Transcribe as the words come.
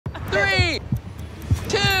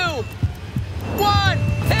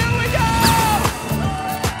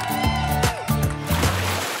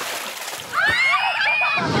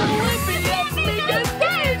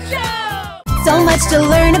much to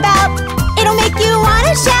learn about. It'll make you want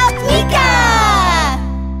to shout, Meekah!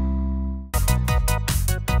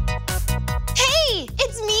 Hey,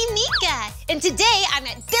 it's me, Meekah. And today I'm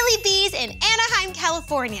at Beez in Anaheim,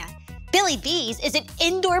 California. Beez is an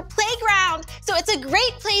indoor playground, so it's a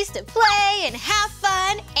great place to play and have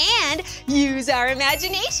fun and use our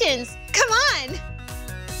imaginations. Come on.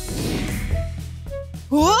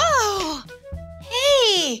 Whoa!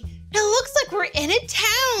 Hey, it looks like we're in a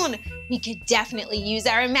town. We could definitely use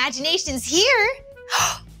our imaginations here.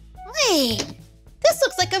 Wait, this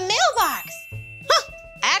looks like a mailbox. Huh,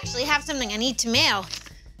 I actually have something I need to mail.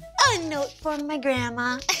 A note from my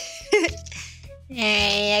grandma.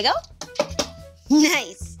 There you go.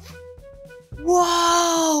 Nice.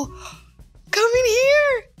 Whoa, come in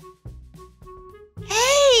here.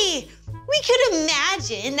 Hey, we could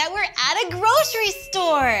imagine that we're at a grocery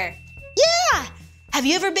store. Yeah, have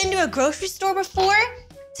you ever been to a grocery store before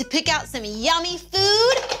to pick out some yummy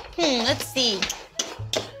food? Let's see.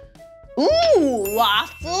 Ooh,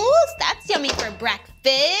 waffles, that's yummy for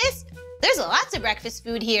breakfast. There's lots of breakfast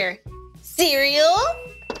food here. Cereal.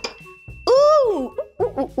 Ooh,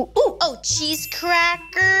 oh, cheese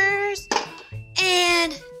crackers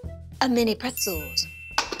and a mini pretzels.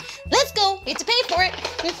 Let's go, we have to pay for it.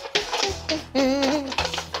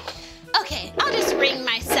 Okay, I'll just ring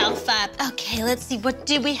myself up. Okay, let's see, what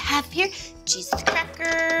do we have here? Cheese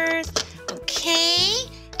crackers, okay.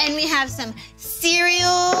 And we have some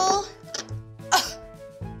cereal. Oh,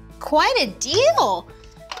 quite a deal.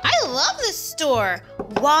 I love this store.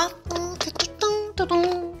 Waffle,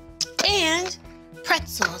 and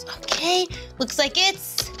pretzels, okay. Looks like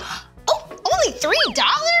it's, oh, only $3?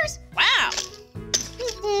 Wow.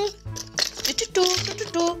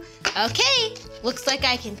 Okay, looks like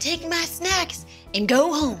I can take my snacks and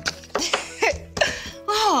go home.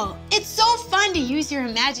 Oh, it's so fun to use your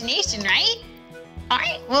imagination, right? All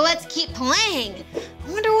right, well, let's keep playing.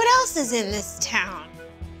 I wonder what else is in this town.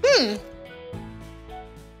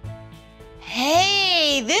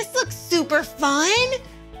 Hey, this looks super fun.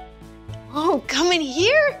 Oh, come in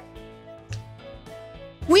here.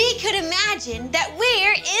 We could imagine that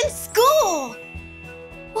we're in school.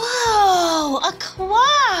 Whoa, a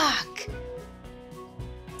clock.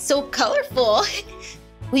 So colorful.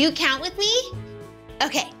 Will you count with me?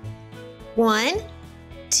 Okay. 1,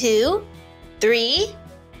 2, 3,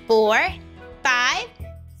 4, 5,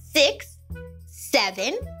 6,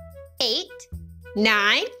 7, 8,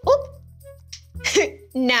 9,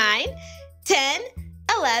 9, 10,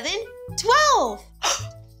 11, 12.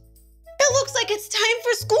 It looks like it's time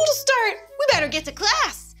for school to start. We better get to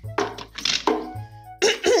class.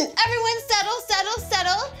 Everyone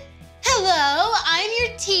settle. Hello, I'm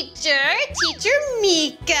your teacher, Teacher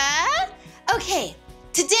Meekah. Okay,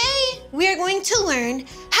 today we are going to learn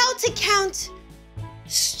how to count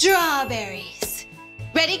strawberries.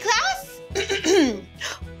 Ready, class?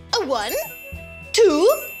 1,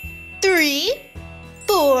 2, 3,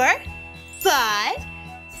 4, 5,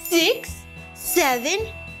 6, 7,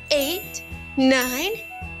 8, 9,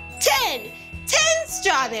 10. 10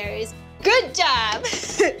 strawberries. Good job.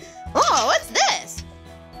 Oh, what's this?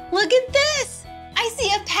 Look at this. I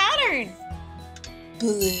see a pattern.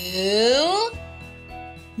 Blue,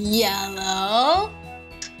 yellow,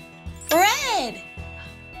 red.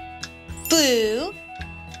 Blue,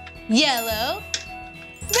 yellow,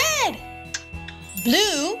 red.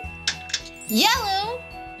 Blue, yellow.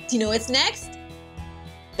 Do you know what's next?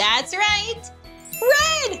 That's right,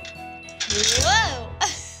 red. Whoa.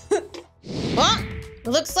 Well,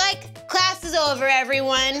 looks like class is over,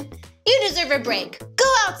 everyone. You deserve a break.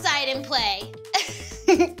 Go outside and play.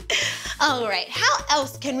 All right, how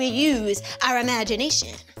else can we use our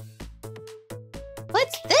imagination?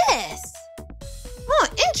 What's this? Oh,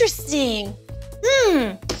 interesting.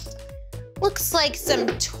 Looks like some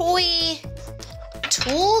toy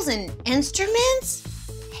tools and instruments.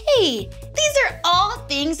 Hey, these are all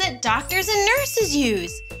things that doctors and nurses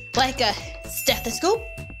use, like a stethoscope.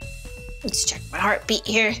 Let's check my heartbeat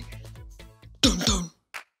here. Dun dun,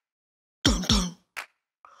 dun dun,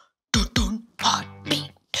 dun dun,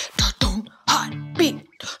 heartbeat, dun dun, heartbeat,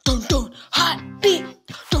 dun dun, heartbeat,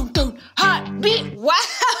 dun dun, heartbeat.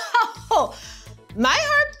 Wow, my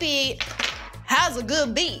heartbeat has a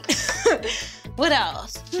good beat. What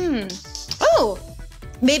else? Oh,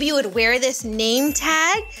 maybe you would wear this name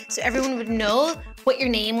tag so everyone would know what your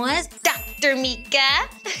name was. Dr. Meekah.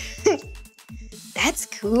 That's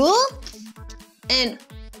cool. And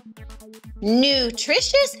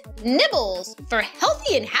nutritious nibbles for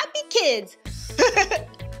healthy and happy kids.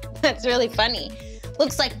 That's really funny.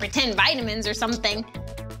 Looks like pretend vitamins or something.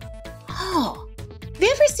 Oh, have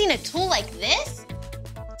you ever seen a tool like this?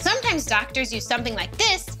 sometimes doctors use something like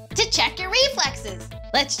this to check your reflexes.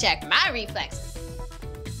 Let's check my reflexes.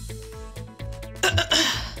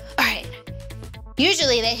 All right.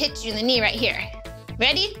 Usually they hit you in the knee right here.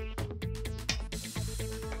 Ready?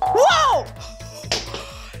 Whoa!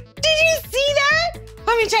 Did you see that?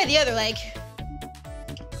 Let me try the other leg.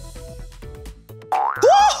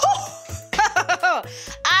 Whoa!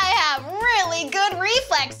 I have really good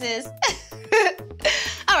reflexes.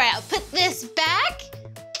 All right, I'll put this back.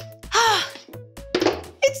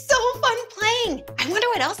 It's so fun playing. I wonder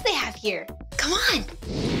what else they have here. Come on.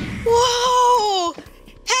 Whoa!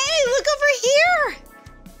 Hey, look over here.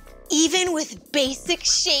 Even with basic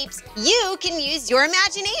shapes, you can use your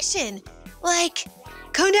imagination. Like,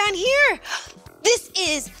 come down here. This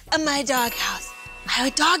is my dog house. I have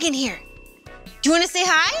a dog in here. Do you want to say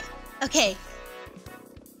hi? Okay.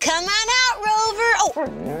 Come on out, Rover.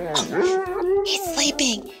 Oh, he's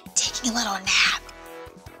sleeping, taking a little nap.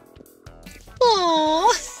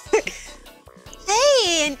 Oh.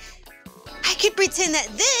 Hey, and I could pretend that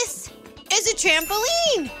this is a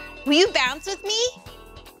trampoline. Will you bounce with me?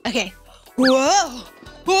 Okay. Whoa.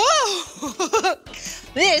 Whoa.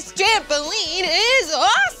 This trampoline is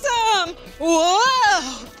awesome.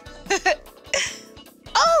 Whoa.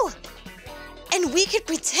 Oh, and we could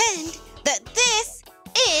pretend that this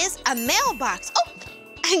is a mailbox. Oh,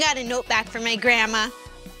 I got a note back from my grandma.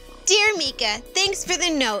 Dear Meekah, thanks for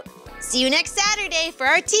the note. See you next Saturday for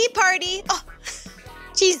our tea party. Oh,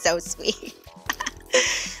 she's so sweet.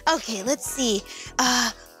 Okay, let's see.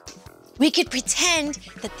 We could pretend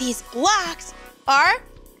that these blocks are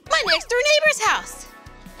my next door neighbor's house.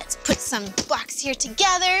 Let's put some blocks here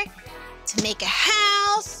together to make a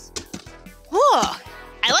house. Whoa,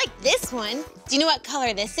 I like this one. Do you know what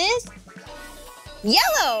color this is?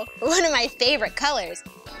 Yellow, one of my favorite colors.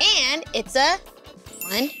 And it's a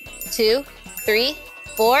 1, 2, 3,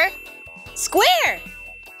 4 square.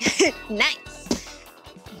 Nice.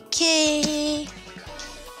 Okay.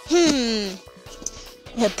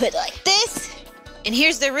 I'll put it like this. And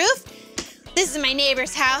here's the roof. This is my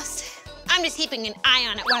neighbor's house. I'm just keeping an eye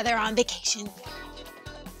on it while they're on vacation.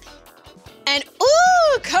 And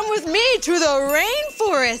ooh, come with me to the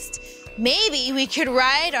rainforest. Maybe we could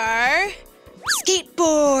ride our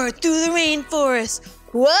skateboard through the rainforest.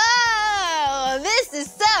 Whoa, this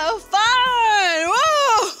is so fun.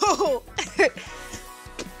 Whoa.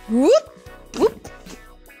 Whoop, whoop.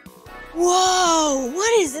 Whoa,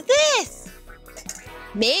 what is this?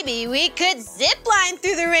 Maybe we could zip line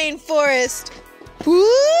through the rainforest. Woo!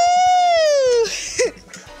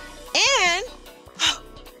 And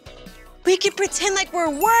we could pretend like we're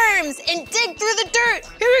worms and dig through the dirt.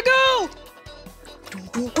 Here we go.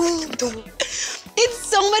 It's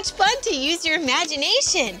so much fun to use your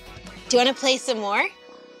imagination. Do you want to play some more?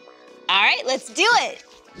 All right, let's do it.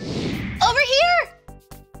 Over here.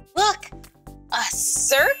 Look, a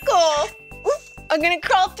circle. Oof, I'm gonna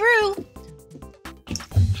crawl through.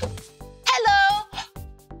 Hello.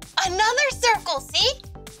 Another circle, see?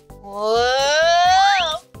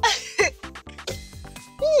 Whoa.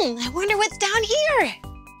 I wonder what's down here.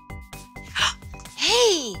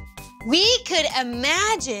 Hey, we could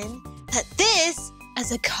imagine that this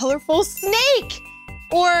is a colorful snake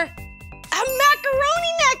or a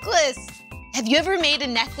macaroni necklace. Have you ever made a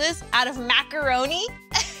necklace out of macaroni?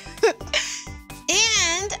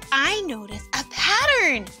 And I noticed a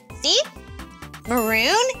pattern. See?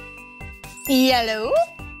 Maroon, yellow,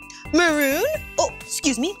 maroon, oh,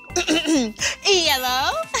 excuse me,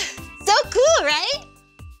 yellow. So cool, right?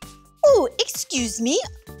 Oh, excuse me.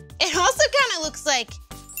 It also kind of looks like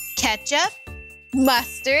ketchup,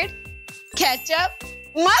 mustard, ketchup,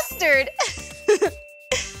 mustard.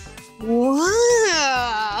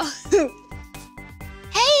 Wow.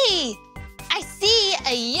 Hey, I see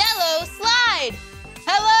a yellow slide.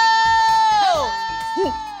 Hello.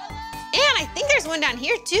 And I think there's one down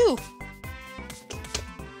here too.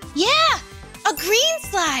 Yeah, a green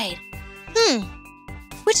slide.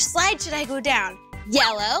 Which slide should I go down?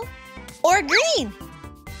 Yellow or green?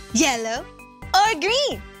 Yellow or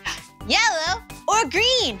green? Yellow or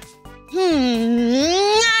green?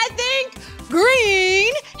 I think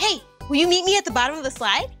green. Hey, will you meet me at the bottom of the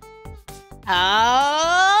slide?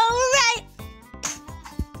 All right.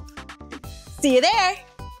 See you there.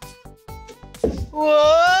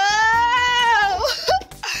 Whoa!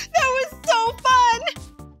 That was so fun.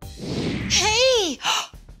 Hey,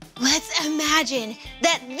 let's imagine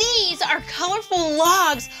that these are colorful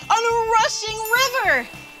logs on a rushing river.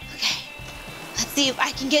 Okay, let's see if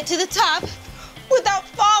I can get to the top without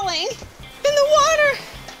falling in the water.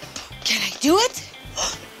 Can I do it?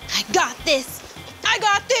 I got this. I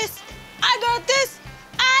got this. I got this.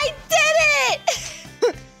 I did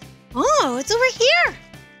it! Oh, it's over here.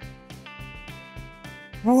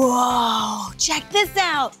 Whoa, check this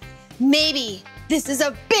out. Maybe this is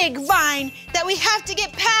a big vine that we have to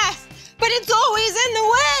get past, but it's always in the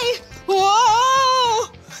way. Whoa!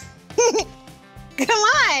 Come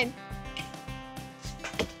on.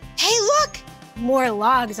 Hey, look, more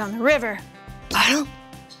logs on the river.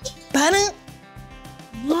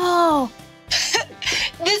 Whoa,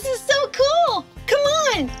 this is so cool. Come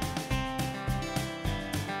on.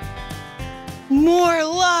 More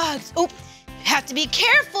logs. Oh, have to be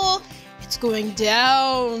careful. It's going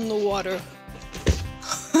down the water.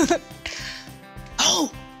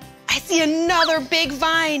 Oh, I see another big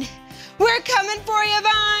vine. We're coming for you,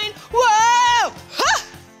 vine. Whoa!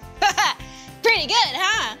 Pretty good,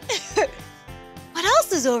 huh? What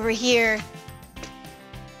else is over here?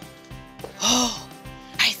 Oh,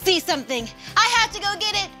 I see something. I have to go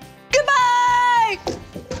get it. Goodbye!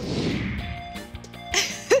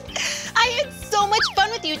 I had so much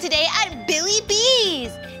fun with you today at Billy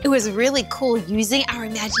Beez. It was really cool using our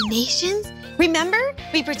imaginations. Remember,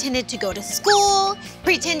 we pretended to go to school,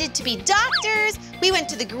 pretended to be doctors, we went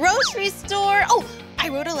to the grocery store. Oh, I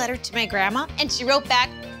wrote a letter to my grandma and she wrote back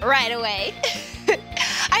right away.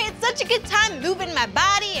 I had such a good time moving my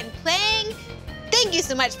body and playing. Thank you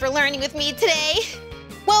so much for learning with me today.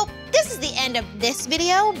 Well, this is the end of this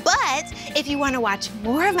video, but if you want to watch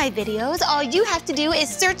more of my videos, all you have to do is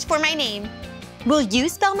search for my name. Will you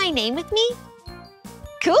spell my name with me?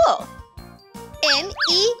 Cool.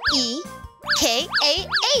 M-E-E-K-A-H.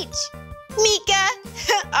 Meekah.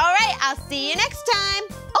 All right, I'll see you next time.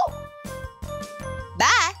 Oh,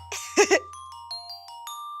 bye.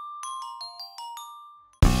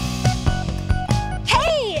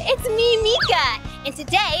 Hey, it's me, Meekah. And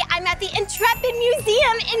today I'm at the Intrepid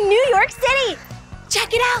Museum in New York City.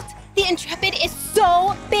 Check it out. The Intrepid is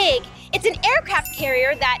so big. It's an aircraft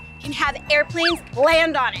carrier that can have airplanes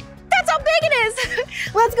land on it. That's how big it is.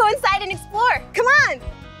 Let's go inside and explore. Come on.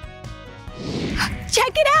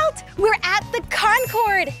 Check it out. We're at the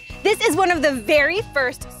Concorde. This is one of the very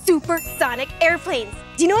first supersonic airplanes.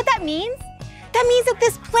 Do you know what that means? That means that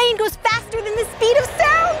this plane goes faster than the speed of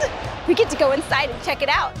sound. We get to go inside and check it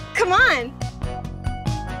out. Come on.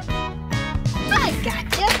 I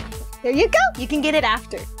gotcha. There you go. You can get it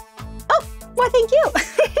after. Oh, well, thank you.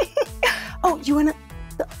 Oh, you wanna?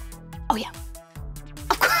 Oh, yeah.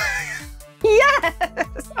 Of course.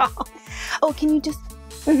 Yes. Oh, can you just?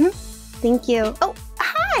 Thank you. Oh,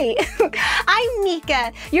 hi. I'm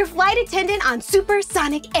Meekah, your flight attendant on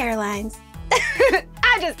Supersonic Airlines.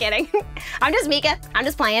 I'm just kidding. I'm just Meekah. I'm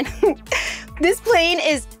just playing. This plane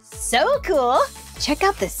is so cool. Check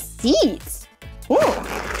out the seats. Ooh.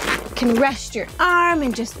 You can rest your arm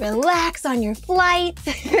and just relax on your flight.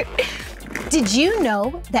 Did you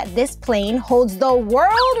know that this plane holds the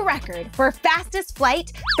world record for fastest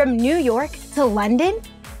flight from New York to London?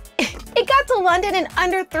 It got to London in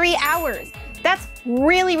under 3 hours. That's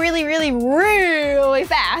really, really, really, really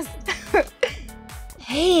fast.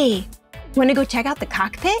 Hey, wanna go check out the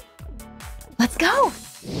cockpit? Let's go.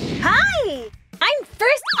 Hi, I'm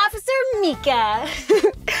First Officer Meekah.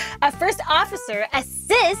 A first officer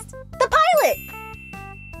assists the pilot.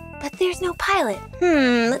 But there's no pilot.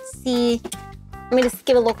 Let's see. Let me just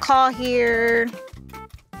give a little call here.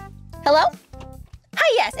 Hello?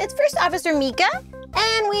 Hi, yes, it's First Officer Meekah,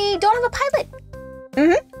 and we don't have a pilot.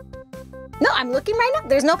 No, I'm looking right now.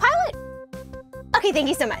 There's no pilot. Okay, thank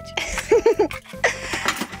you so much.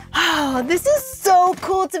 Oh, this is so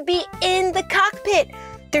cool to be in the cockpit.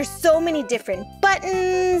 There's so many different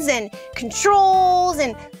buttons and controls,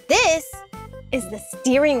 and this is the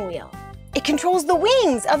steering wheel. It controls the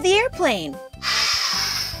wings of the airplane.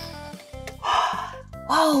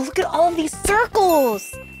 Whoa, look at all of these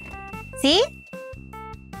circles. See?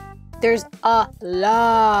 There's a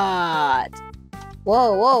lot.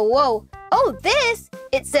 Whoa, whoa, whoa. Oh, this,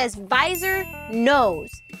 it says visor nose.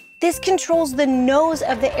 This controls the nose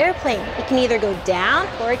of the airplane. It can either go down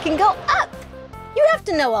or it can go up. You have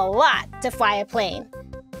to know a lot to fly a plane.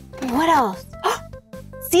 What else?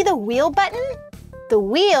 See the wheel button? The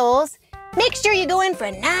wheels make sure you go in for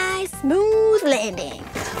a nice, smooth landing.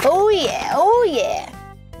 Oh yeah, oh yeah.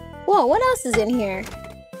 Whoa, what else is in here?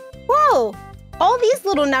 Whoa, all these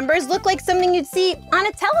little numbers look like something you'd see on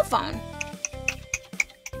a telephone.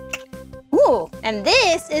 Ooh, and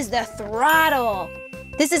this is the throttle.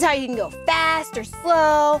 This is how you can go fast or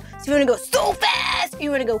slow. So you wanna go so fast, or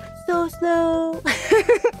you wanna go so slow.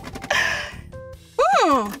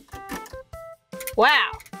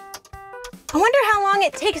 Wow. I wonder how long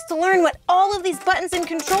it takes to learn what all of these buttons and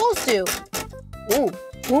controls do. Ooh,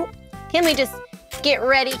 ooh. Can we just get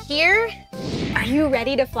ready here. Are you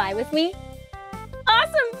ready to fly with me?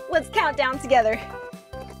 Awesome, let's count down together.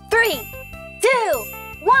 3, 2,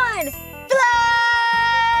 1, fly!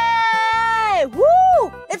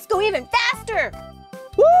 Woo! Let's go even faster.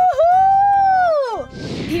 Woohoo!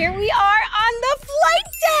 Here we are on the flight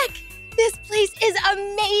deck. This place is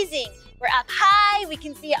amazing. We're up high, we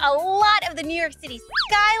can see a lot of the New York City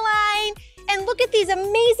skyline, and look at these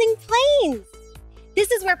amazing planes.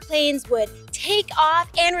 This is where planes would take off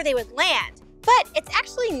and where they would land, but it's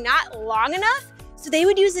actually not long enough, so they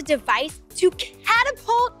would use a device to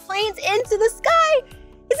catapult planes into the sky.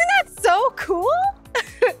 Isn't that so cool?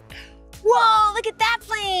 Whoa, look at that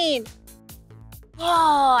plane. Whoa,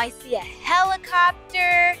 I see a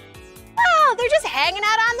helicopter. Wow, they're just hanging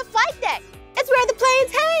out on the flight deck. It's where the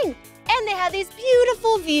planes hang. And they have these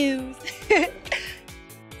beautiful views.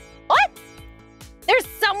 What? There's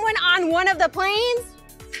someone on one of the planes?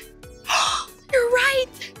 You're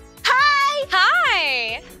right. Hi.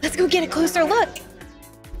 Hi. Let's go get a closer look.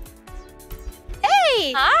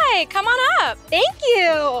 Hey. Hi, come on up. Thank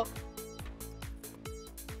you.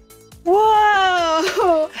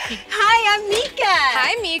 Whoa. Hi, I'm Meekah.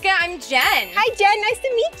 Hi, Meekah, I'm Jen. Hi, Jen. Nice to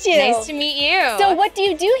meet you. Nice to meet you. So what do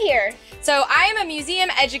you do here? So I am a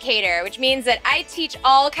museum educator, which means that I teach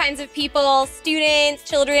all kinds of people, students,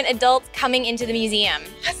 children, adults coming into the museum.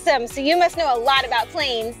 Awesome. So you must know a lot about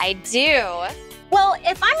planes. I do. Well,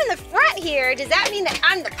 if I'm in the front here, does that mean that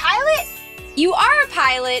I'm the pilot? You are a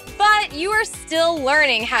pilot, but you are still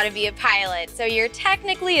learning how to be a pilot. So you're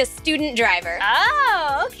technically a student driver.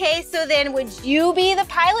 Oh, okay. So then would you be the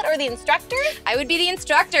pilot or the instructor? I would be the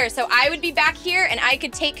instructor, so I would be back here and I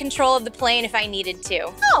could take control of the plane if I needed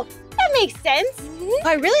to. Oh, that makes sense.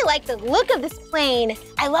 I really like the look of this plane.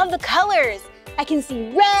 I love the colors. I can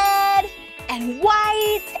see red and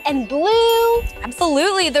white and blue.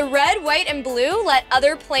 Absolutely. The red, white, and blue let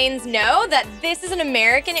other planes know that this is an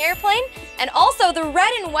American airplane. And also the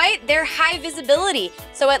red and white, they're high visibility.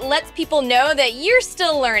 So it lets people know that you're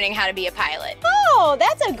still learning how to be a pilot. Oh,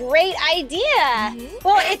 that's a great idea.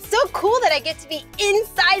 Well, it's so cool that I get to be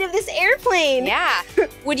inside of this airplane. Yeah.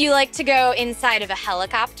 Would you like to go inside of a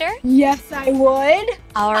helicopter? Yes, I would.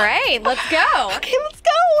 All right, let's go. Okay, let's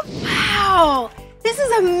go. Wow, this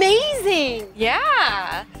is amazing.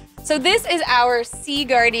 Yeah. So this is our Sea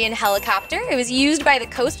Guardian helicopter. It was used by the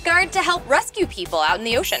Coast Guard to help rescue people out in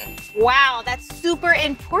the ocean. Wow, that's super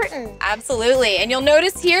important. Absolutely. And you'll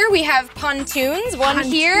notice here we have pontoons, one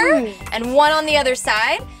here and one on the other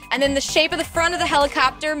side. And then the shape of the front of the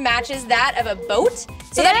helicopter matches that of a boat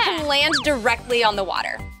so that it can land directly on the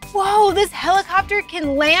water. Whoa, this helicopter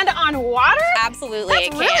can land on water? Absolutely,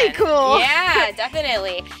 That's really cool. Yeah,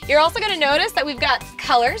 definitely. You're also gonna notice that we've got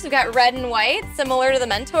colors. We've got red and white, similar to the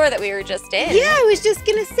Mentor that we were just in. Yeah, I was just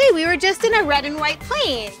gonna say, we were just in a red and white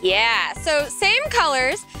plane. Yeah, so same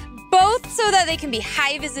colors, both so that they can be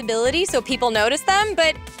high visibility so people notice them,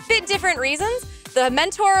 but bit different reasons. The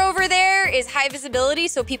Mentor over there is high visibility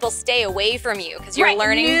so people stay away from you because you're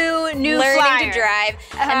learning to drive.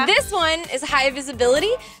 And this one is high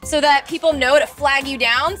visibility so that people know to flag you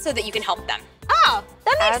down so that you can help them. Oh,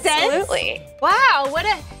 that makes sense. Absolutely. Wow, what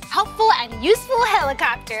a helpful and useful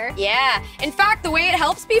helicopter. Yeah, in fact, the way it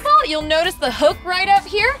helps people, you'll notice the hook right up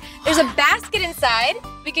here. There's a basket inside.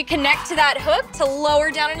 We could connect to that hook to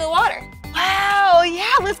lower down into the water. Wow,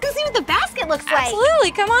 yeah, let's go see what the basket looks like.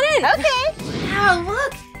 Absolutely, come on in. Okay. Wow,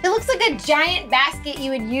 look, it looks like a giant basket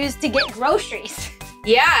you would use to get groceries.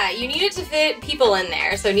 Yeah, you need it to fit people in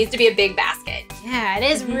there, so it needs to be a big basket. Yeah, it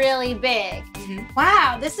is really big.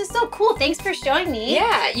 Wow, this is so cool. Thanks for showing me.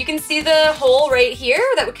 Yeah, you can see the hole right here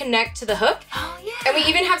that would connect to the hook. Oh, yeah. And we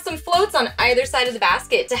even have some floats on either side of the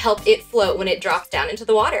basket to help it float when it drops down into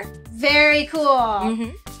the water. Very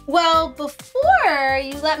cool. Well, before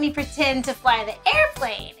you let me pretend to fly the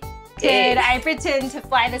airplane, did I pretend to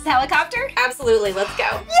fly this helicopter? Absolutely, let's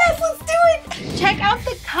go. Yes, let's do it. Check out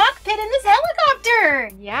the cockpit in this helicopter.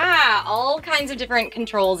 Yeah, all kinds of different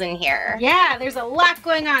controls in here. Yeah, there's a lot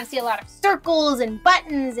going on. I see a lot of circles and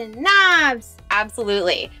buttons and knobs.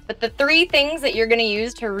 Absolutely. But the three things that you're gonna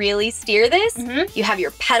use to really steer this, you have your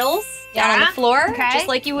pedals down on the floor, just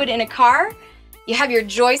like you would in a car. You have your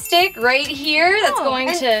joystick right here that's going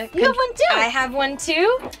to... You have one too. I have one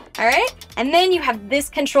too. All right. And then you have this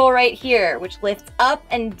control right here, which lifts up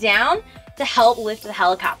and down to help lift the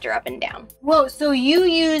helicopter up and down. Whoa, so you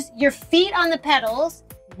use your feet on the pedals,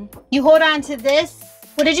 you hold on to this,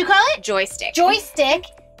 what did you call it? Joystick. Joystick,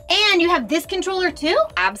 and you have this controller too?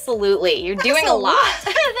 Absolutely. You're doing a lot.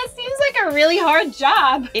 That seems like a really hard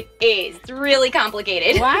job. It is. It's really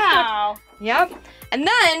complicated. Wow. Yep. And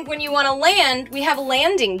then when you want to land, we have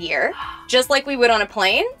landing gear, just like we would on a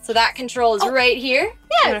plane. So that control is right here.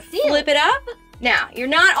 Yeah, I'm gonna flip it up. Now, you're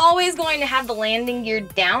not always going to have the landing gear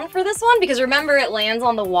down for this one because remember it lands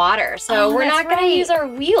on the water. So we're not gonna use our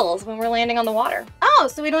wheels when we're landing on the water. Oh,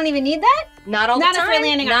 so we don't even need that? Not all the time. Not if we're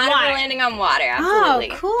landing on water. Not if we're landing on water,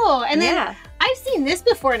 absolutely. Oh, cool. And then I've seen this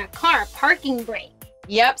before in a car, parking brake.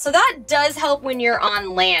 Yep, so that does help when you're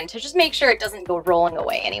on land to just make sure it doesn't go rolling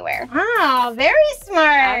away anywhere. Oh, very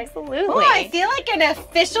smart. Absolutely. Oh, I feel like an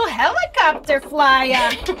official helicopter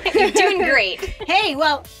flyer. You're doing great. Hey,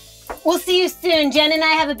 well, we'll see you soon. Jen and I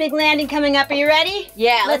have a big landing coming up. Are you ready?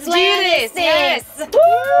 Yeah, let's do this. Yes. Woo!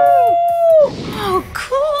 Oh,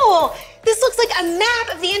 cool. This looks like a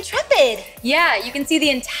map of the Intrepid. Yeah, you can see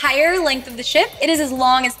the entire length of the ship. It is as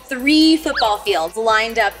long as 3 football fields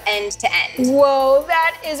lined up end to end. Whoa,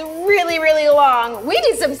 that is really, really long. We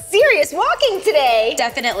did some serious walking today.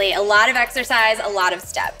 Definitely, a lot of exercise, a lot of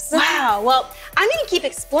steps. Wow, well, I'm gonna keep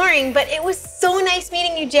exploring, but it was so nice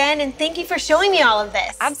meeting you, Jen, and thank you for showing me all of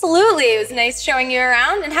this. Absolutely, it was nice showing you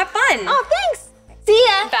around and have fun. Oh, thanks. See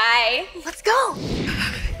ya. Bye. Let's go.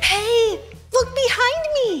 Hey, look behind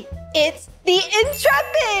me. It's the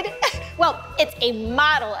Intrepid. Well, it's a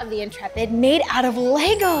model of the Intrepid made out of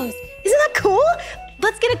Legos. Isn't that cool?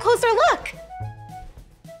 Let's get a closer look.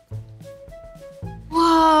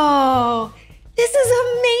 Whoa, this is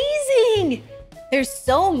amazing. There's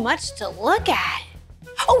so much to look at.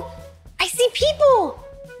 Oh, I see people,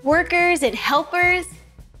 workers and helpers.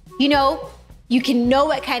 You know, you can know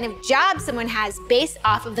what kind of job someone has based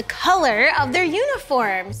off of the color of their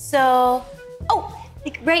uniform. So, oh,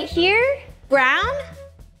 like right here, brown.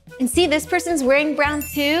 And see, this person's wearing brown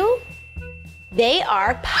too. They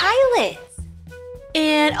are pilots.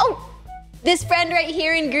 And oh, this friend right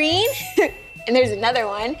here in green, and there's another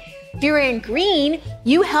one. If you're wearing green,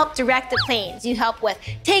 you help direct the planes. You help with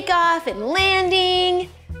takeoff and landing.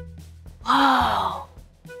 Whoa.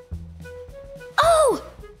 Oh,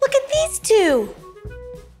 look at these two.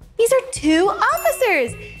 These are 2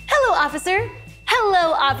 officers. Hello, officer.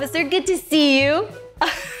 Hello, officer, good to see you.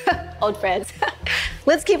 Old friends.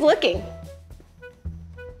 Let's keep looking.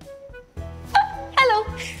 Hello.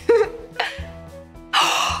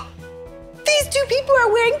 These 2 people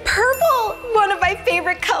are wearing purple, one of my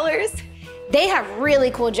favorite colors. They have really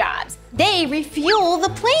cool jobs. They refuel the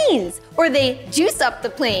planes, or they juice up the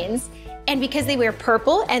planes. And because they wear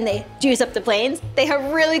purple and they juice up the planes, they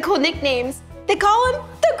have really cool nicknames. They call them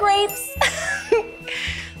the Grapes.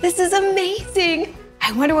 This is amazing.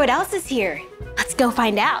 I wonder what else is here. Let's go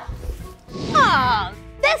find out. Oh,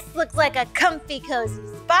 this looks like a comfy, cozy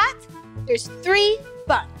spot. There's 3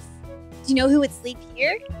 bunks. Do you know who would sleep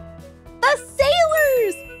here? The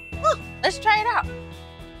sailors. Oh, let's try it out.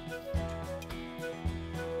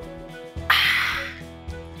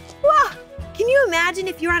 Wow, can you imagine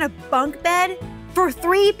if you're on a bunk bed for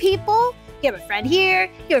 3 people? You have a friend here,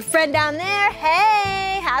 you have a friend down there.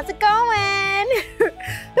 Hey, how's it going?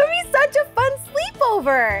 That'd be such a fun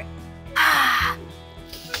sleepover.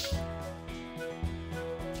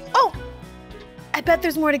 Oh, I bet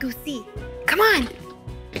there's more to go see. Come on.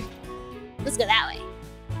 Let's go that way.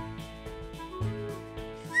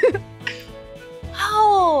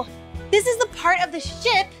 Oh, this is the part of the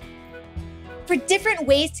ship for different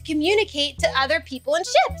ways to communicate to other people in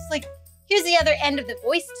ships. Like, here's the other end of the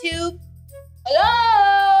voice tube.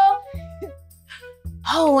 Hello?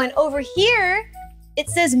 Oh, and over here, it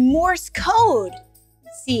says Morse code.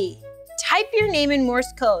 Let's see, type your name in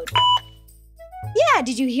Morse code. Yeah,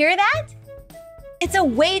 did you hear that? It's a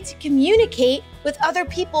way to communicate with other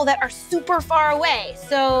people that are super far away.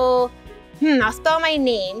 So, I'll spell my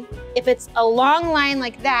name. If it's a long line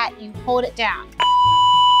like that, you hold it down.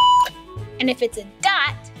 And if it's a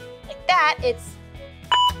dot, like that, it's,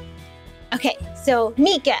 okay, so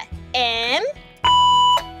Meekah, M,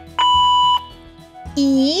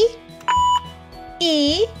 E,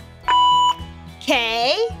 E,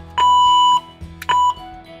 K,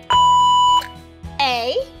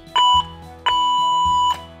 A,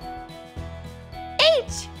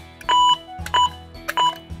 H.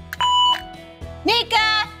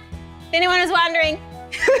 Meekah, if anyone is wondering.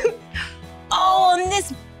 Oh, and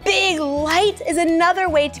this big light is another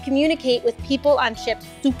way to communicate with people on ships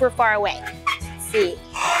super far away. Let's see.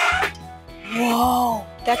 Whoa,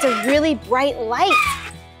 that's a really bright light.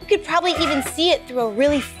 You could probably even see it through a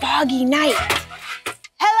really foggy night.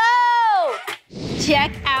 Hello!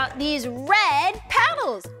 Check out these red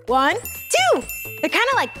paddles. 1, 2. They're kind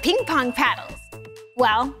of like ping pong paddles.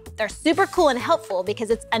 Well, they're super cool and helpful because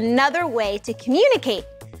it's another way to communicate.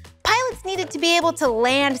 Pilots pilots needed to be able to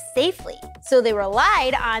land safely, so they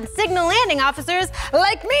relied on signal landing officers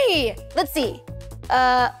like me. Let's see.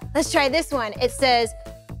 Let's try this one. It says,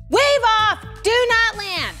 wave off, do not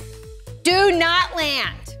land. Do not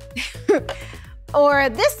land. Or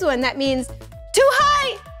this one that means, too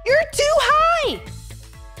high, you're too high.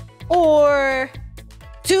 Or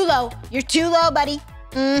too low, you're too low, buddy.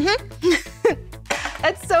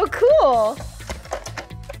 That's so cool.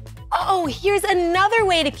 Oh, here's another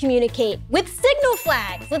way to communicate with signal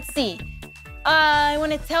flags. Let's see. I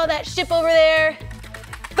want to tell that ship over there,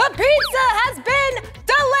 the pizza has been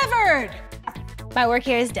delivered. My work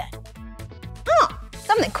here is done. Oh,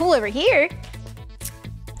 something cool over here.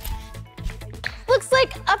 Looks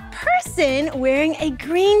like a person wearing a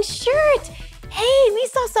green shirt. Hey, we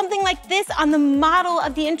saw something like this on the model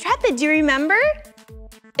of the Intrepid. Do you remember?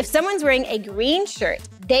 If someone's wearing a green shirt,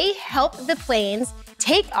 they help the planes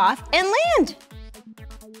take off and land.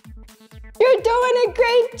 You're doing a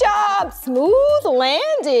great job. Smooth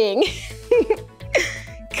landing.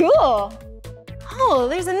 Cool. Oh,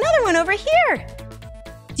 there's another one over here.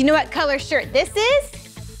 Do you know what color shirt this is?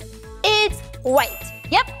 It's white.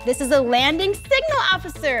 Yep, this is a landing signal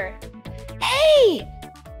officer. Hey,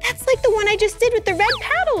 that's like the one I just did with the red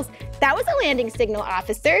paddles. That was a landing signal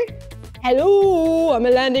officer. Hello, I'm a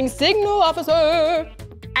landing signal officer.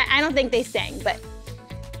 I don't think they sang, but.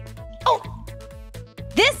 Oh,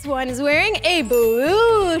 this one is wearing a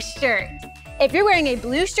blue shirt. If you're wearing a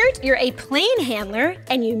blue shirt, you're a plane handler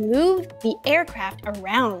and you move the aircraft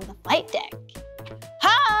around the flight deck.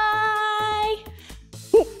 Hi!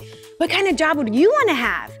 What kind of job would you want to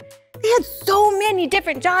have? They had so many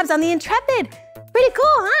different jobs on the Intrepid. Pretty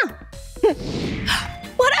cool, huh?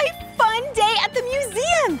 What a fun day at the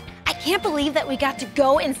museum! I can't believe that we got to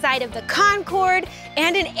go inside of the Concorde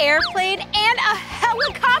and an airplane and a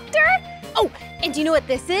helicopter. Oh, and do you know what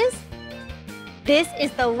this is? This is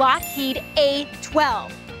the Lockheed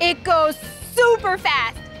A-12. It goes super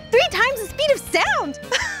fast, 3 times the speed of sound.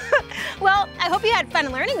 Well, I hope you had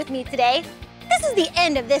fun learning with me today. This is the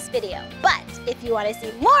end of this video, but if you want to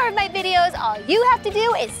see more of my videos, all you have to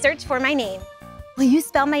do is search for my name. Will you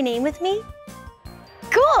spell my name with me?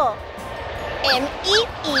 Cool.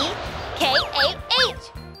 M-E-E-K-A-H.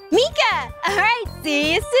 Meekah. All right,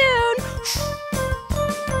 see you soon.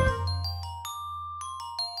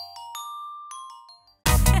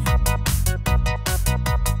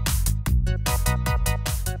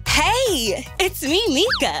 Hey, it's me,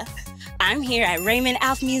 Meekah. I'm here at Raymond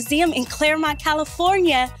Alf Museum in Claremont,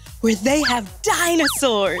 California, where they have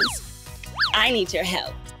dinosaurs. I need your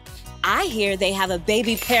help. I hear they have a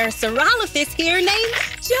baby Parasaurolophus here named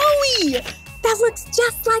Joey. That looks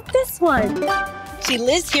just like this one. She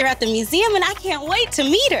lives here at the museum and I can't wait to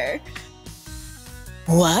meet her.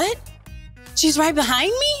 What? She's right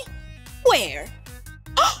behind me? Where?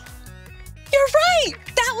 Oh, you're right,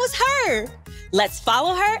 that was her. Let's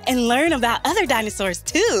follow her and learn about other dinosaurs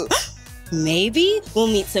too. Maybe we'll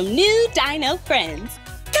meet some new dino friends.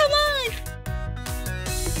 Come on!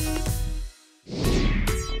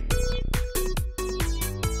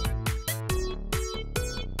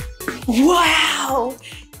 Wow!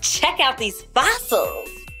 Check out these fossils.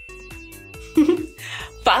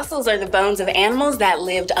 Fossils are the bones of animals that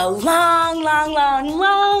lived a long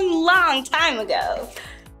time ago.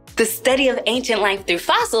 The study of ancient life through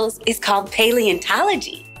fossils is called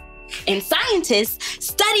paleontology. And scientists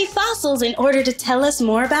study fossils in order to tell us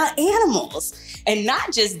more about animals. And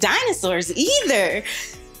not just dinosaurs either.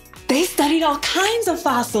 They studied all kinds of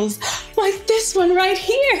fossils, like this one right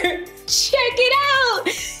here. Check it out.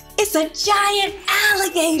 It's a giant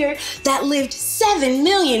alligator that lived 7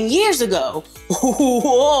 million years ago.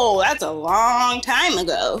 Whoa, that's a long time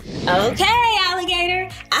ago. Okay, alligator,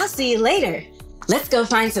 I'll see you later. Let's go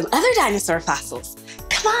find some other dinosaur fossils.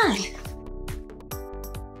 Come on.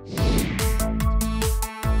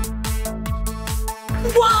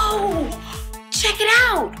 Whoa! Check it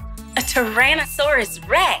out! A Tyrannosaurus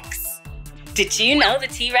Rex. Did you know the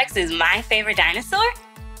T-Rex is my favorite dinosaur?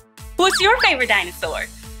 What's your favorite dinosaur?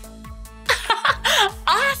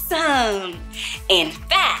 Awesome! In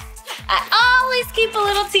fact, I always keep a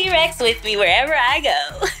little T-Rex with me wherever I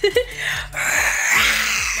go.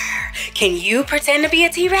 Can you pretend to be a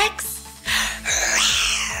T-Rex?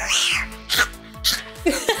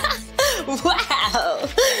 Wow!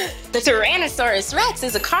 The Tyrannosaurus Rex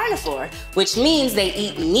is a carnivore, which means they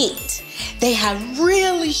eat meat. They have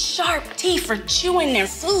really sharp teeth for chewing their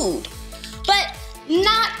food. But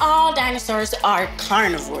not all dinosaurs are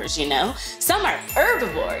carnivores, you know? Some are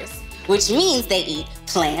herbivores, which means they eat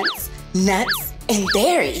plants, nuts, and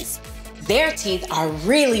berries. Their teeth are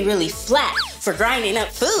really flat, for grinding up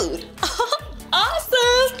food.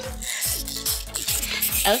 Awesome.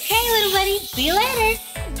 Okay, little buddy, see you later.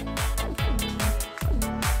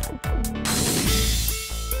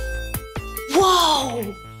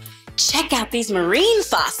 Whoa! Check out these marine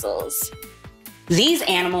fossils. These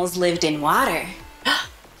animals lived in water.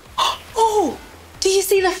 Oh, do you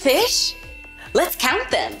see the fish? Let's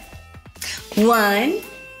count them. 1,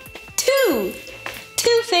 2.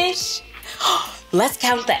 2 fish. Let's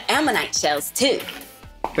count the ammonite shells too.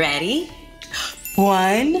 Ready?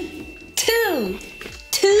 1, 2.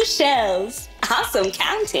 2 shells. Awesome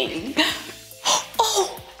counting.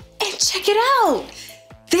 Oh, and check it out.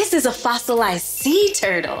 This is a fossilized sea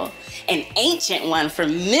turtle, an ancient one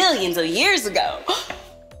from millions of years ago.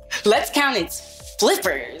 Let's count its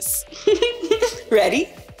flippers. Ready?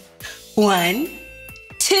 1,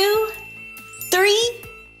 2, 3,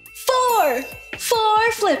 4.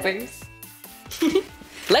 4 flippers.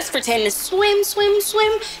 Let's pretend to swim, swim,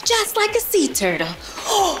 swim, just like a sea turtle.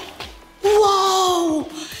 Whoa!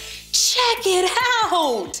 Check it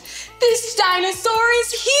out! This dinosaur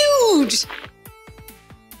is huge!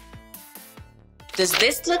 Does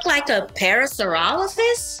this look like a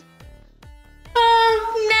Parasaurolophus?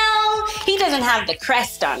 No, he doesn't have the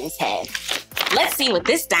crest on his head. Let's see what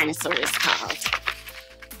this dinosaur is called.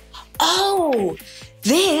 Oh,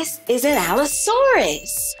 this is an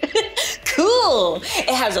Allosaurus. Cool.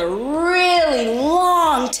 It has a really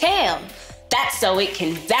long tail. That's so it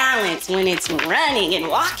can balance when it's running and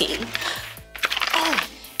walking. Oh,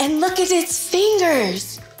 and look at its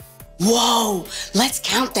fingers. Whoa, let's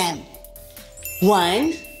count them.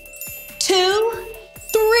 1, 2,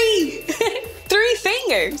 3. 3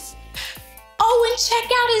 fingers. Oh, and check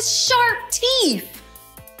out his sharp teeth.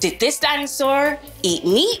 Did this dinosaur eat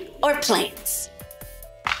meat or plants?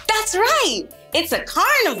 That's right. It's a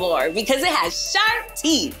carnivore because it has sharp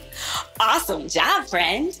teeth. Awesome job,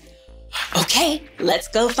 friend. Okay, let's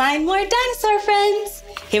go find more dinosaur friends.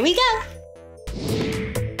 Here we go.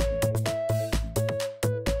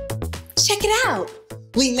 Check it out.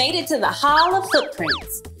 We made it to the Hall of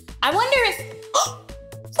Footprints. I wonder if...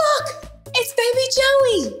 Look, it's baby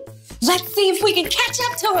Joey. Let's see if we can catch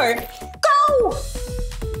up to her. Go!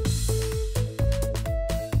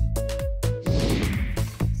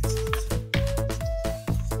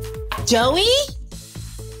 Joey?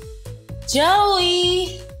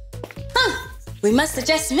 Joey? Huh, we must have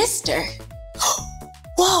just missed her.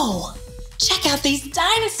 Whoa, check out these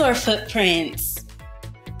dinosaur footprints.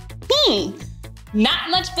 Not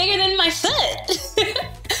much bigger than my foot.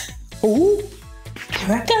 Ooh,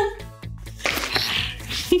 here I come.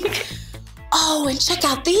 Oh, and check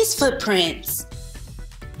out these footprints.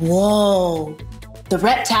 Whoa, the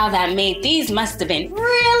reptile that made these must have been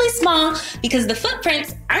really small because the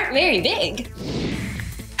footprints aren't very big.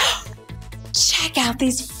 Check out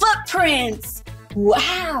these footprints.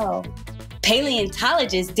 Wow.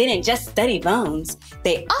 Paleontologists didn't just study bones,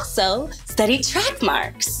 they also studied track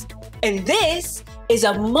marks. And this is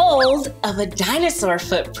a mold of a dinosaur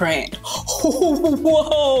footprint.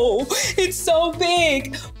 Whoa, it's so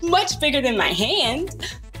big, much bigger than my hand.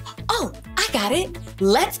 Oh, I got it.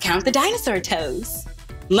 Let's count the dinosaur toes.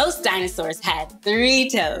 Most dinosaurs had 3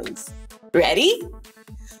 toes. Ready?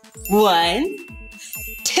 1,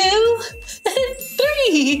 2,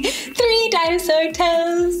 3. 3 dinosaur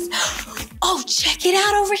toes. Oh, check it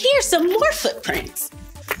out over here, some more footprints.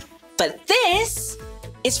 But this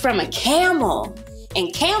is from a camel,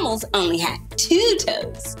 and camels only had 2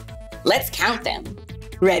 toes. Let's count them.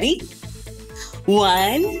 Ready?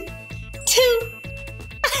 1, 2.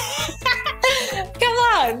 Come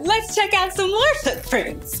on, let's check out some more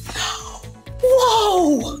footprints.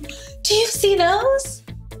 Whoa, do you see those?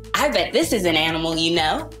 I bet this is an animal you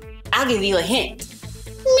know. I'll give you a hint.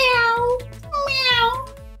 Meow, meow.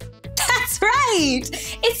 That's right,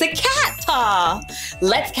 it's a cat paw.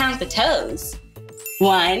 Let's count the toes.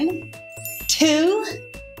 1, 2,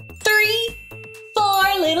 3,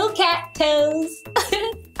 4 little cat toes.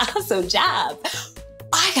 Awesome job.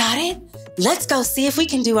 I got it. Let's go see if we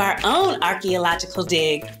can do our own archaeological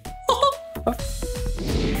dig.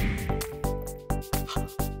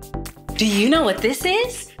 Do you know what this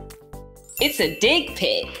is? It's a dig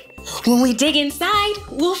pit. When we dig inside,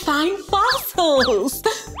 we'll find fossils.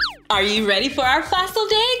 Are you ready for our fossil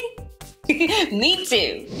dig? Me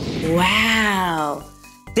too. Wow,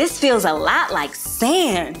 this feels a lot like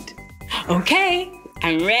sand. Okay,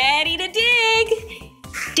 I'm ready to dig.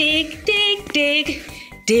 Dig, dig, dig.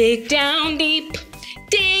 Dig down deep.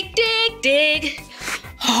 Dig, dig, dig.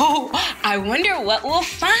 Oh, I wonder what we'll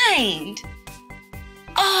find.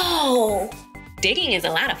 Oh, digging is a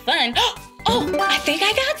lot of fun. Oh, I think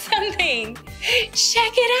I got something.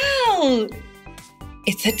 Check it out.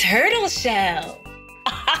 It's a turtle shell.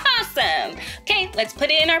 Awesome. Okay, let's put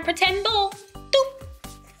it in our pretend bowl. Doop.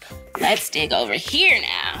 Let's dig over here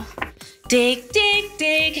now. Dig, dig,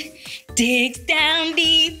 dig. Dig down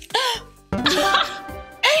deep.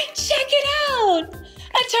 Check it out.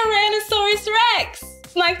 A Tyrannosaurus Rex.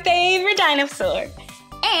 My favorite dinosaur.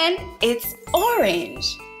 And it's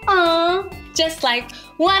orange. Aw, just like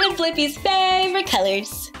one of Blippi's favorite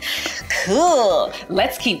colors. Cool.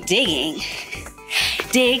 Let's keep digging.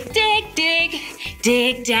 Dig, dig, dig.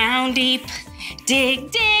 Dig down deep.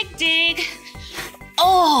 Dig, dig, dig.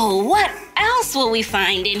 Oh, what else will we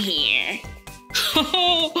find in here?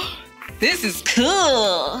 Oh, this is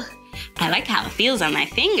cool. I like how it feels on my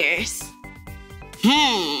fingers.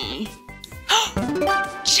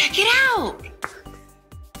 Check it out.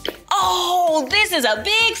 Oh, this is a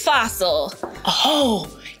big fossil. Oh,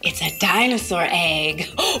 it's a dinosaur egg.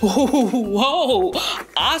 Whoa,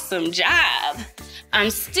 awesome job. I'm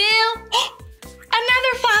still,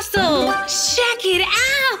 another fossil. Check it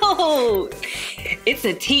out. It's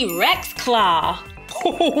a T-Rex claw.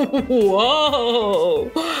 Whoa,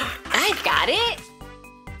 I've got it.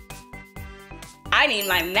 I need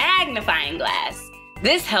my magnifying glass.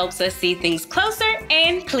 This helps us see things closer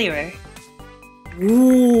and clearer.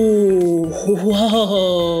 Ooh,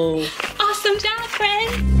 whoa. Awesome job, friend.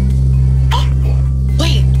 Oh,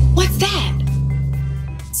 wait, what's that?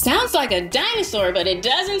 Sounds like a dinosaur, but it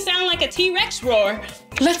doesn't sound like a T-Rex roar.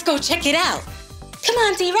 Let's go check it out. Come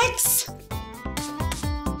on, T-Rex.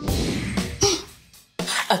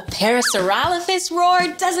 A Parasaurolophus roar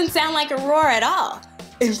doesn't sound like a roar at all.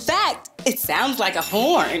 In fact, it sounds like a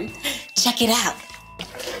horn. Check it out.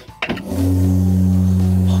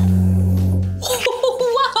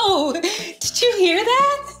 Whoa! Did you hear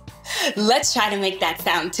that? Let's try to make that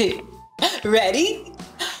sound too. Ready?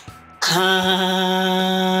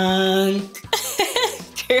 Honk.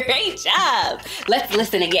 Great job. Let's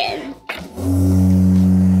listen again.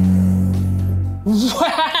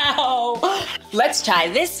 Wow! Let's try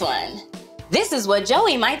this one. This is what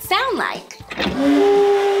Joey might sound like.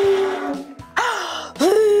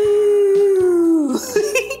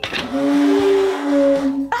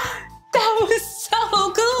 That was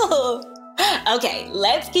so cool. Okay,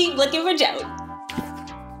 let's keep looking for Joey.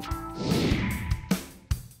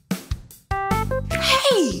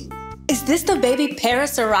 Hey, is this the baby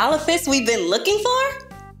Parasaurolophus we've been looking for?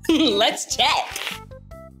 Let's check.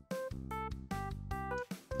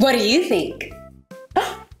 What do you think?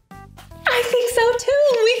 I think so too.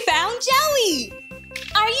 We found Joey.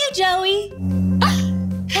 Are you Joey?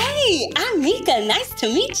 Hey, I'm Meekah. Nice to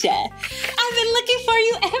meet ya. I've been looking for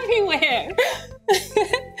you everywhere.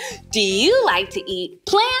 Do you like to eat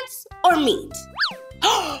plants or meat?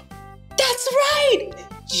 That's right.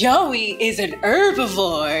 Joey is an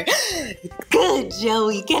herbivore. Good,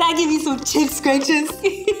 Joey. Can I give you some chin scratches?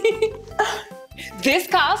 This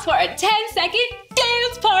calls for a 10-second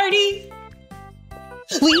dance party.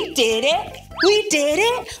 We did it. We did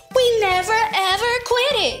it. We never, ever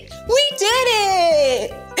quit it. We did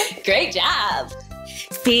it. Great job.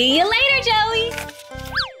 See you later, Joey.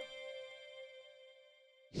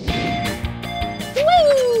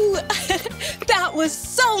 Woo! That was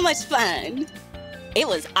so much fun. It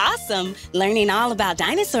was awesome learning all about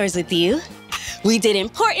dinosaurs with you. We did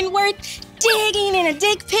important work digging in a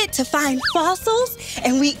dig pit to find fossils,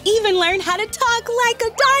 and we even learned how to talk like a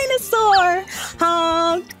dinosaur.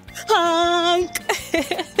 Honk, honk.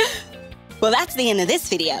 Well, that's the end of this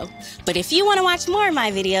video. But if you want to watch more of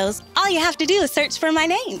my videos, all you have to do is search for my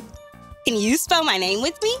name. Can you spell my name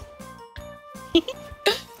with me?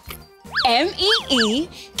 M-E-E-K-A-H.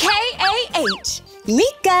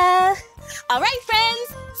 Meekah. All right,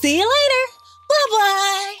 friends. See you later.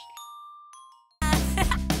 Bye-bye.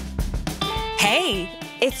 Hey,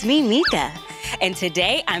 it's me, Meekah. And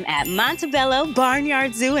today I'm at Montebello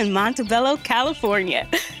Barnyard Zoo in Montebello, California.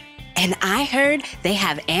 And I heard they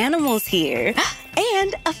have animals here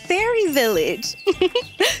and a fairy village.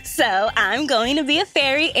 So I'm going to be a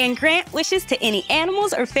fairy and grant wishes to any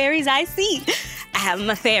animals or fairies I see. I have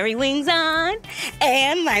my fairy wings on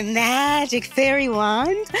and my magic fairy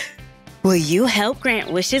wand. Will you help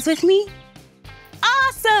grant wishes with me?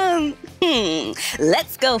 Awesome!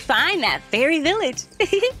 Let's go find that fairy village.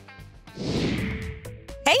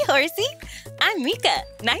 Hey, horsey. I'm Meekah.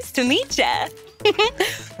 Nice to meet ya.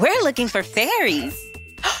 We're looking for fairies.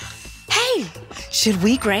 Hey, should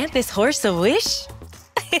we grant this horse a wish?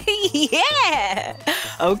 Yeah.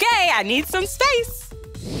 Okay, I need some space.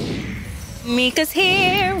 Meekah's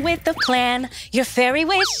here with a plan. Your fairy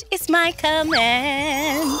wish is my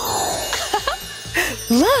command.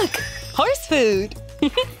 horse food.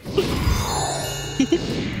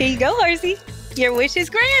 Here you go, horsey. Your wish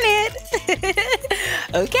is granted.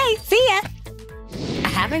 Okay, see ya. I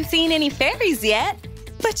haven't seen any fairies yet,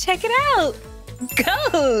 but check it out.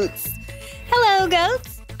 Goats. Hello,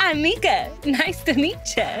 goats. I'm Meekah. Nice to meet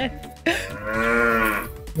ya.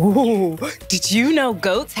 Whoa, did you know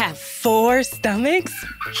goats have 4 stomachs?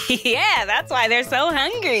 Yeah, that's why they're so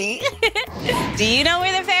hungry. Do you know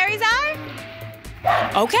where the fairies are?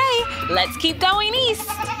 Okay, let's keep going east.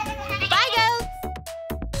 Bye, goats.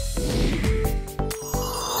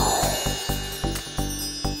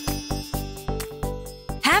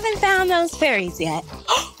 Haven't found those fairies yet.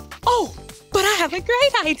 Oh, but I have a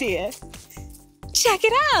great idea. Check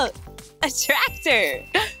it out, a tractor.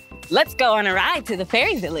 Let's go on a ride to the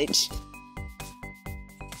fairy village.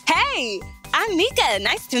 Hey, I'm Meekah.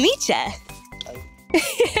 Nice to meet ya.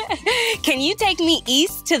 Can you take me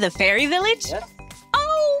east to the fairy village? Yeah.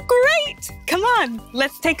 Oh, great. Come on,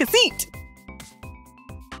 let's take a seat.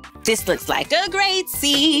 This looks like a great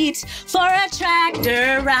seat for a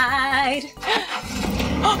tractor ride.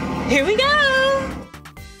 Oh, here we go.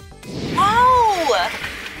 Whoa,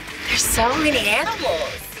 there's so many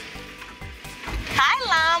animals. Hi,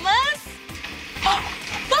 llamas. Oh,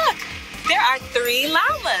 look, there are 3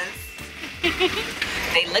 llamas.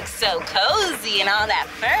 They look so cozy and all that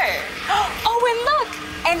fur. Oh, and look,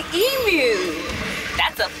 an emu.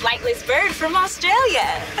 That's a flightless bird from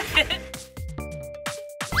Australia.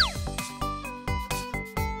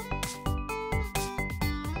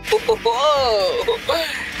 Whoa,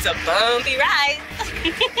 it's a bumpy ride.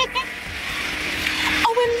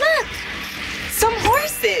 Oh, and look, some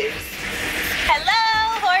horses.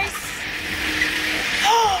 Hello, horse.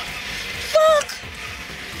 Look,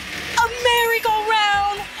 a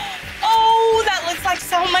merry-go-round. Oh, that looks like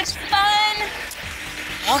so much fun.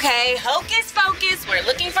 Okay, hocus pocus, we're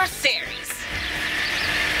looking for fairies.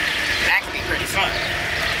 That could be pretty fun.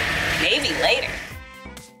 Maybe later.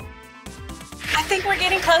 I think we're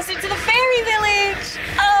getting closer to the fairy village.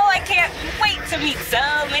 Oh, I can't wait to meet so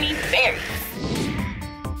many fairies.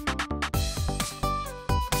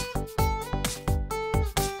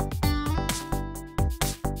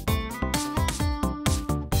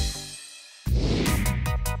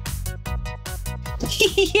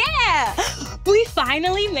 Yeah! We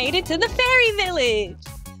finally made it to the fairy village.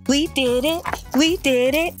 We did it. We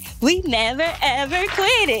did it. We never ever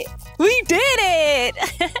quit it. We did it.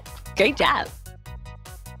 Great job.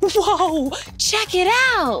 Whoa, check it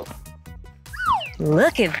out.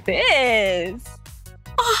 Look at this.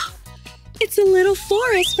 Oh, it's a little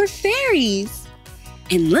forest for fairies.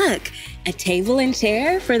 And look, a table and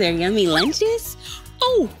chair for their yummy lunches.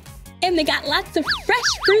 Oh, and they got lots of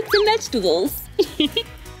fresh fruits and vegetables.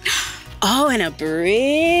 Oh, and a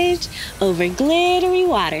bridge over glittery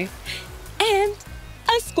water. And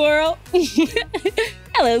a squirrel.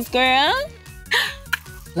 Hello, squirrel.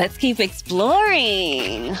 Let's keep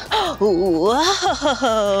exploring. Whoa!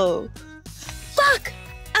 Look,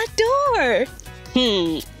 a door.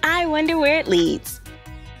 I wonder where it leads.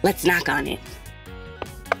 Let's knock on it.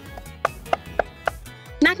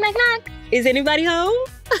 Knock, knock, knock. Is anybody home?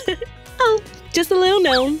 Oh, just a little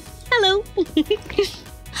gnome. Hello.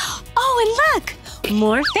 Oh, and look,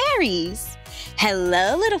 more fairies.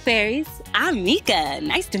 Hello, little fairies. I'm Meekah.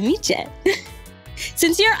 Nice to meet ya.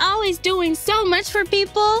 Since you're always doing so much for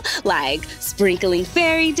people, like sprinkling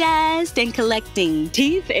fairy dust and collecting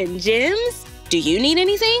teeth and gems, do you need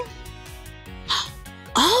anything?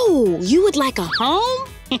 Oh, you would like a home?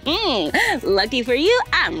 Lucky for you,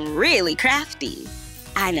 I'm really crafty.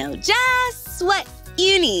 I know just what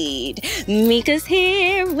you need. Meekah's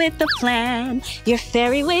here with a plan. Your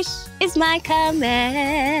fairy wish is my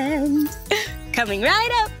command. Coming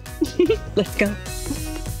right up. Let's go.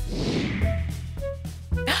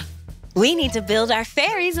 We need to build our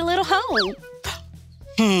fairies a little home.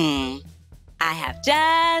 I have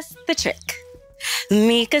just the trick.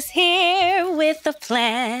 Meekah's here with a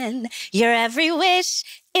plan. Your every wish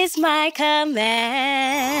is my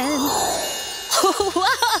command.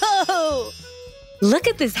 Whoa! Look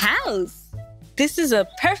at this house. This is a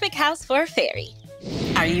perfect house for a fairy.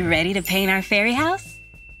 Are you ready to paint our fairy house?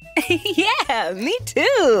 Yeah, me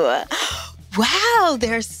too. Wow,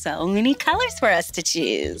 there are so many colors for us to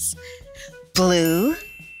choose. Blue,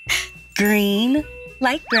 green,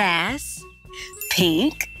 like grass,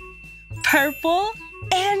 pink, purple,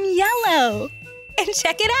 and yellow. And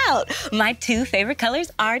check it out, my 2 favorite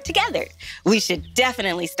colors are together. We should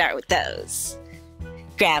definitely start with those.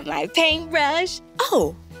 Grab my paintbrush.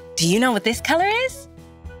 Oh, do you know what this color is?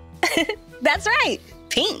 That's right,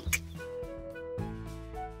 pink.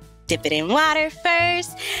 Dip it in water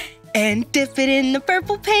first, and dip it in the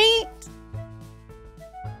purple paint.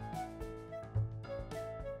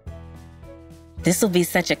 This will be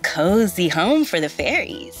such a cozy home for the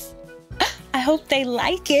fairies. I hope they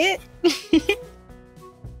like it.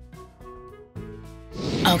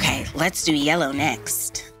 Okay, let's do yellow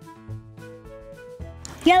next.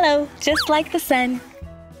 Yellow, just like the sun.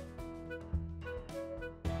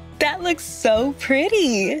 That looks so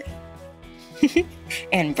pretty.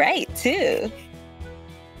 And bright, too.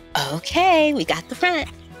 Okay, we got the front.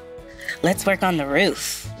 Let's work on the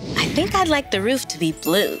roof. I think I'd like the roof to be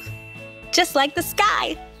blue, just like the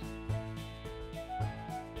sky.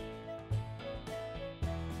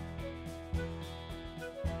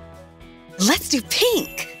 Let's do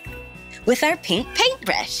pink with our pink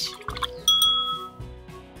paintbrush.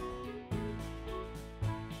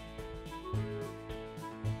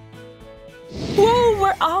 Whoa,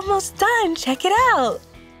 we're almost done. Check it out.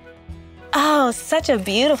 Oh, such a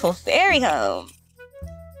beautiful fairy home.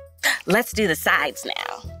 Let's do the sides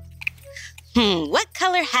now. What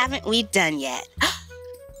color haven't we done yet?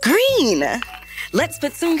 Green. Let's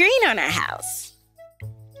put some green on our house.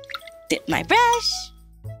 Dip my brush.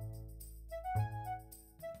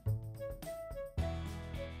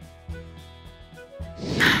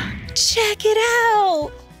 Check it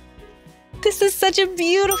out. This is such a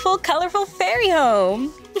beautiful, colorful fairy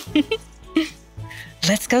home.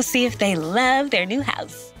 Let's go see if they love their new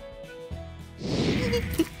house.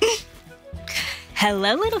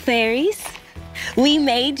 Hello, little fairies. We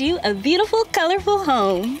made you a beautiful, colorful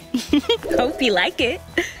home. Hope you like it.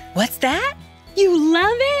 What's that? You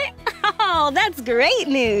love it? Oh, that's great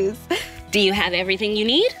news. Do you have everything you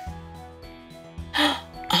need?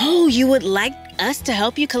 Oh, you would like us to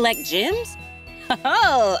help you collect gems?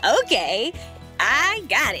 Oh, okay. I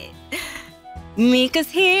got it. Meekah's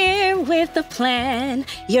here with a plan.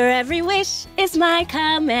 Your every wish is my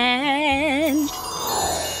command.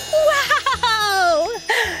 Wow!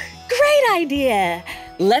 Great idea.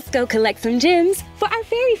 Let's go collect some gems for our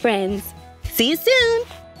fairy friends. See you soon.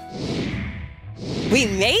 We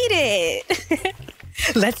made it.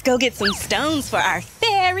 Let's go get some stones for our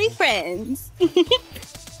fairy friends.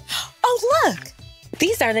 Oh, look.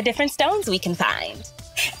 These are the different stones we can find.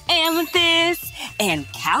 Amethyst and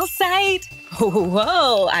calcite.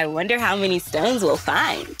 Whoa, I wonder how many stones we'll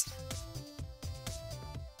find.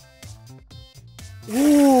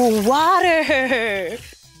 Ooh, water.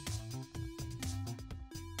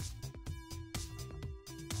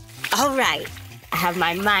 All right, I have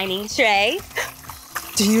my mining tray.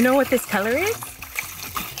 Do you know what this color is?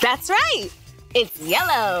 That's right, it's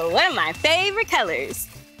yellow, one of my favorite colors.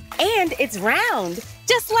 And it's round,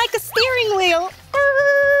 just like a steering wheel.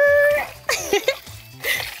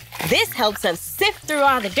 This helps us sift through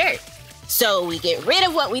all the dirt. So we get rid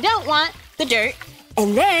of what we don't want, the dirt,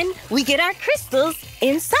 and then we get our crystals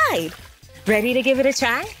inside. Ready to give it a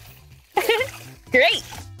try? Great.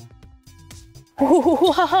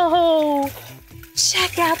 Whoa,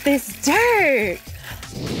 check out this dirt.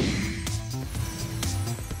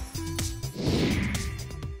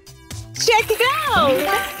 Check it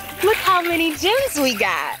out. Look how many gems we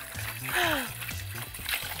got.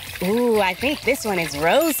 Ooh, I think this one is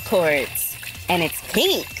rose quartz, and it's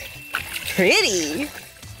pink. Pretty.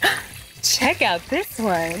 Check out this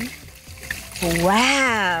one.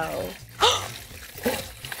 Wow.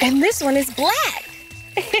 And this one is black.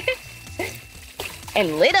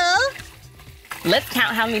 And little. Let's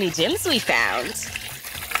count how many gems we found.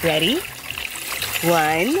 Ready?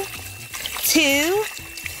 1, 2,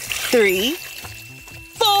 3,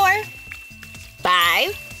 4,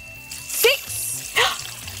 5, 6,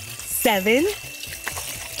 7,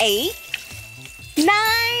 8, 9,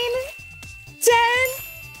 10,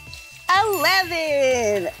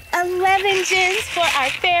 11. 11 gems for our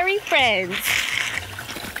fairy friends.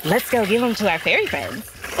 Let's go give them to our fairy friends.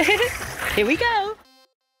 Here we go.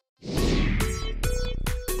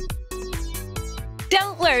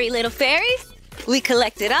 Don't worry, little fairies. We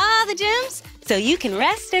collected all the gems so you can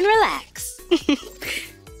rest and relax.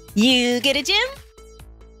 You get a gem,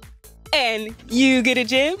 and you get a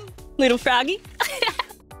gem, little froggy.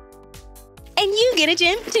 And you get a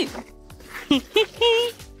gem too.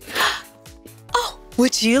 Oh,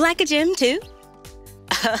 would you like a gem too?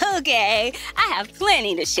 Okay, I have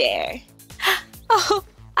plenty to share. Oh,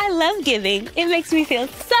 I love giving. It makes me feel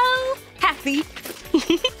so happy.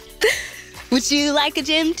 Would you like a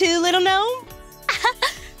gem too, little gnome?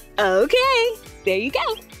 Okay, there you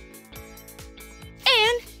go.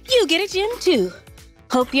 And you get a gem too.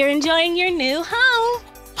 Hope you're enjoying your new home.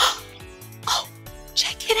 Oh,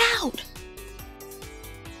 check it out.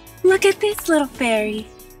 Look at this little fairy.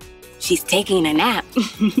 she's taking a nap.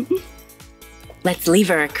 Let's leave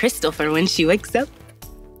her a crystal for when she wakes up.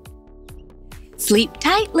 Sleep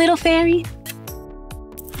tight, little fairy.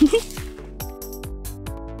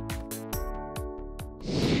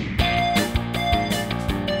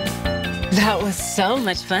 That was so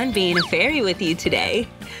much fun being a fairy with you today.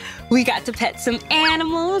 We got to pet some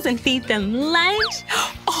animals and feed them lunch.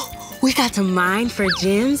 Oh, we got to mine for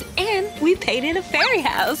gems and we painted a fairy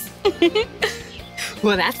house.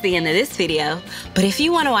 Well, that's the end of this video. But if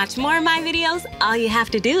you want to watch more of my videos, all you have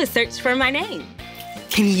to do is search for my name.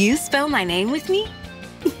 Can you spell my name with me?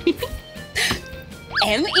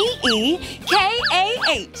 M-E-E-K-A-H.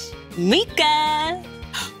 Meekah.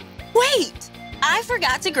 Wait, I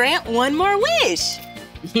forgot to grant one more wish.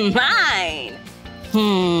 Mine.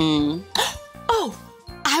 Oh,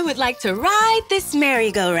 I would like to ride this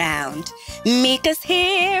merry-go-round. Meekah's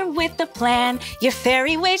here with the plan. Your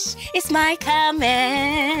fairy wish is my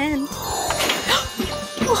command.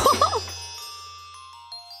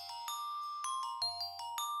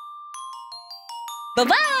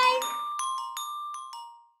 Bye-bye.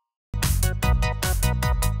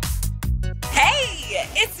 Hey,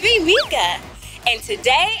 it's me, Meekah. And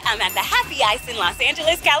today I'm at the Happy Ice in Los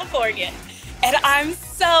Angeles, California. And I'm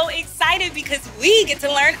so excited because we get to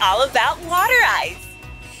learn all about water ice.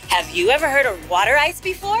 Have you ever heard of water ice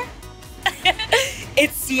before?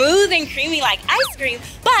 It's smooth and creamy like ice cream,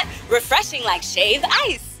 but refreshing like shaved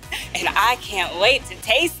ice. And I can't wait to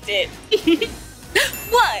taste it.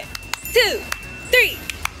 1, 2, 3,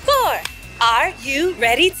 4. Are you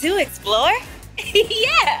ready to explore?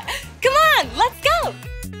 Yeah, come on, let's go.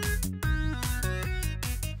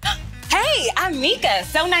 Hey, I'm Meekah.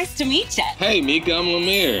 So nice to meet you. Hey, Meekah, I'm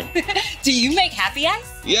Lemire. Do you make Happy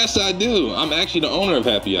Ice? Yes, I do. I'm actually the owner of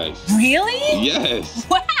Happy Ice. Really? Yes.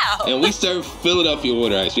 Wow. And we serve Philadelphia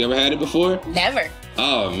water ice. You ever had it before? Never.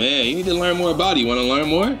 Oh, man, you need to learn more about it. You want to learn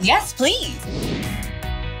more? Yes, please.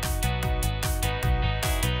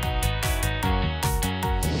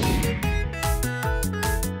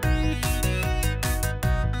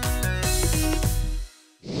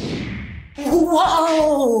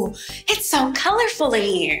 Whoa, it's so colorful in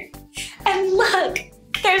here. And look,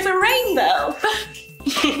 there's a rainbow.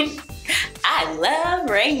 I love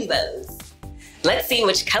rainbows. Let's see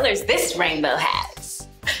which colors this rainbow has.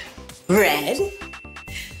 Red,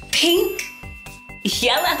 pink,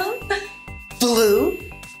 yellow, blue,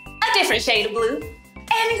 a different shade of blue,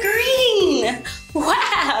 and green.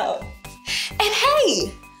 Wow. And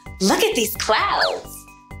hey, look at these clouds.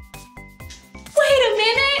 Wait a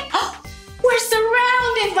minute. Oh, we're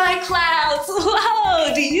surrounded by clouds.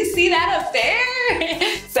 Whoa, do you see that up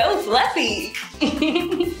there? So fluffy.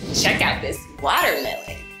 Check out this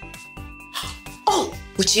watermelon. Oh,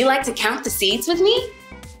 would you like to count the seeds with me?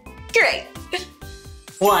 Great.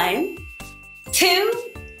 1, 2,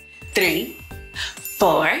 3,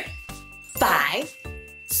 4, 5,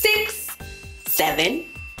 6, 7,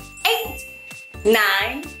 8,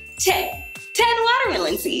 9, 10. 10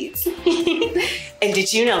 watermelon seeds. And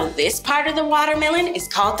did you know this part of the watermelon is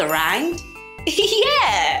called the rind?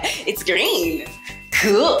 Yeah, it's green.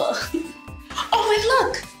 Cool. Oh, and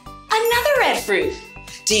look, another red fruit.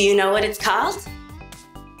 Do you know what it's called?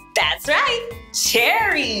 That's right,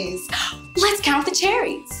 cherries. Let's count the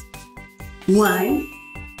cherries. 1,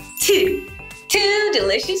 2, 2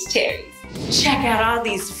 delicious cherries. Check out all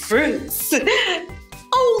these fruits.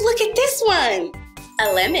 Oh, look at this one,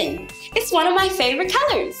 a lemon. It's one of my favorite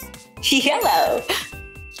colors, yellow.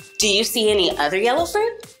 Do you see any other yellow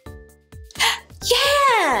fruit?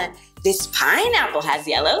 Yeah, this pineapple has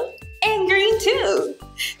yellow and green too.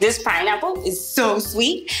 This pineapple is so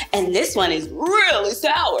sweet and this one is really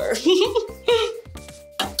sour.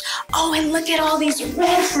 Oh, and look at all these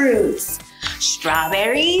red fruits.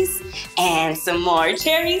 Strawberries and some more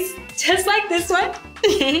cherries, just like this one.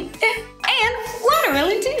 And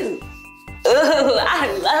watermelon too. Ooh,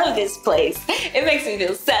 I love this place. It makes me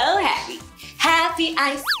feel so happy. Happy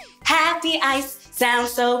ice,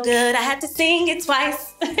 sounds so good. I had to sing it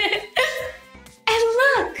twice. And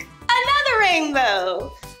look, another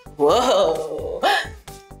rainbow. Whoa.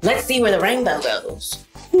 Let's see where the rainbow goes.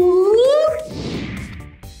 Woo.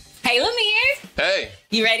 Hey, Lemire. Hey.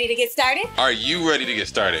 You ready to get started? Are you ready to get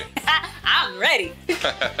started? I'm ready.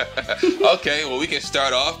 Okay, well, we can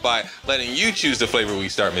start off by letting you choose the flavor we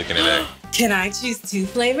start making today. Can I choose 2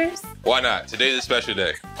 flavors? Why not? Today's a special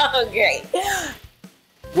day. Oh, great.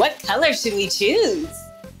 What color should we choose?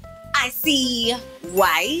 I see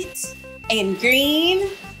white and green.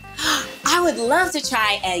 I would love to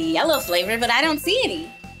try a yellow flavor, but I don't see any.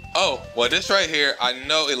 Oh, well, this right here, I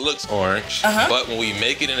know it looks orange, but when we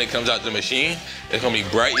make it and it comes out the machine, it's gonna be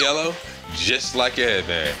bright yellow, just like your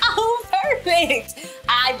headband. Oh, perfect.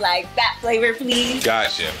 I'd like that flavor, please.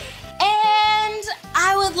 Gotcha. And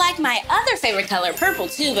I would like my other favorite color, purple,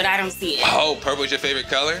 too, but I don't see it. Oh, purple is your favorite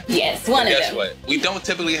color? Yes, one of them. Guess what? We don't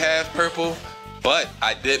typically have purple, but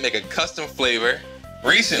I did make a custom flavor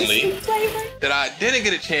recently that I didn't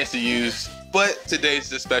get a chance to use, but today's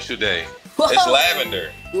the special day. Whoa. It's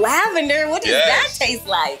lavender. Lavender? What does that taste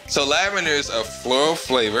like? So lavender is a floral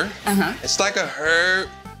flavor. It's like a herb,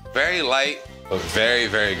 very light, but very,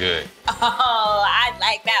 very good. Oh, I'd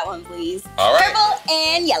like that one, please. All right. Purple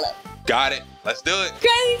and yellow. Got it. Let's do it.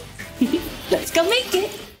 Great. Let's go make it.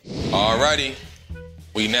 Alrighty.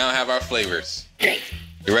 We now have our flavors. Great.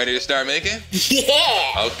 You ready to start making?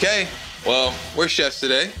 Yeah. Okay. Well, we're chefs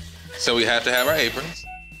today, so we have to have our aprons.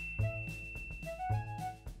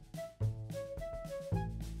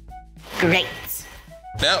 Great.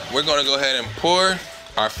 Now, we're gonna go ahead and pour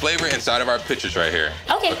our flavor inside of our pitchers right here.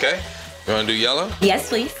 Okay. Okay? You wanna do yellow? Yes,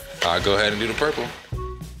 please. I'll go ahead and do the purple.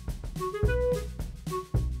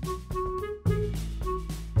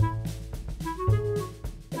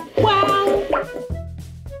 Wow.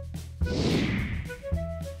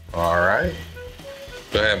 All right.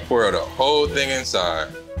 Go ahead and pour the whole thing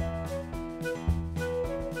inside.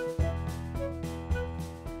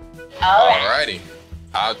 All right. Alrighty.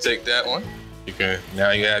 I'll take that one. You can,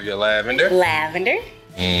 now you have your lavender. Lavender.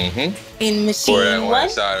 Mm-hmm. In machine Pour that one one.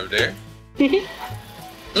 inside of there.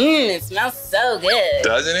 It smells so good.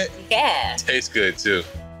 Doesn't it? Yeah. Tastes good too.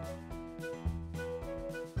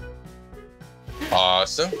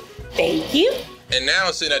 Awesome. Thank you. And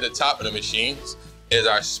now sitting at the top of the machines is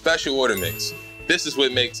our special water mix. This is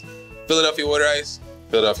what makes Philadelphia water ice,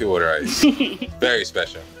 Philadelphia water ice. Very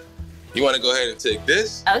special. You want to go ahead and take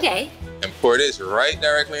this Okay. and pour this right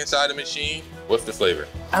directly inside the machine with the flavor.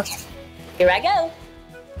 Okay. Here I go.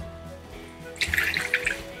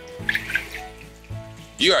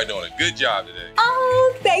 You are doing a good job today.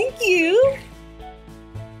 Oh, thank you.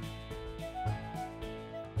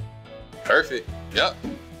 Perfect. Yep.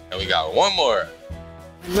 And we got one more.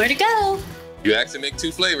 Where to go? You asked to make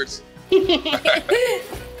 2 flavors.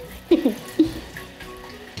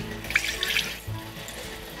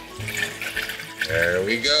 There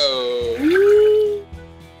we go.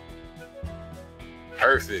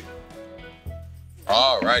 Perfect.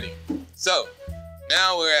 Alrighty. So,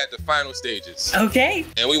 now we're at the final stages. Okay.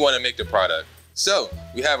 And we want to make the product. So,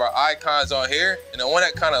 we have our icons on here, and the one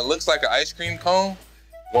that kind of looks like an ice cream cone,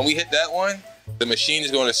 when we hit that one, the machine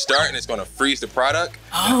is going to start and it's going to freeze the product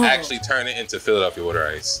and actually turn it into Philadelphia water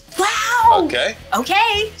ice. Wow. Okay?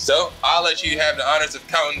 Okay. So, I'll let you have the honors of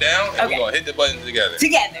counting down, and we're going to hit the buttons together.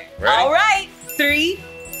 Together. Ready? All right. 3,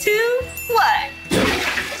 2, 1.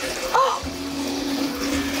 Oh.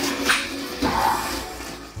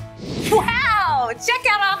 Wow. Check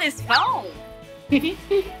out all this foam.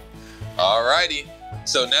 Alrighty.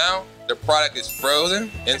 So now the product is frozen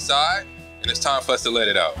inside, and it's time for us to let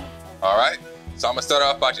it out. All right? So I'm gonna start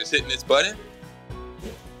off by just hitting this button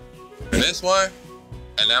and this one,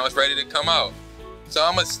 and now it's ready to come out. So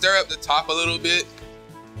I'm gonna stir up the top a little bit,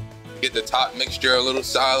 get the top mixture a little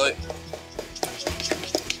solid.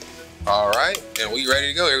 All right, and we ready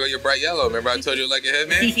to go. Here go your bright yellow. Remember I told you like a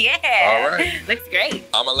headband? Yeah. All right. Looks great.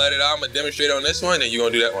 I'm gonna let it out. I'm gonna demonstrate on this one, and you're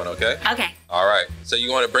gonna do that one, okay? Okay. All right, so you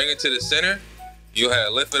wanna bring it to the center. You have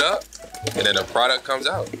to lift it up, and then the product comes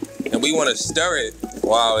out. And we wanna stir it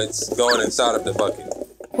while it's going inside of the bucket.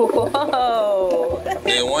 Whoa.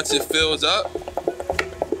 Then once it fills up,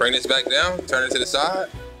 bring this back down, turn it to the side,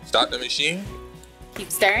 stop the machine.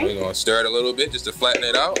 Keep stirring. We're gonna stir it a little bit just to flatten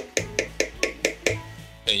it out.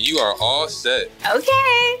 And you are all set.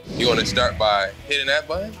 Okay. You wanna start by hitting that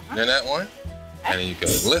button, then that one, and then you can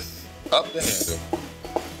lift up the handle.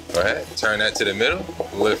 Go ahead, turn that to the middle,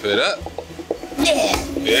 lift it up. Yeah.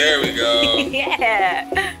 There we go. Yeah.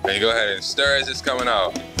 And you go ahead and stir as it's coming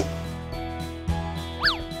out.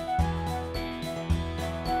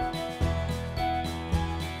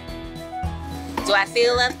 Do I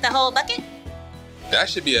fill up the whole bucket? That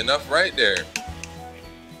should be enough right there.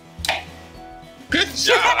 Good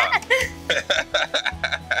job.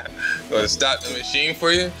 Gonna stop the machine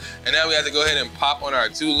for you. And now we have to go ahead and pop on our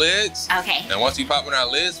 2 lids. Okay. And once we pop on our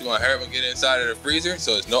lids, we're gonna hurry up and get inside of the freezer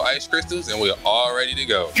so it's no ice crystals and we're all ready to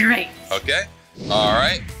go. Great. Okay? All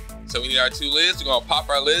right. So we need our 2 lids. We're gonna pop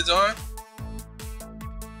our lids on.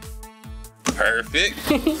 Perfect.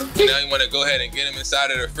 And now you wanna go ahead and get them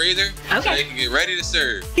inside of the freezer so they can get ready to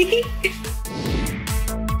serve.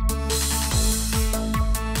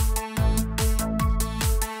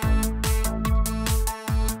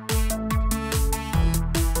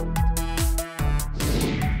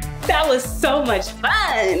 was so much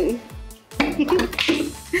fun.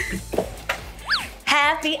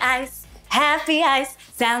 Happy ice,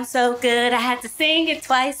 sounds so good I had to sing it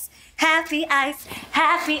twice. Happy ice,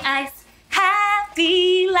 happy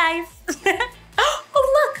life.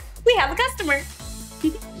 Oh look, we have a customer.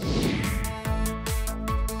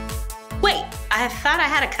 Wait, I thought I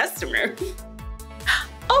had a customer.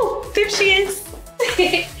 Oh, there she is.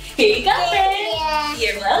 Here you go, friend.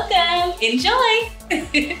 You're welcome. Enjoy.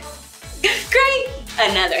 Great,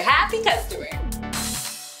 another happy customer.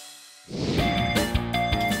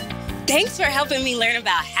 Thanks for helping me learn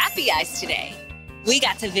about Happy Ice today. We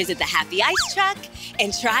got to visit the Happy Ice truck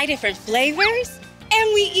and try different flavors,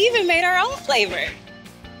 and we even made our own flavor.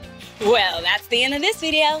 Well, that's the end of this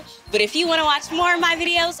video, but if you want to watch more of my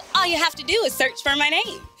videos, all you have to do is search for my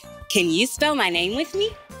name. Can you spell my name with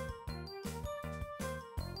me?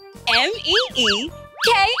 M-E-E-K-A-H.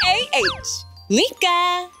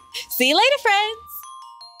 Meekah. See you later, friends.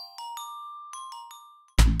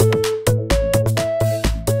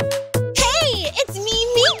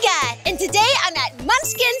 And today I'm at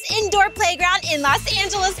Munchkin's Indoor Playground in Los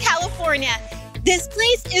Angeles, California. This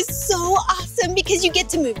place is so awesome because you get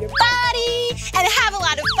to move your body and have a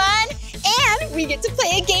lot of fun, and we get to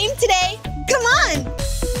play a game today. Come on.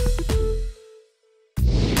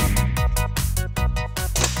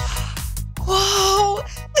 Whoa,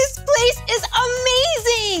 this place is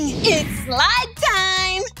amazing. It's slide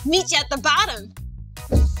time. Meet you at the bottom.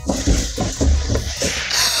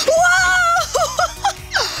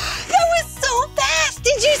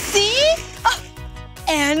 Did you see? Oh,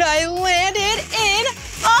 and I landed in a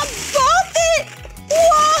ball pit.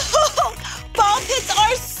 Whoa! Ball pits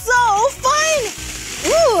are so fun.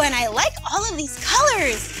 Ooh, and I like all of these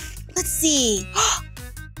colors. Let's see.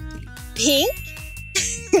 Pink.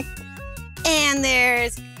 And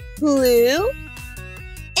there's blue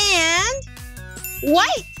and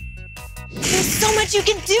white. There's so much you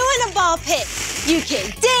can do in a ball pit. You can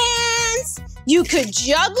dance. You could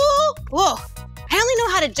juggle. Whoa. I only know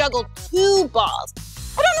how to juggle 2 balls.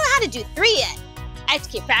 I don't know how to do 3 yet. I have to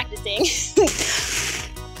keep practicing.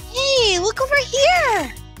 Hey, look over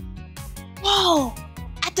here. Whoa,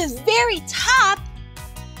 at the very top,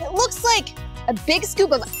 it looks like a big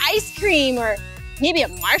scoop of ice cream or maybe a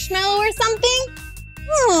marshmallow or something.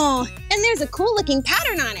 Oh, and there's a cool looking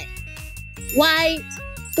pattern on it. White,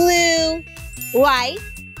 blue, white,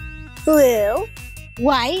 blue,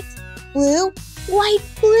 white, blue, white,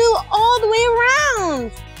 blue, all the way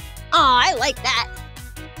around. Aw, I like that.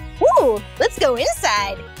 Ooh, let's go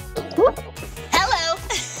inside. Ooh, hello.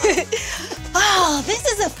 Oh, this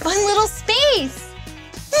is a fun little space.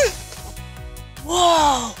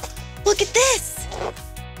 Whoa, look at this.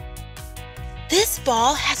 This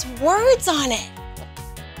ball has words on it.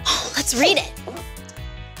 Oh, let's read it.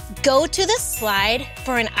 Go to the slide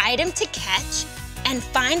for an item to catch and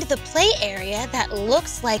find the play area that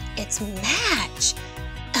looks like its match.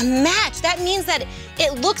 A match, that means that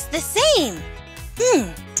it looks the same.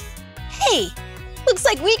 Hey, looks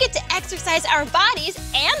like we get to exercise our bodies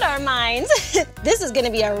and our minds. This is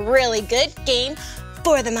gonna be a really good game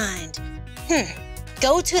for the mind.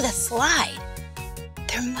 Go to the slide.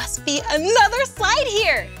 There must be another slide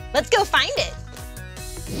here. Let's go find it.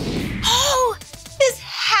 Oh, this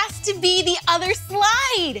has to be the other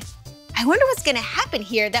slide. I wonder what's gonna happen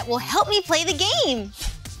here that will help me play the game.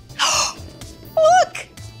 Look!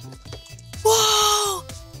 Whoa!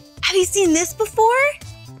 Have you seen this before?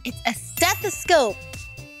 It's a stethoscope.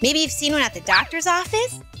 Maybe you've seen one at the doctor's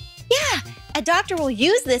office? Yeah, a doctor will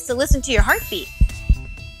use this to listen to your heartbeat.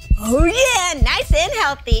 Oh yeah, nice and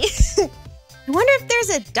healthy. I wonder if there's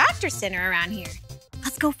a doctor center around here.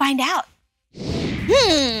 Let's go find out.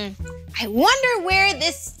 I wonder where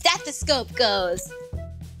this stethoscope goes.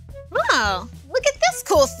 Oh, look at this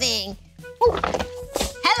cool thing. Ooh.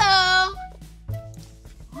 Hello.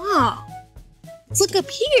 Oh, let's look up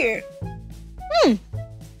here.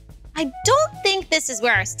 I don't think this is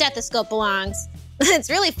where our stethoscope belongs. It's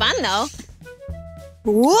really fun though.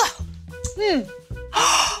 Whoa.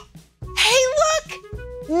 Hey, look!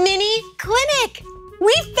 Mini clinic!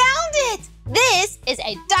 We found it! This is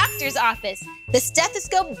a doctor's office. The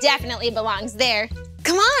stethoscope definitely belongs there.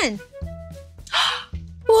 Come on.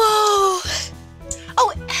 Whoa!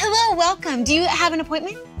 Oh, hello, welcome. Do you have an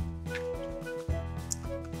appointment?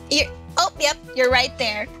 Yep, you're right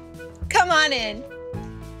there. Come on in.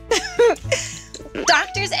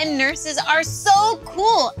 Doctors and nurses are so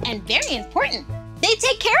cool and very important. They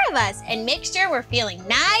take care of us and make sure we're feeling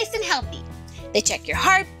nice and healthy. They check your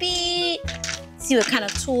heartbeat, see what kind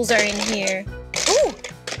of tools are in here. Ooh,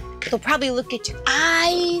 they'll probably look at your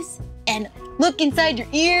eyes and look inside your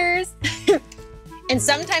ears. And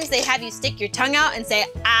sometimes they have you stick your tongue out and say,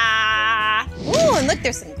 ah. Ooh, and look,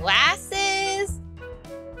 there's some glasses.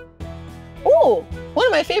 Ooh, one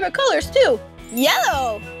of my favorite colors too,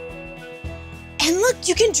 yellow. And look,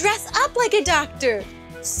 you can dress up like a doctor.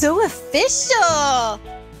 So official.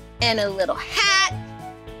 And a little hat.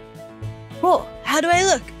 Whoa, how do I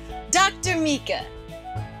look? Dr. Meekah.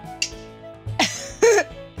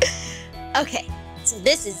 Okay, so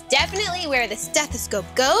this is definitely where the stethoscope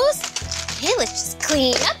goes. Okay, let's just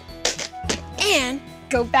clean up and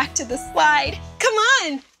go back to the slide. Come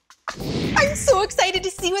on. I'm so excited to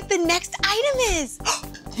see what the next item is.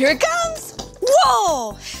 Here it comes.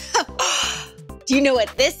 Whoa. Do you know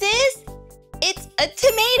what this is? It's a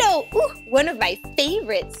tomato. Ooh, one of my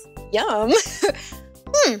favorites. Yum.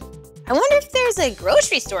 I wonder if there's a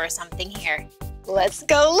grocery store or something here. Let's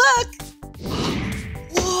go look.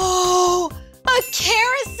 Whoa, a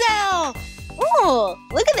carousel. Oh,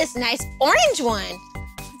 look at this nice orange one.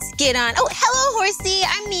 Let's get on. Oh, hello, horsey.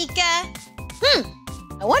 I'm Meekah.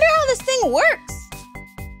 I wonder how this thing works.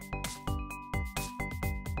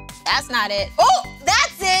 That's not it. Oh,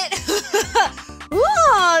 that's it.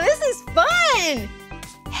 Whoa, this is fun.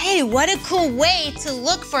 Hey, what a cool way to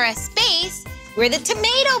look for a space where the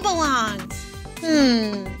tomato belongs.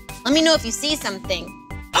 Let me know if you see something.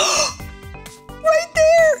 Right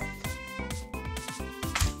there.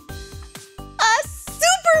 A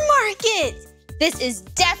supermarket. This is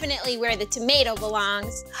definitely where the tomato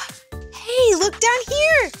belongs. Hey, look down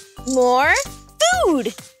here. More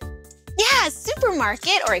food. Yeah, a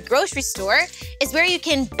supermarket or a grocery store is where you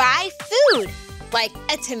can buy food, like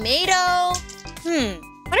a tomato.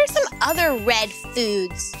 What are some other red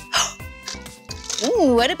foods?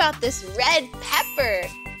 Ooh, what about this red pepper?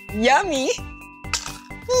 Yummy.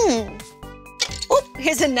 Oh,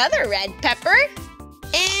 here's another red pepper.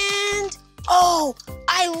 And, oh,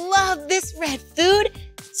 I love this red food,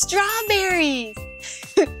 strawberries.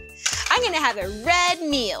 I'm gonna have a red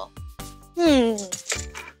meal. Ooh,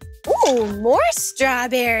 more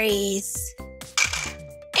strawberries.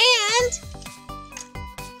 And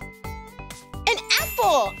an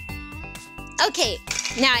apple. Okay,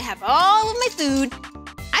 now I have all of my food.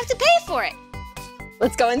 I have to pay for it.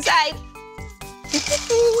 Let's go inside.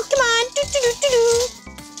 Come on.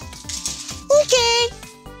 Okay.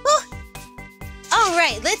 Oh. All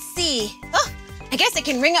right, let's see. Oh, I guess I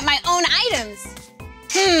can ring up my own items.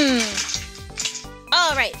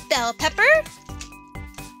 All right, bell pepper.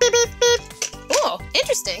 Beep, beep, beep. Oh,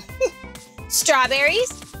 interesting.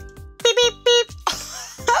 Strawberries. Beep, beep, beep.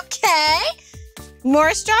 Okay.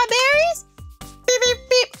 More strawberries. Beep, beep,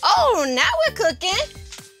 beep. Oh, now we're cooking.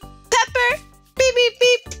 Pepper. Beep, beep,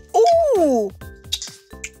 beep. Ooh.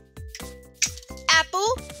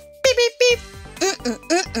 Apple. Beep, beep, beep.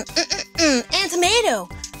 And tomato.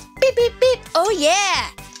 Beep, beep, beep. Oh, yeah.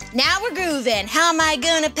 Now we're grooving. How am I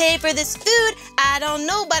gonna pay for this food? I don't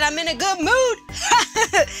know, but I'm in a good mood.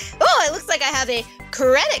 Oh, it looks like I have a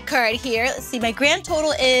credit card here. Let's see, my grand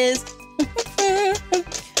total is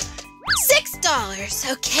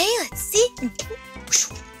 $6. Okay, let's see.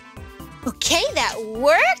 Okay, that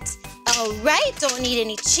worked. All right, don't need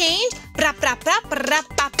any change. I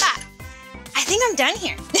think I'm done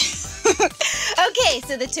here. Okay,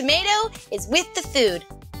 so the tomato is with the food.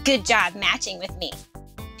 Good job matching with me.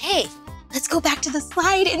 Hey, let's go back to the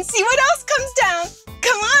slide and see what else comes down.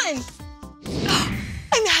 Come on.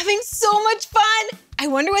 I'm having so much fun. I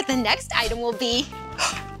wonder what the next item will be.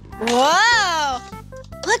 Whoa,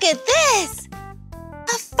 look at this.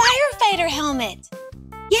 A firefighter helmet.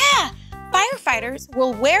 Yeah, firefighters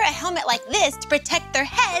will wear a helmet like this to protect their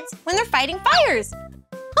heads when they're fighting fires.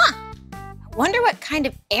 Huh, I wonder what kind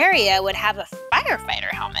of area would have a firefighter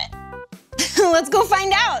helmet. Let's go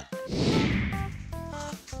find out.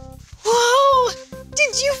 Whoa,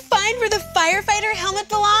 did you find where the firefighter helmet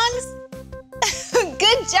belongs?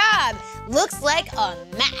 Good job, looks like a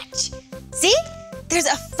match. See, there's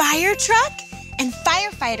a fire truck and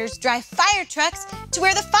firefighters drive fire trucks to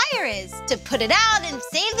where the fire is to put it out and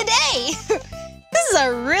save the day. This is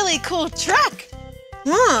a really cool truck.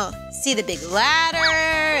 Oh, see the big ladder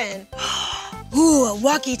and, ooh, a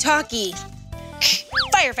walkie-talkie.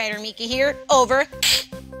 Firefighter Meekah here, over.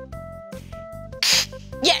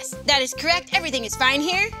 Yes, that is correct. Everything is fine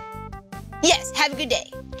here. Yes, have a good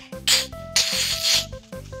day.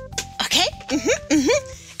 Okay,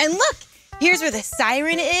 And look, here's where the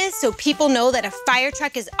siren is so people know that a fire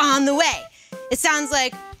truck is on the way. It sounds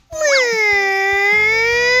like,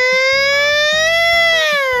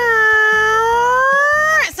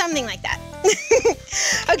 something like that.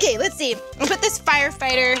 Okay, let's see. I'll put this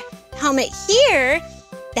firefighter helmet here.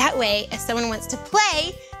 That That way, if someone wants to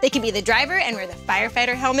play, they can be the driver and wear the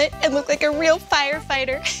firefighter helmet and look like a real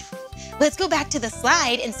firefighter. Let's go back to the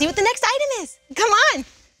slide and see what the next item is. Come on.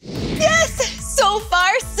 Yes, so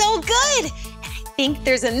far so good. And I think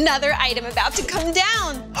there's another item about to come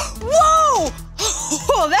down. Whoa,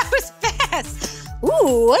 oh, that was fast.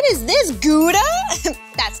 Ooh, what is this, Gouda?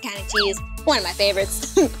 That's kind of cheese, one of my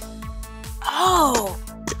favorites. Oh,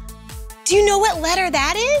 do you know what letter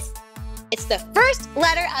that is? It's the first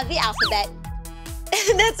letter of the alphabet.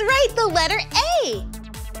 That's right, the letter A.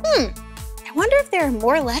 I wonder if there are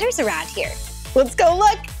more letters around here. Let's go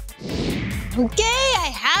look. Okay,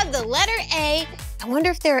 I have the letter A. I wonder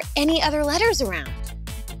if there are any other letters around.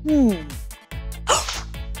 Oh,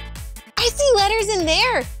 I see letters in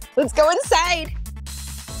there. Let's go inside.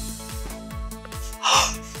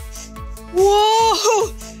 Whoa,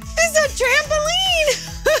 this is a trampoline.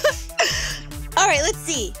 All right, let's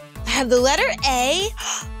see. I have the letter A,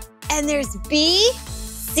 and there's B,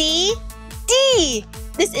 C, D.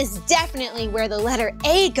 This is definitely where the letter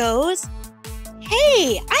A goes.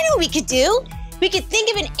 Hey, I know what we could do. We could think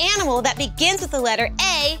of an animal that begins with the letter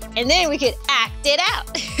A, and then we could act it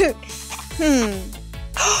out.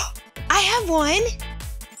 I have one.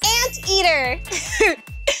 Anteater.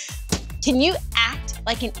 Can you act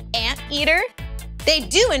like an anteater? They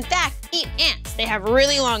do, in fact, eat ants. They have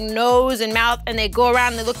really long nose and mouth, and they go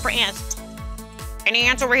around and they look for ants. Any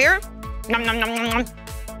ants over here? Nom, nom, nom, nom, nom.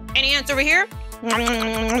 Any ants over here? Nom, nom,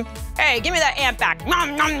 nom, nom. Hey, give me that ant back.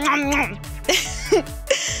 Nom, nom, nom, nom.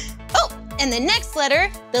 Oh, and the next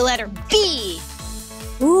letter, the letter B.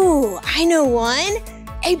 Ooh, I know one.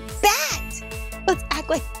 A bat. Let's act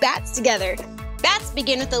like bats together. Bats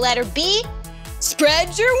begin with the letter B.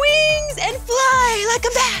 Spread your wings and fly like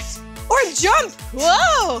a bat. Or jump.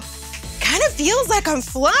 Whoa, kind of feels like I'm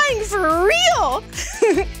flying for real.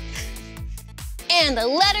 And the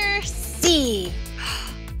letter C.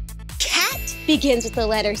 Cat begins with the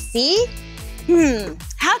letter C.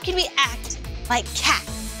 How can we act like cats?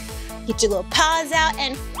 Get your little paws out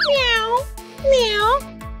and meow, meow,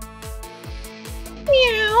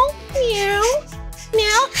 meow, meow,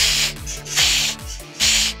 meow.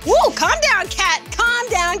 Whoa, calm down, cat, calm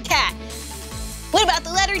down, cat. What about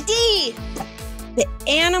the letter D? The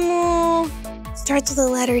animal starts with the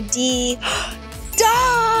letter D.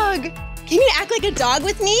 Dog! Can you act like a dog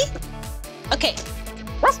with me? Okay.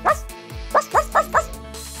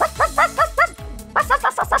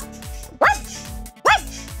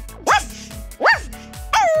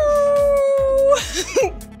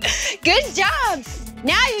 Good job!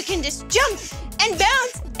 Now you can just jump and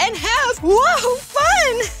bounce and have, whoa,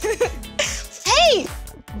 fun! Hey,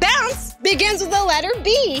 bounce begins with the letter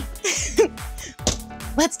B.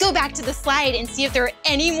 Let's go back to the slide and see if there are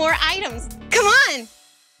any more items. Come on!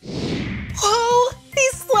 Whoa,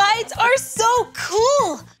 these slides are so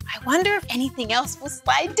cool. I wonder if anything else will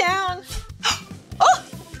slide down. Oh,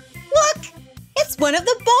 look, it's one of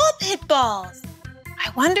the ball pit balls. I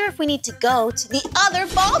wonder if we need to go to the other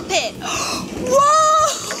ball pit.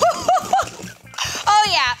 Whoa! Oh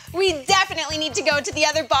yeah, we definitely need to go to the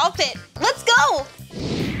other ball pit. Let's go.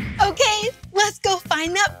 Okay, let's go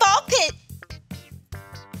find that ball pit.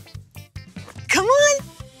 Come on.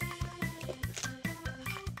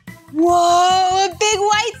 Whoa, a big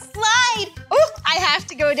white slide. Oh, I have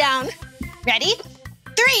to go down. Ready?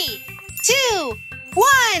 3, 2,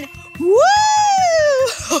 1. Woo!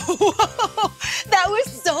 Whoa, that was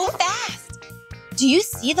so fast. Do you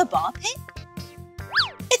see the ball pit?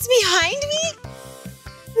 It's behind me.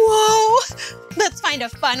 Whoa, let's find a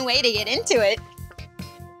fun way to get into it.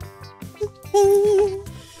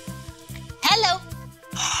 Hello.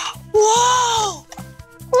 Whoa,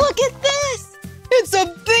 look at this. It's a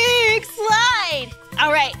big slide.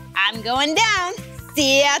 All right, I'm going down.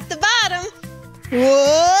 See you at the bottom.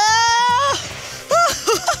 Whoa!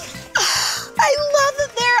 I love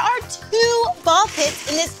that there are 2 ball pits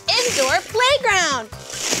in this indoor playground.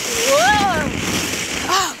 Whoa!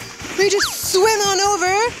 Oh, we just swim on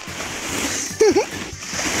over.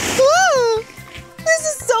 Whoa! This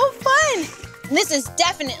is so fun. This is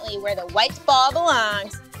definitely where the white ball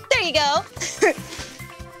belongs. There you go.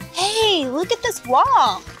 Hey, look at this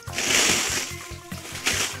wall.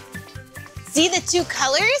 See the 2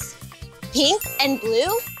 colors? Pink and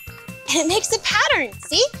blue? And it makes a pattern,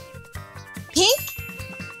 see? Pink,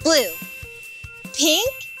 blue.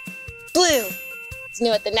 Pink, blue. Do you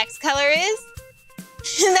know what the next color is?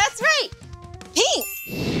 That's right, pink.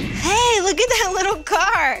 Hey, look at that little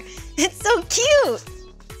car. It's so cute.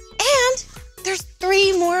 And there's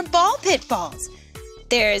 3 more ball pit balls.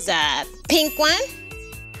 There's a pink one,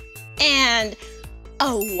 and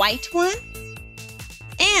a white one,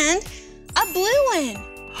 and a blue one.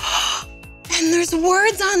 And there's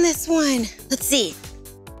words on this one. Let's see.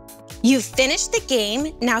 You've finished the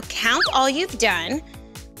game. Now count all you've done.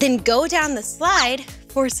 Then go down the slide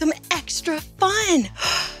for some extra fun.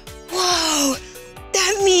 Whoa,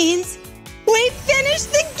 that means we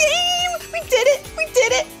finished the game. We did it, we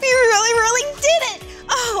did it. We really, really did it.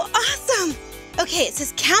 Oh, awesome. Okay, it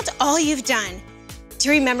says count all you've done. Do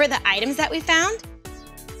you remember the items that we found?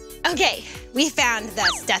 Okay, we found the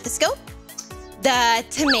stethoscope, the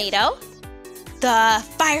tomato, the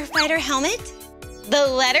firefighter helmet, the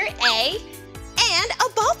letter A, and a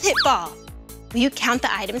ball pit ball. Will you count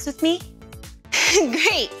the items with me?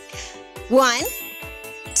 Great. 1,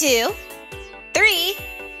 2, 3,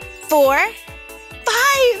 4, 5.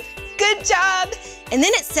 Good job. And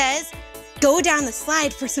then it says, go down the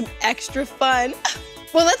slide for some extra fun.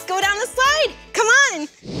 Well, let's go down the slide. Come on.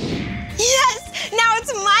 Yes, now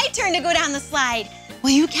it's my turn to go down the slide.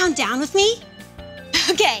 Will you count down with me?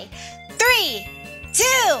 Okay, 3, 2,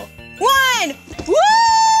 1. Woo!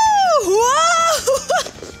 Whoa!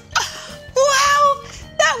 Wow,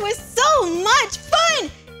 that was so much fun.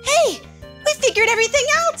 Hey, we figured everything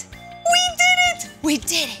out. We did it. We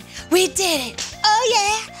did it. We did it. Oh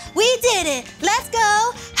yeah, we did it. Let's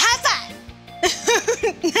go. High five.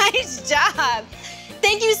 Nice job.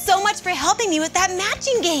 Thank you so much for helping me with that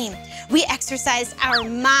matching game. We exercised our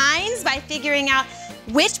minds by figuring out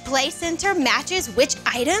which play center matches which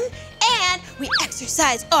item, and we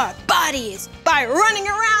exercised our bodies by running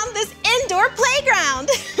around this indoor playground.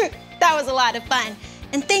 That was a lot of fun,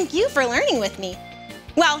 and thank you for learning with me.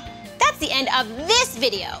 Well, that's the end of this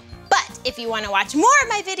video, but if you want to watch more of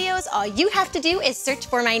my videos, all you have to do is search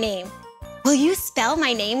for my name. Will you spell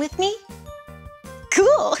my name with me?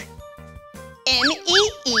 Cool.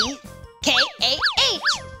 M-E-E-K-A-H.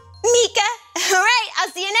 Meekah. All right, I'll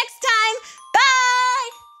see you next time. Bye.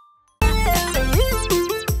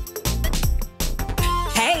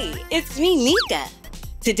 Hey, it's me, Meekah.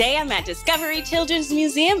 Today I'm at Discovery Children's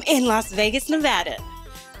Museum in Las Vegas, Nevada.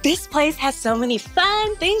 This place has so many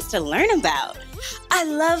fun things to learn about. I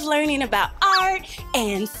love learning about art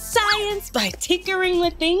and science by tinkering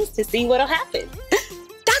with things to see what'll happen.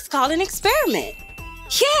 That's called an experiment.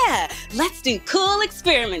 Yeah, let's do cool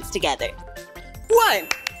experiments together. 1,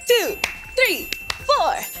 2, 3,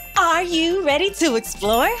 4. Are you ready to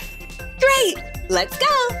explore? Great, let's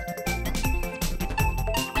go.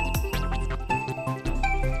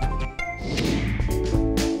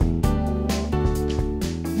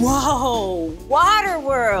 Whoa, water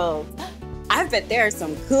world. I bet there are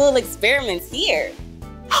some cool experiments here.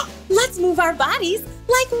 Let's move our bodies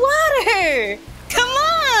like water. Come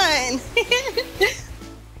on.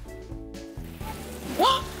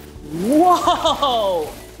 Whoa,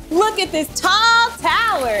 look at this tall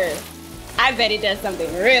tower. I bet it does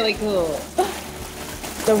something really cool.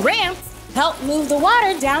 The ramps help move the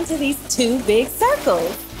water down to these 2 big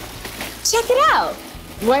circles. Check it out.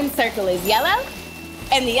 One circle is yellow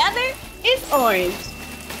and the other is orange.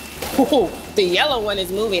 Whoa, the yellow one is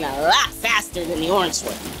moving a lot faster than the orange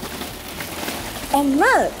one. And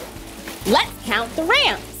look, let's count the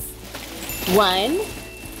ramps. 1,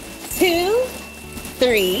 2,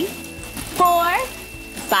 3, 4,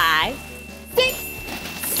 5, 6,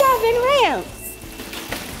 7 ramps.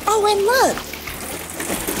 Oh, and look,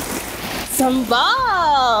 some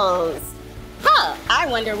balls. Huh, I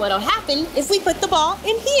wonder what'll happen if we put the ball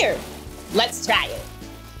in here. Let's try it.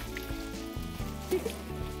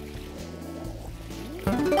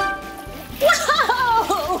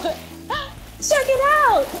 Whoa! Check it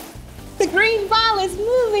out! The green ball is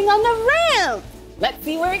moving on the ramp. Let's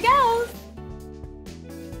see where it goes.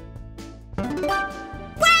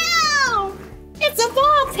 Wow! It's a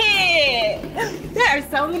ball pit! There are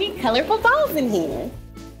so many colorful balls in here.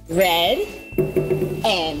 Red,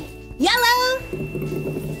 and yellow,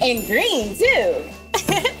 and green too.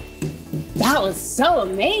 That was so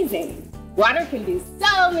amazing. Water can do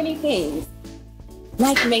so many things,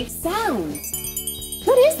 like make sounds.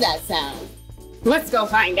 What is that sound? Let's go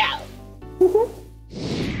find out.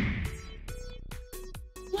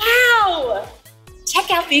 Wow! Check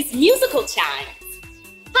out these musical chimes.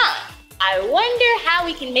 Huh, I wonder how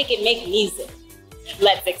we can make it make music.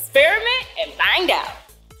 Let's experiment and find out.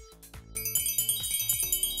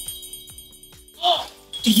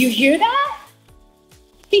 Do you hear that?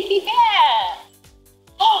 Yeah!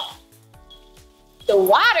 The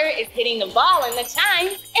water is hitting the ball in the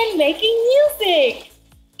chimes and making music.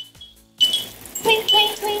 Clink,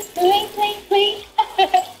 clink, clink, clink, clink, clink.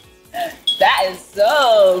 That is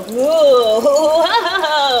so cool.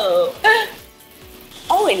 Whoa.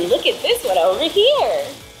 Oh, and look at this one over here.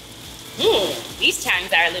 These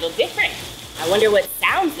chimes are I wonder what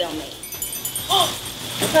sounds they'll make.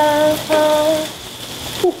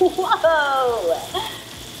 Whoa!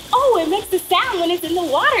 Oh, it makes a sound when it's in the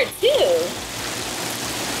water, too.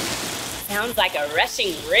 Sounds like a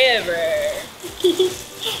rushing river.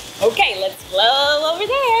 Okay, let's flow over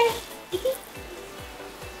there.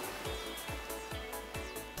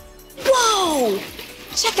 Whoa!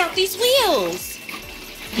 Check out these wheels.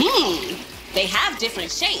 They have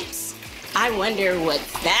different shapes. I wonder what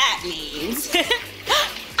that means.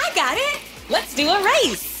 I got it. Let's do a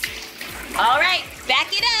race. All right,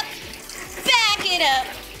 back it up. Back it up.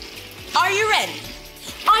 Are you ready?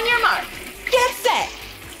 On your mark, get set,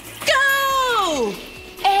 go!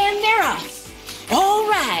 And they're off. All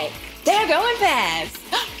right, they're going fast.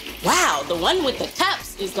 Wow, the one with the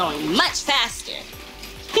cups is going much faster.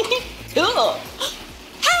 Cool.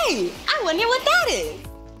 Hey, I wonder what that is.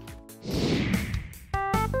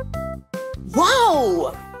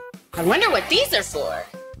 Whoa! I wonder what these are for.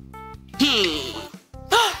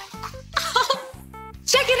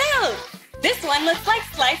 Check it out! This one looks like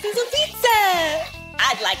slices of pizza.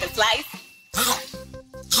 I'd like a slice.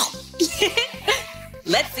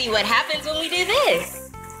 Let's see what happens when we do this.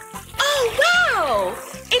 Oh, wow!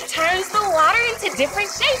 It turns the water into different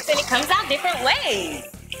shapes and it comes out different ways.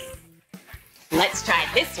 Let's try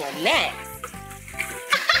this one next.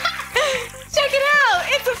 Check it out!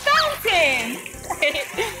 It's a fountain!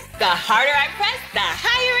 The harder I press, the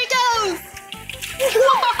higher it goes!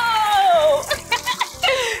 Whoa!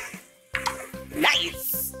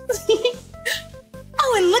 Nice!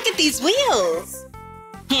 Oh, and look at these wheels!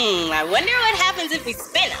 I wonder what happens if we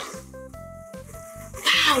spin them.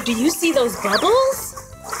 Wow, do you see those bubbles?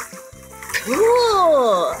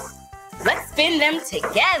 Cool! Let's spin them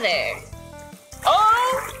together.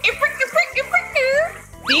 Oh,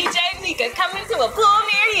 DJ Meekah coming to a pool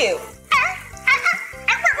near you.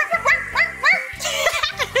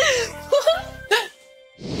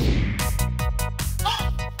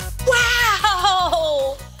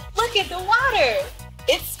 Wow! Look at the water.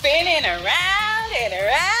 It's spinning around and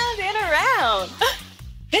around and around.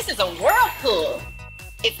 This is a whirlpool.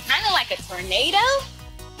 It's kind of like a tornado,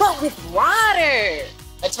 but with water.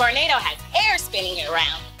 A tornado has air spinning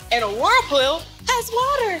around, and a whirlpool has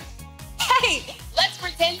water. Hey, let's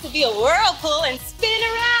pretend to be a whirlpool and spin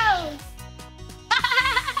around.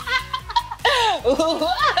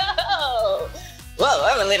 Whoa! Whoa,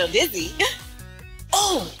 I'm a little dizzy.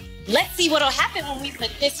 Oh, let's see what'll happen when we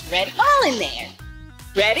put this red ball in there.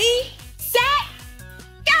 Ready, set,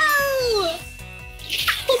 go!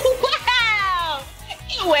 Wow!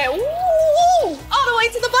 It went woo, all the way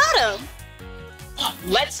to the bottom.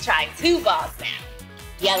 Let's try two balls now.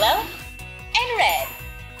 Yellow and red.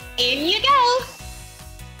 In you go.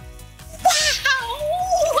 Wow!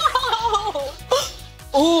 Whoa!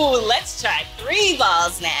 Ooh, let's try three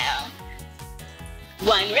balls now.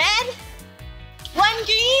 One red, one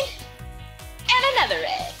green, and another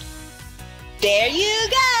red. There you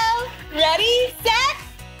go. Ready, set?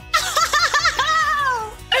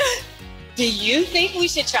 Do you think we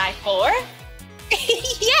should try four?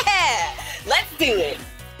 Yeah, let's do it.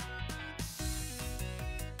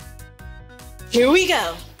 Here we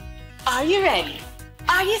go. Are you ready?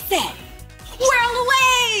 Are you set? Whirl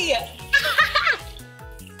away!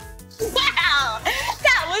 Wow,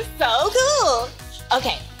 that was so cool.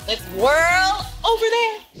 Okay, let's whirl over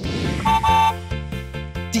there.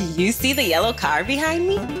 Do you see the yellow car behind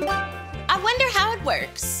me? I wonder how it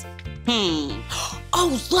works.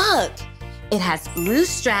 Oh, look. It has blue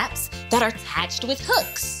straps that are attached with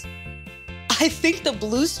hooks. I think the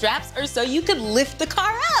blue straps are so you can lift the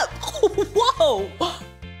car up. Whoa.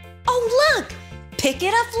 Oh, look. Pick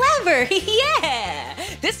it up lever. Yeah.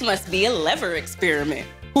 This must be a lever experiment.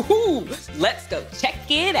 Let's go check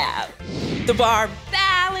it out. The bar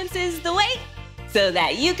balances the weight so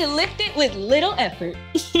that you can lift it with little effort.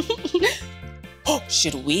 Oh,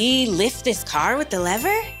 should we lift this car with the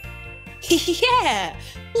lever? Yeah,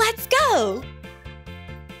 let's go.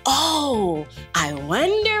 Oh, I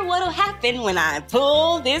wonder what'll happen when I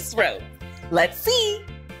pull this rope. Let's see.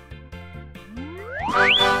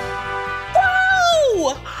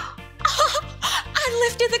 Whoa! I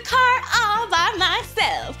lifted the car all by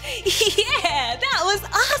myself. Yeah, that was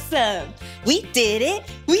awesome. We did it.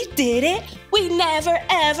 We did it. We never,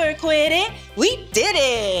 ever quit it. We did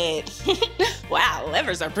it. Wow,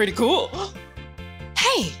 levers are pretty cool.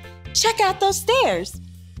 Hey, check out those stairs.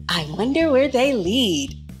 I wonder where they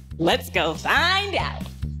lead. Let's go find out.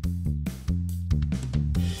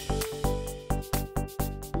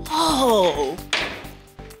 Oh.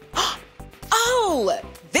 Oh,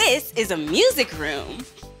 this is a music room.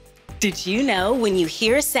 Did you know when you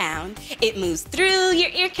hear a sound, it moves through your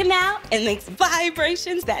ear canal and makes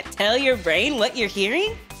vibrations that tell your brain what you're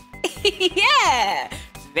hearing? Yeah,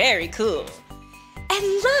 very cool.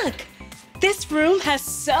 And look, this room has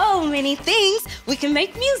so many things we can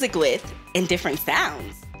make music with and different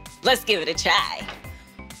sounds. Let's give it a try.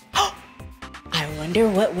 I wonder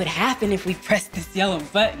what would happen if we press this yellow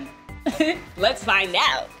button. Let's find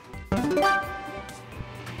out.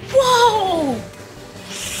 Whoa!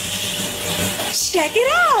 Check it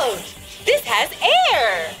out! This has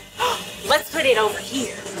air! Let's put it over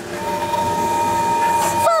here.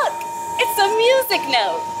 Look! It's a music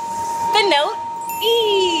note. The note E.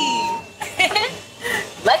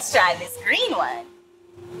 Let's try this green one.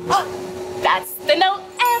 That's the note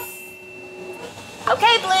F.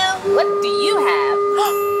 Okay, Blue, what do you have?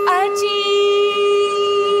 A G.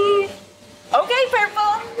 Okay,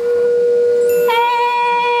 Purple.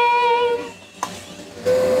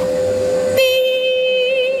 B.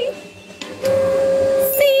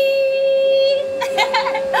 C.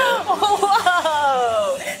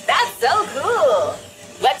 Whoa, that's so cool.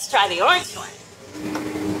 Let's try the orange one.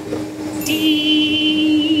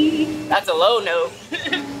 D. That's a low note.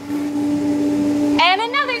 And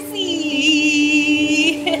another C.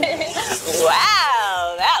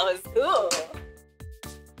 Wow, that was cool.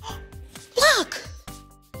 Look!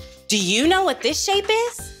 Do you know what this shape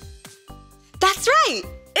is? That's right,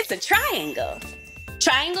 it's a triangle.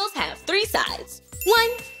 Triangles have 3 sides. 1,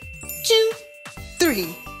 2,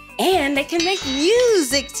 3. And they can make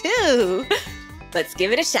music too. Let's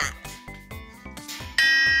give it a shot.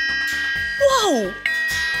 Whoa!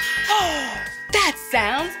 That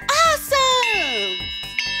sounds awesome!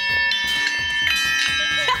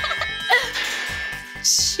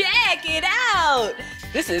 Check it out!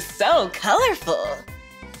 This is so colorful.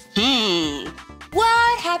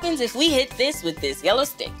 What happens if we hit this with this yellow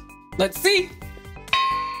stick? Let's see.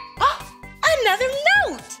 Another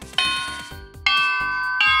note!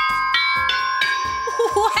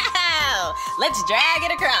 Wow! Let's drag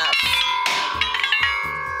it across.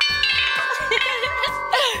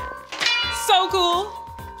 So cool.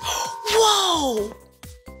 Whoa!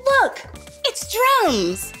 Look, it's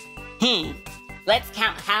drums. Let's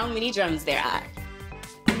count how many drums there are.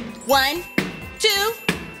 1, 2,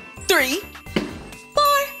 3, 4,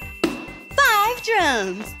 5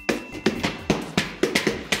 drums.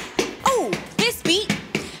 Oh, this beat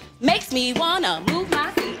makes me wanna move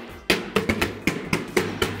my feet.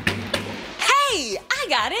 Hey, I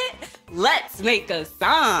got it. Let's make a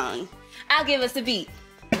song. I'll give us a beat.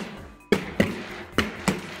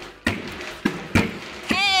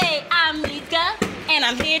 Hey, I'm Meekah, and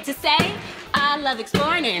I'm here to say I love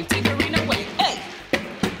exploring and tinkering away. Hey,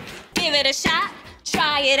 give it a shot,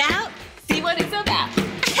 try it out, see what it's about.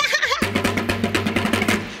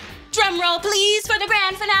 Drum roll, please, for the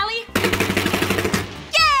grand finale.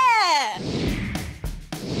 Yeah!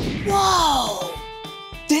 Whoa!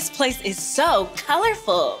 This place is so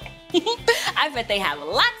colorful. I bet they have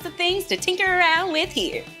lots of things to tinker around with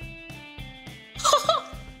here.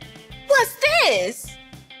 What's this?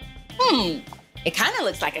 It kind of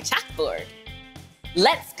looks like a chalkboard.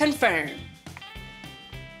 Let's confirm.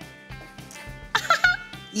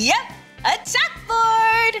 Yep, a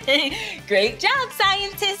chalkboard. Great job,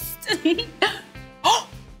 scientist. And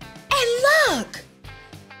look,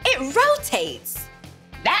 it rotates.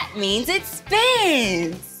 That means it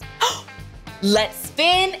spins. Let's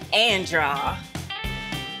spin and draw.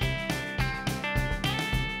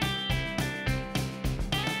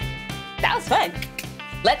 That was fun.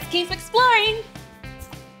 Let's keep exploring.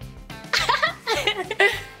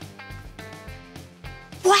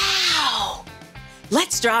 Wow!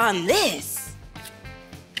 Let's draw on this.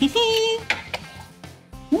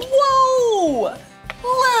 Whoa!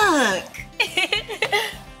 Look!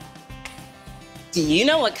 Do you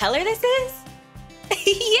know what color this is?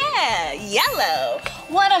 Yeah, yellow.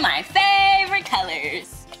 One of my favorite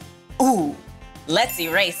colors. Ooh, let's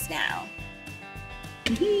erase now.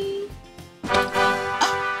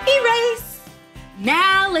 Erase.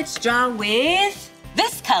 Now let's draw with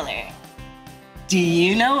this color. Do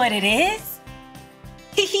you know what it is?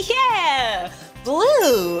 Yeah,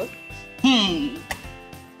 blue.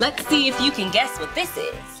 Let's see if you can guess what this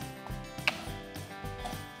is.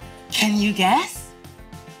 Can you guess?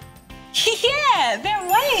 Yeah, they're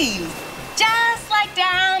waves, just like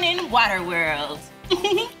down in Waterworld.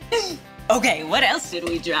 Okay, what else should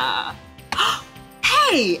we draw?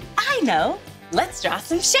 Hey, I know. Let's draw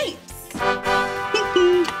some shapes.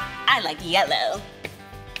 I like yellow.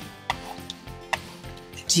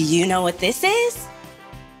 Do you know what this is?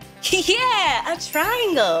 Yeah, a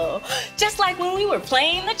triangle. Just like when we were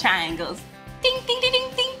playing the triangles. Ding, ding, ding,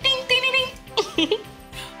 ding, ding, ding, ding, ding.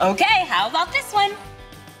 Okay, how about this one?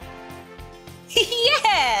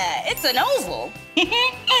 Yeah, it's an oval.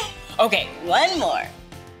 Okay, one more.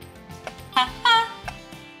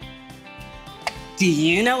 Do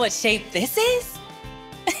you know what shape this is?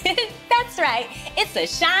 That's right, it's a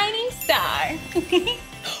shining star.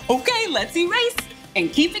 Okay, let's erase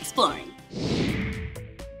and keep exploring.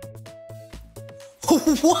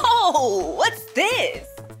 Whoa, what's this?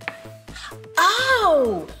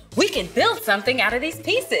 Oh, we can build something out of these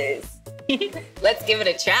pieces. Let's give it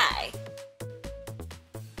a try.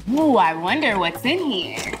 Ooh, I wonder what's in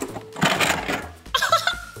here.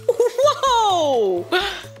 Whoa!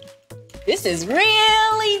 This is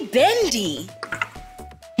really bendy.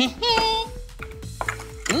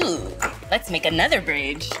 Ooh, let's make another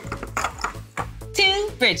bridge.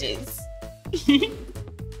 2 bridges.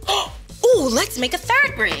 Ooh, let's make a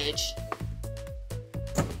 3rd bridge.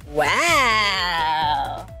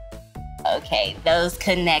 Wow. Okay, those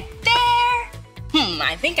connect there.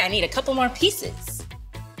 I think I need a couple more pieces.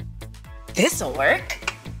 This'll work.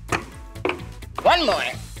 One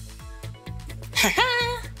more.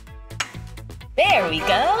 There we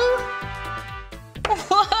go.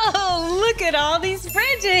 Whoa, look at all these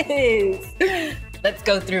bridges. Let's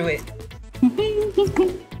go through it.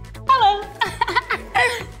 Hello.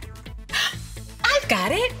 I've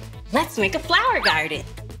got it. Let's make a flower garden.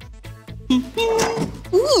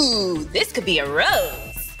 Ooh, this could be a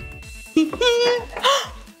rose.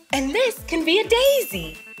 And this can be a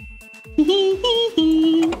daisy.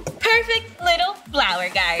 Perfect little flower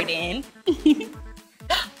garden.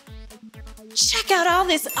 Check out all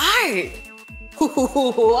this art.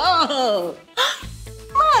 Whoa.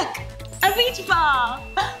 Look, a beach ball.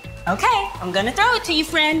 Okay, I'm gonna throw it to you,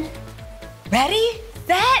 friend. Ready,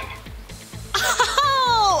 set.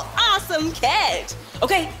 Oh, awesome catch.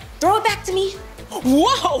 Okay, throw it back to me.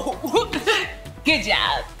 Whoa, good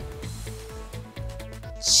job.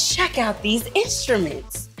 Check out these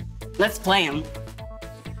instruments. Let's play them.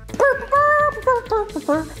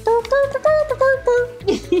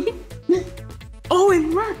 Oh,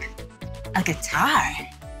 and look, a guitar.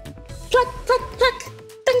 Pluck, pluck, pluck.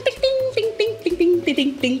 Ding, ding, ding, ding, ding, ding, ding,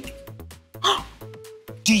 ding, ding.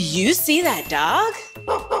 Do you see that dog?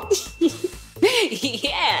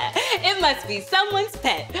 Yeah, it must be someone's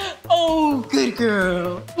pet. Oh, good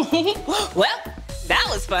girl. Well, that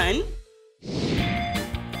was fun.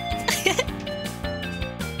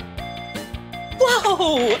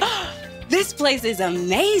 Whoa, this place is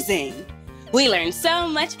amazing. We learned so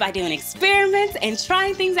much by doing experiments and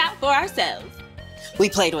trying things out for ourselves. We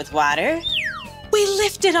played with water. We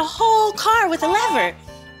lifted a whole car with a lever.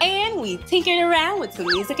 And we tinkered around with some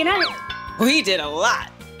music and art. We did a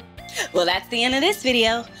lot. Well, that's the end of this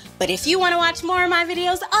video. But if you want to watch more of my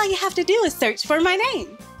videos, all you have to do is search for my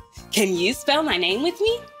name. Can you spell my name with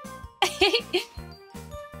me?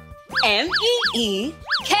 M-E-E-K-A-H.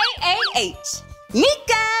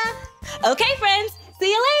 Meekah. Okay, friends.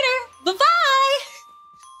 See you later. Bye-bye.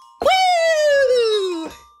 Woo!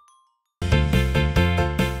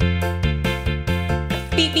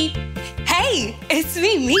 Beep, beep. Hey, it's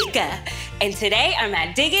me, Meekah. And today I'm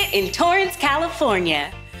at Dig It in Torrance,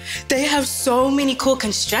 California. They have so many cool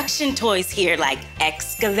construction toys here, like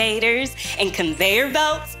excavators and conveyor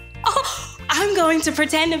belts. Oh, I'm going to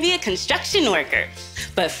pretend to be a construction worker.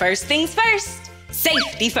 But first things first,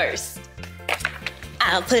 safety first.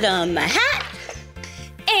 I'll put on my hat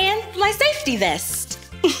and my safety vest.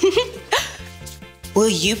 Will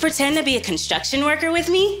you pretend to be a construction worker with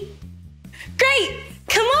me? Great,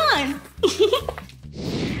 come on.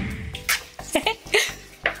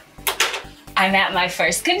 I'm at my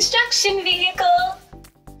first construction vehicle.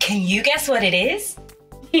 Can you guess what it is?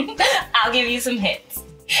 I'll give you some hints.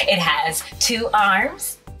 It has 2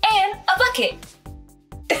 arms and a bucket.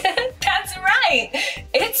 That's right,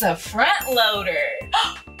 it's a front loader.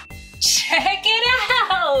 Check it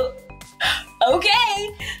out.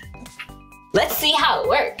 Okay, let's see how it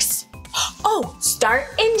works. Oh, start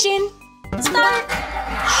engine. Start.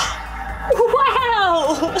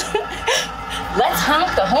 Wow. Let's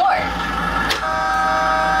honk the horn.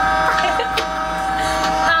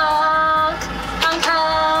 Honk, honk,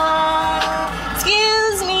 honk.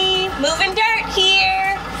 Excuse me, moving dirt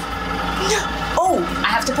here. Oh, I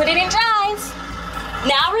have to put it in drive.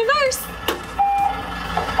 Now reverse.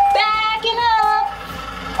 Backing up.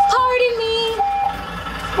 Pardon me.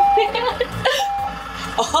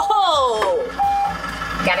 Oh,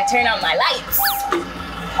 gotta turn on my lights.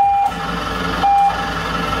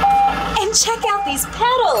 And check out these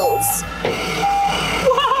pedals.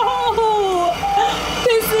 Whoa!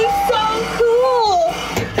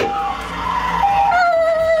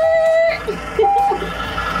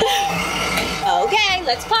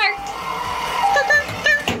 marked.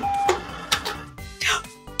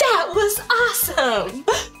 That was awesome.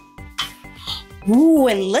 Ooh,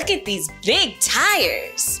 and look at these big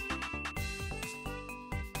tires.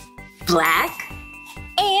 Black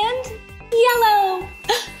and yellow.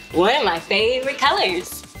 One of my favorite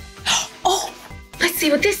colors. Oh, let's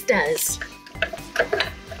see what this does.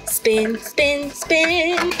 Spin, spin,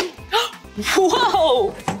 spin.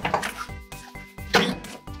 Whoa!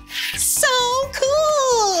 So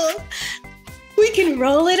cool! We can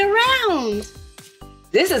roll it around.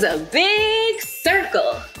 This is a big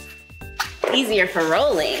circle. Easier for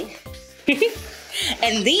rolling.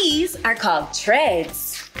 And these are called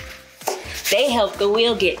treads. They help the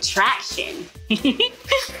wheel get traction. And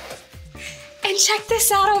check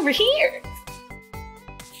this out over here.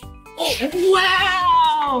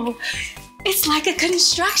 Wow! It's like a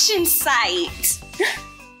construction site.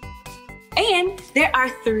 And there are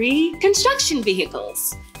 3 construction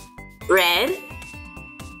vehicles. Red,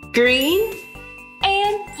 green,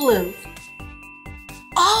 and blue.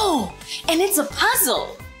 Oh, and it's a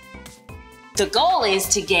puzzle. The goal is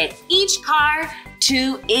to get each car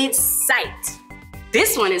to its site.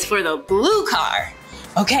 This one is for the blue car.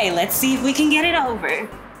 Okay, let's see if we can get it over.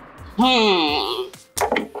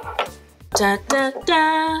 Da, da,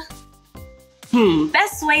 da.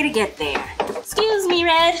 Best way to get there. Excuse me,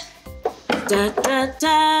 Red. Da, da,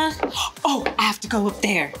 da. Oh, I have to go up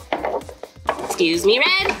there. Excuse me,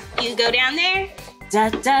 Red. You go down there. Da,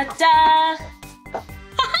 da, da.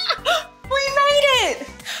 We made it!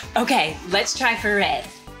 Okay, let's try for Red.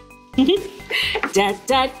 Da,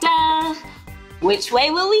 da, da. Which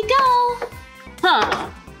way will we go? Huh,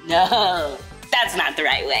 no, that's not the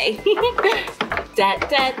right way. Da,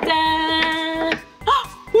 da, da.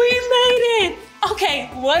 We made it! Okay,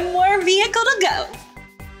 one more vehicle to go.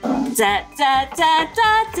 Da, da, da,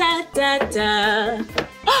 da, da, da, da.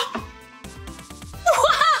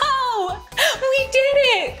 Wow! We did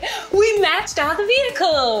it! We matched all the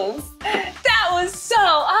vehicles. That was so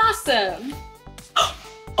awesome.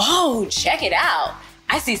 Oh, check it out.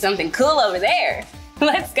 I see something cool over there.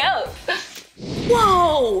 Let's go.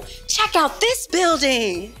 Whoa, check out this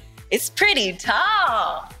building. It's pretty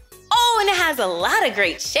tall. Oh, and it has a lot of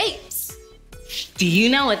great shapes. Do you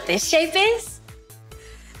know what this shape is?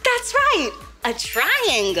 That's right, a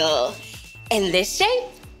triangle. And this shape?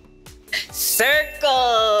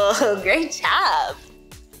 Circle. Great job.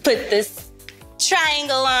 Put this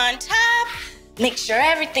triangle on top. Make sure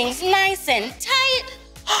everything's nice and tight.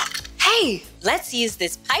 Hey, let's use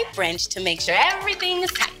this pipe wrench to make sure everything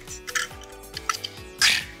is tight.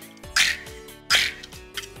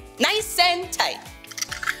 Nice and tight.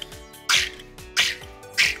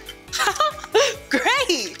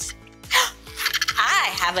 Great! I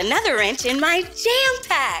have another wrench in my jam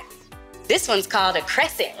pack. This one's called a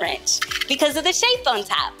crescent wrench because of the shape on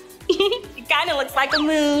top. It kind of looks like a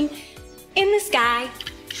moon in the sky.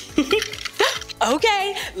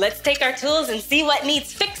 Okay, let's take our tools and see what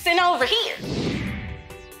needs fixing over here.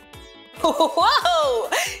 Whoa!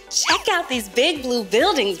 Check out these big blue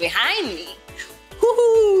buildings behind me.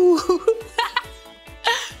 Woo!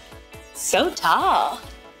 So tall.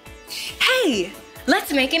 Hey,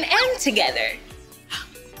 let's make an M together.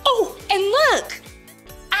 Oh, and look!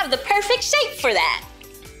 I have the perfect shape for that.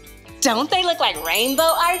 Don't they look like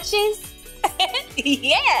rainbow arches?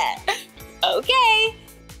 Yeah. Okay.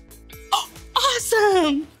 Oh,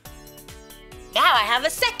 awesome! Now I have a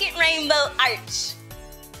second rainbow arch.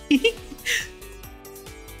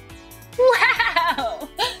 Wow!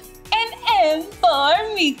 An M for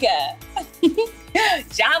Meekah.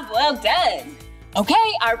 Job well done.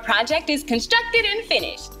 Okay, our project is constructed and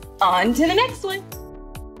finished. On to the next one.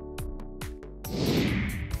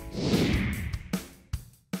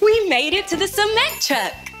 We made it to the cement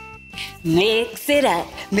truck. Mix it up,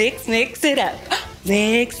 mix it up.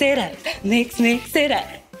 Mix it up, mix it up.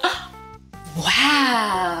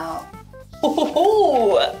 Wow.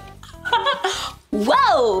 Oh.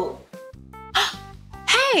 Whoa.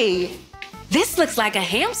 Hey, this looks like a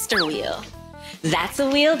hamster wheel. That's a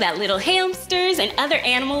wheel that little hamsters and other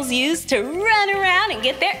animals use to run around and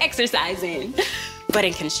get their exercise in. But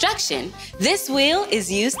in construction, this wheel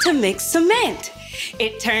is used to mix cement.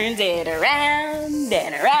 It turns it around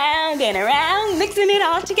and around and around, mixing it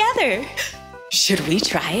all together. Should we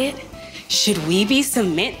try it? Should we be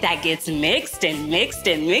cement that gets mixed and mixed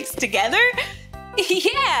and mixed together?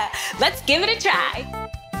 Yeah, let's give it a try.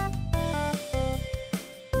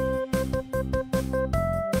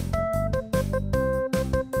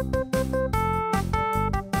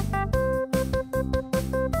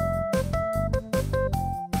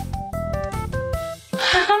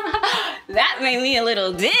 That That made me a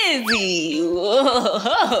little dizzy.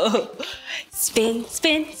 Whoa. Spin,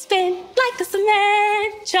 spin, spin like a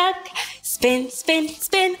cement truck. Spin, spin,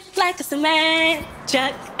 spin like a cement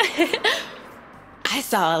truck. I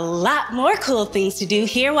saw a lot more cool things to do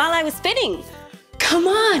here while I was spinning. Come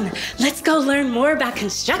on, let's go learn more about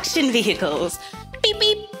construction vehicles. Beep,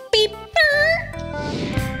 beep, beep.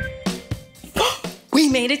 We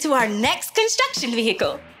made it to our next construction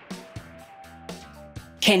vehicle.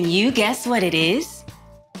 Can you guess what it is?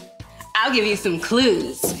 I'll give you some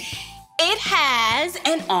clues. It has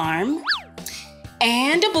an arm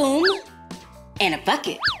and a boom and a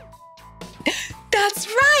bucket. That's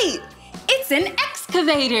right, it's an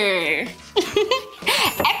excavator.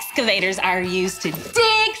 Excavators are used to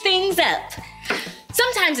dig things up.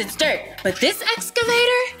 Sometimes it's dirt, but this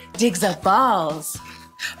excavator digs up balls.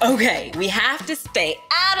 Okay, we have to stay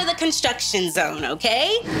out of the construction zone,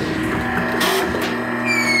 okay?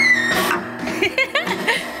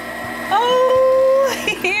 Oh,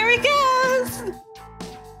 here it goes.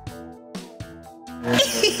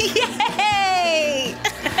 Yay!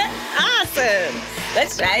 Awesome.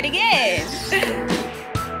 Let's try it again.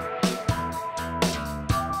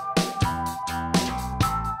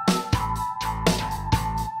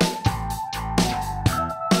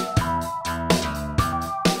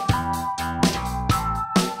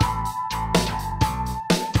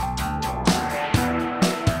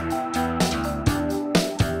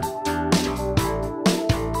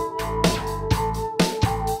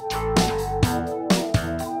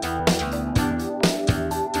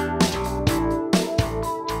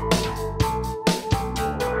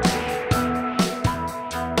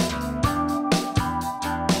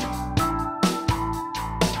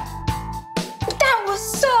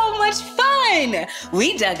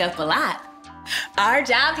 We dug up a lot. Our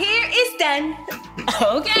job here is done.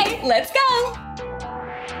 Okay, let's go.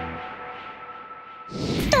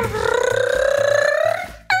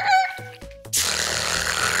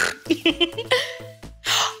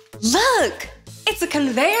 Look, it's a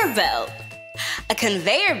conveyor belt. A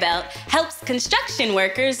conveyor belt helps construction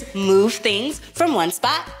workers move things from one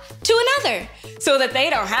spot to another so that they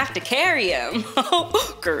don't have to carry them.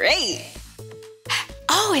 Oh, great.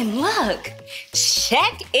 Oh, and look,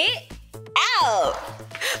 check it out.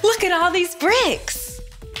 Look at all these bricks.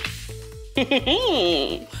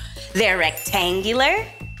 They're rectangular.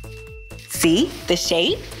 See the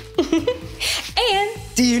shape? And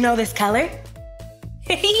do you know this color?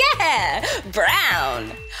 Yeah,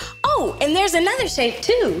 brown. Oh, and there's another shape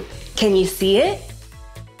too. Can you see it?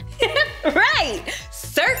 Right,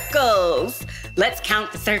 circles. Let's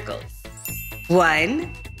count the circles.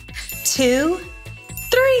 1, 2,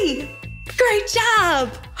 3. Great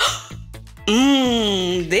job.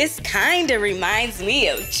 This kinda reminds me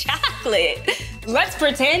of chocolate. Let's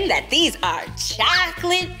pretend that these are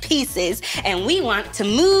chocolate pieces and we want to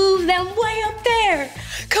move them way up there.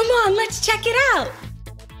 Come on, let's check it out.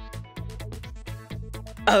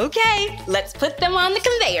 Okay, let's put them on the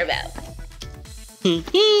conveyor belt.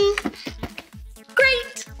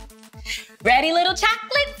 Great. Ready, little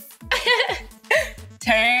chocolates?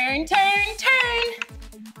 Turn, turn, turn.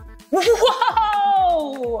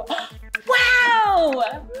 Whoa! Wow!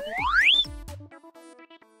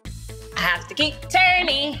 I have to keep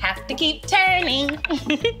turning, have to keep turning.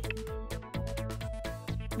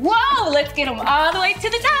 Whoa, let's get them all the way to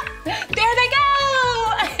the top. There they go!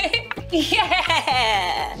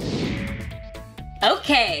 Yeah!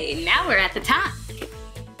 Okay, now we're at the top.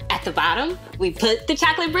 At the bottom, we put the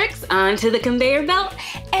chocolate bricks onto the conveyor belt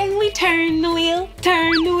and we turn the wheel,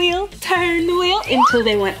 turn the wheel, turn the wheel until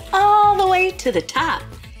they went all the way to the top.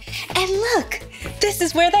 And look, this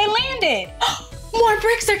is where they landed. More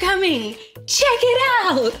bricks are coming. Check it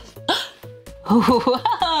out.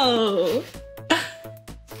 Whoa.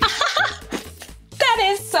 That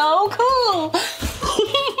is so cool.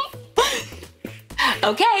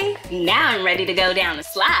 Okay, now I'm ready to go down the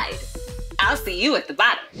slide. I'll see you at the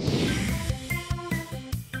bottom.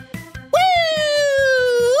 Woo!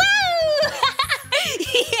 Woo!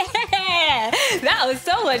 Yeah! That was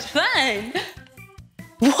so much fun.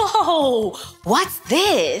 Whoa! What's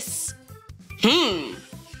this?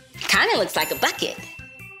 Kinda looks like a bucket.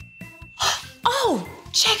 Oh,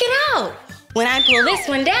 check it out. When I pull this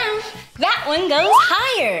one down, that one goes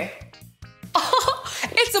higher. Oh,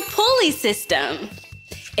 it's a pulley system.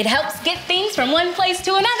 It helps get things from one place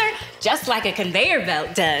to another, just like a conveyor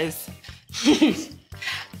belt does.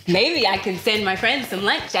 Maybe I can send my friends some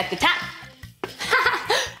lunch at the top.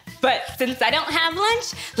 But since I don't have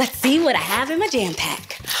lunch, let's see what I have in my jam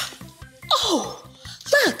pack. Oh,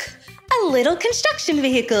 look, a little construction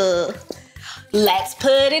vehicle. Let's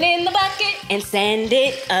put it in the bucket and send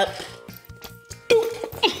it up.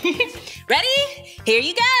 Ready? Here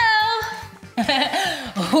you go.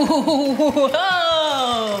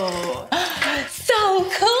 Whoa! So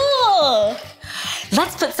cool.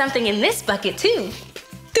 Let's put something in this bucket too.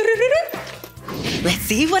 Let's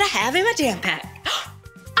see what I have in my jam pack.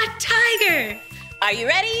 A tiger. Are you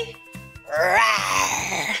ready?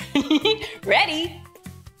 Ready?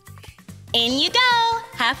 In you go.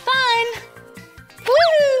 Have fun.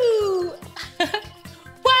 Woo!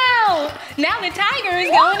 Wow! Now the tiger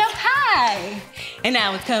is going up high. And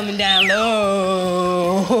now it's coming down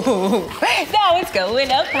low. Now it's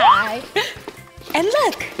going up high. And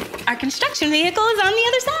look, our construction vehicle is on the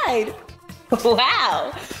other side.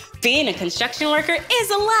 Wow! Being a construction worker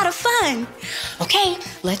is a lot of fun. Okay,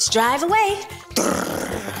 let's drive away.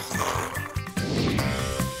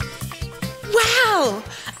 Wow!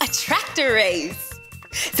 A tractor race.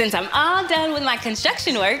 Since I'm all done with my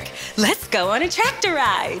construction work, let's go on a tractor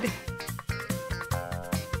ride.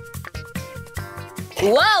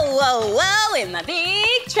 Whoa, whoa, whoa, in my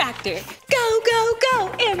big tractor. Go, go,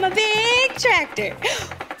 go, in my big tractor.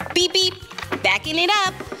 Beep, beep, backing it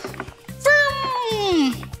up.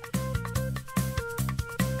 Vroom.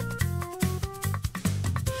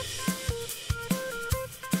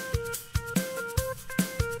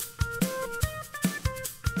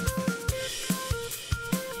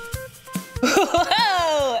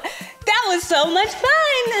 Whoa, that was so much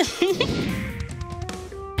fun.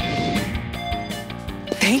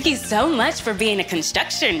 Thank you so much for being a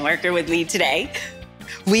construction worker with me today.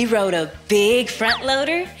 We rode a big front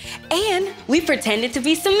loader and we pretended to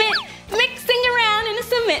be cement, mixing around in a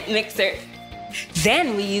cement mixer.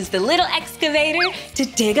 Then we used the little excavator to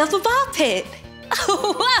dig up a ball pit.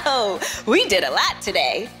 Whoa, we did a lot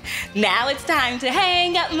today. Now it's time to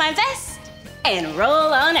hang up my vest and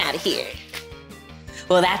roll on out of here.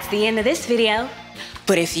 Well, that's the end of this video.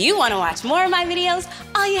 But if you want to watch more of my videos,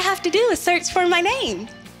 all you have to do is search for my name.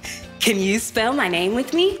 Can you spell my name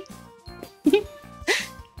with me?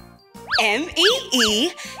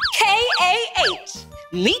 M-E-E-K-A-H,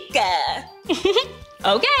 Meekah.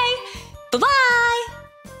 Okay, bye-bye.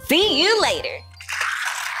 See you later.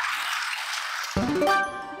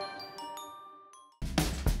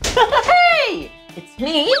 Hey, it's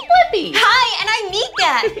me, Blippi. Hi, and I'm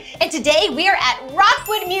Meekah. And today we are at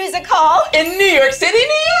Rockwood Music Hall. In New York City,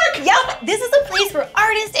 New York. Yep, this is a place where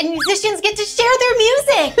artists and musicians get to share their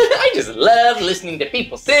music. I just love listening to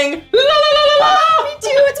people sing. La, la, la, la, la. Me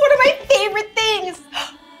too, it's one of my favorite things.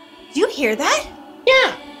 Do you hear that?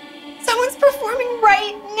 Yeah. Someone's performing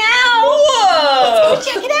right now. Whoa. Let's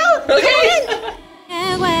go check it out. Okay.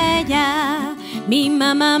 Come on. Mi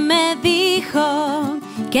mamá me dijo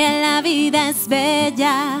que la vida es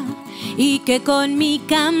bella y que con mi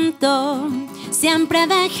canto siempre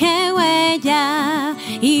dejé huella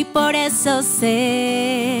y por eso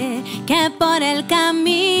sé que por el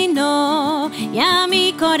camino y a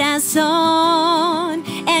mi corazón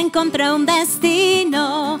encontré un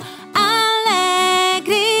destino.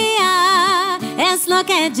 Alegría es lo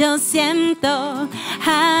que yo siento,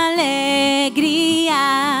 alegría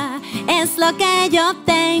es lo que yo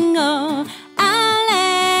tengo,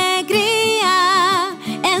 alegría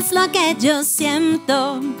es lo que yo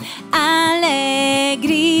siento,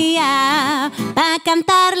 alegría para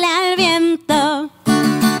cantarle al viento.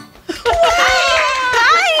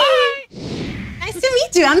 Nice to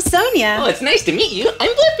meet you. I'm Sonia. Oh, it's nice to meet you.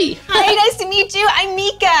 I'm Blippi. Hi, nice to meet you. I'm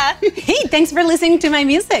Meekah. Hey, thanks for listening to my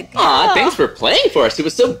music. Aw, thanks for playing for us. It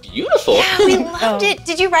was so beautiful. Yeah, we loved it.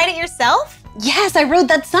 Did you write it yourself? Yes, I wrote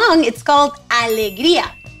that song. It's called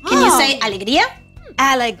Alegría. Can you say alegría?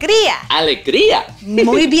 Alegría. Alegría.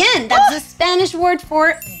 Muy bien. That's the Spanish word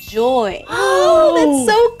for joy. Oh, that's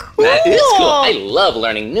so cool. That is cool. I love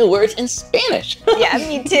learning new words in Spanish. Yeah,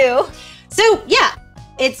 me too. So, yeah,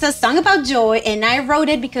 it's a song about joy, and I wrote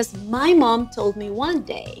it because my mom told me one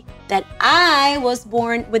day that I was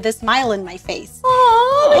born with a smile on my face.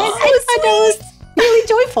 Oh, And I thought that was really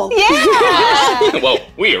joyful. yeah. Well,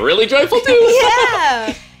 we are really joyful too.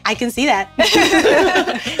 Yeah. I can see that.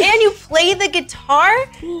 And you play the guitar?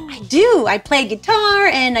 I do. I play guitar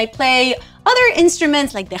and I play other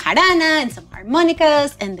instruments like the jarana and some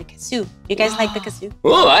harmonicas and the kazoo. You guys like the kazoo?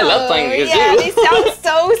 Oh, I love playing the kazoo. Yeah, they sound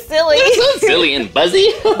so silly. That sounds silly and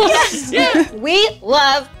buzzy. Yes. Yeah. We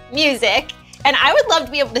love music, and I would love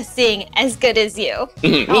to be able to sing as good as you.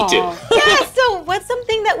 Me too. Yeah, so what's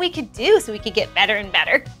something that we could do so we could get better and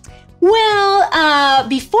better? Well,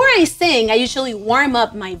 before I sing, I usually warm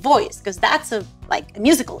up my voice because that's a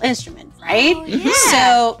musical instrument, right? Oh, yeah.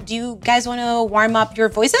 So, do you guys want to warm up your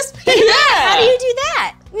voices? How do you do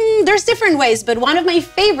that? There's different ways, but one of my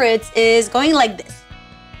favorites is going like this.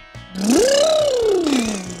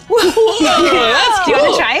 Whoa, that's Do you cool.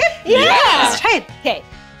 want to try it? Yeah. Let's try it. Okay.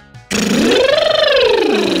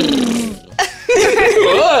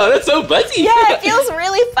 Whoa, that's so buzzy. Yeah, it feels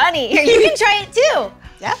really funny. Here, you can try it too.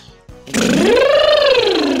 Yeah.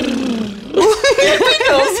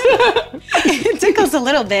 It tickles a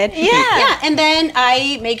little bit. Yeah. And then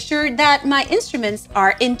I make sure that my instruments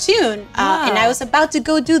are in tune. And I was about to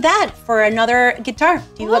go do that for another guitar.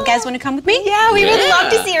 Do you guys want to come with me? Yeah, we would Yeah.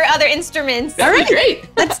 love to see your other instruments. That'd be great.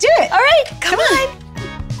 Let's do it. All right, come on.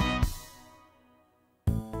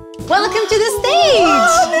 Welcome to the stage.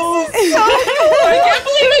 I can't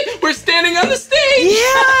believe it. We're standing on the stage.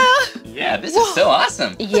 Yeah, this is so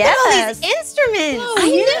awesome. Yes. All these instruments.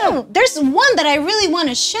 I know. There's one that I really want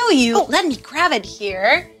to show you. Let me grab it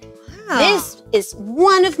here. Wow. This is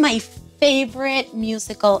one of my favorite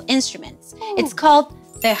musical instruments. It's called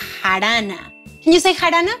the jarana. Can you say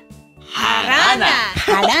jarana? Jarana.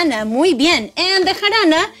 Jarana, muy bien. And the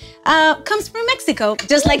jarana comes from Mexico,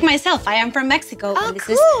 just like myself. I am from Mexico. Oh, and this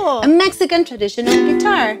cool. is a Mexican traditional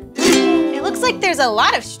guitar. It looks like there's a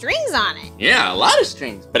lot of strings on it. Yeah, a lot of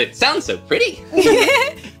strings, but it sounds so pretty.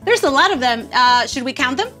 There's a lot of them. Should we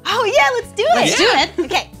count them? Oh yeah, let's do it. Let's do it.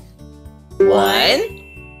 Okay. 1,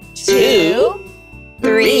 2,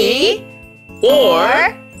 3,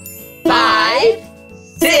 4, 5,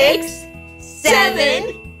 6, 7,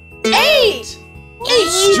 8. 8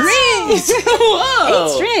 strings. Whoa.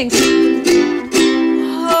 8 strings.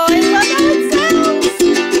 Oh, I love how it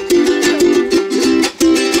sounds.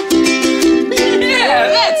 Yeah,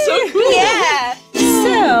 that's so cool. Yeah.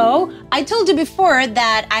 So, I told you before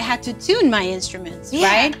that I had to tune my instruments,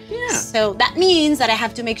 right? Yeah. So that means that I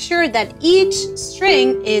have to make sure that each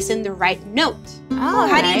string is in the right note. Oh,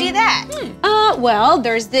 how do you do that? Well,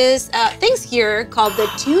 there's this things here called the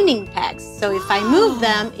tuning pegs. So if I move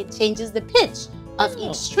them, it changes the pitch of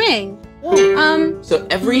each string. So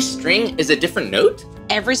every string is a different note?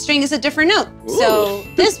 Every string is a different note. So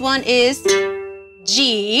this one is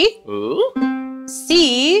G, Ooh.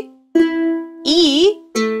 C, E,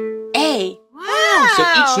 A. Wow. So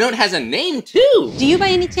each note has a name too. Do you by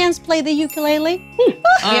any chance play the ukulele?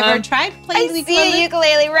 Have you ever tried I playing the see a ukulele?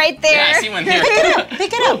 ukulele right there. Yeah, I see one here.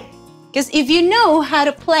 Pick it up. Because if you know how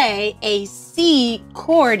to play a C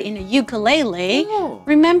chord in a ukulele, Oh.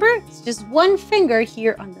 remember, it's just one finger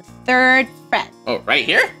here on the 3rd fret. Oh, right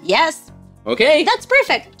here? Yes, Okay. that's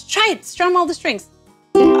perfect. Try it. Strum all the strings.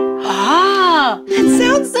 Ah, That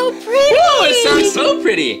sounds so pretty. Whoa, it sounds so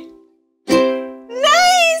pretty.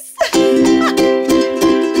 Nice.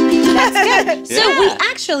 that's good. So Yeah. we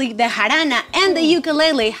actually, the jarana and the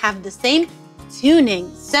ukulele have the same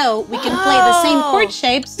tuning. So we can play the same Wow. chord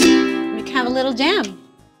shapes. We can have a little jam.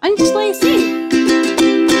 And just like sing.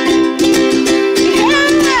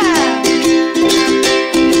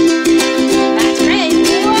 That's great.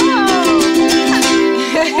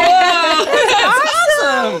 Whoa, that's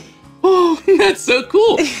awesome. Oh, that's so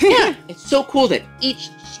cool. Yeah, it's so cool that each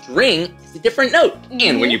string is a different note.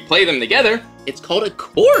 And when you play them together, it's called a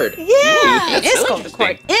chord. Yeah. That's It is so called a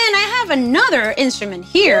chord. interesting. And I have another instrument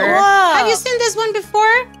here. Wow. Have you seen this one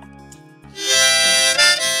before?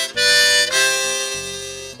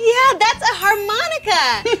 Yeah, that's a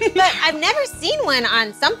harmonica. But I've never seen one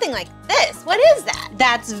on something like this. What is that?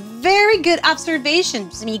 That's very good observation,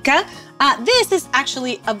 Meekah. This is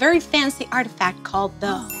actually a very fancy artifact called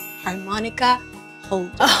the harmonica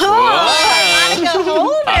holder. Harmonica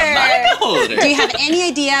holder. Harmonica holder. Do you have any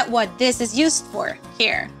idea what this is used for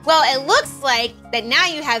here? Well, it looks like that now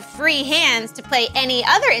you have free hands to play any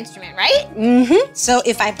other instrument, right? Mm-hmm. So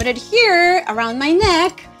if I put it here around my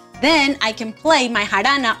neck, then I can play my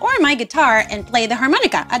jarana or my guitar and play the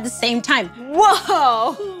harmonica at the same time.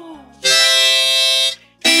 Whoa.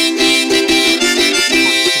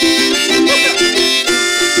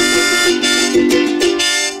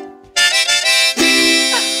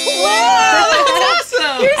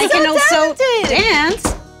 Awesome. I can also talented. dance,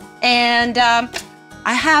 and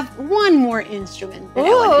I have one more instrument that I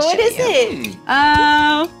Ooh, want to what show is you. it?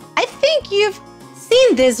 I think you've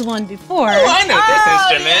seen this one before. Oh, I know this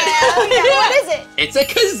instrument. Yeah. What is it? It's a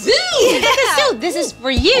kazoo. So this is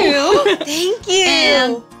for you, Thank you.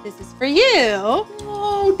 and this is for you.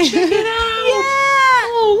 Oh, check it out.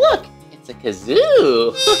 yeah. Oh, look. It's a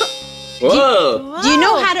kazoo. Whoa. Do you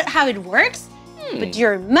know how it works? Put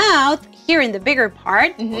your mouth here in the bigger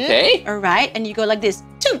part. Okay. All right, and you go like this.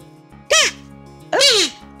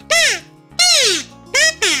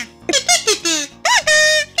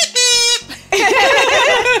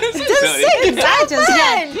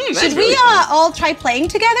 Should we all all try playing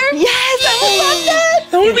together? Yes, I would love that.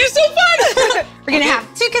 That would be so fun. We're gonna have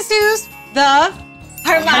 2 kazoo, the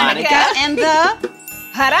Harmonica and the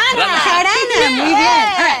jarana. jarana. Muy bien.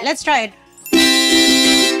 All right, let's try it.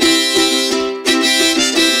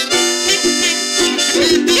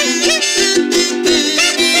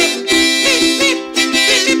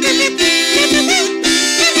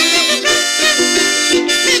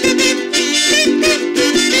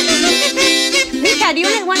 Meekah, do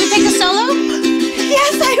you want to take a solo?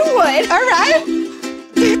 Yes, I would. All right.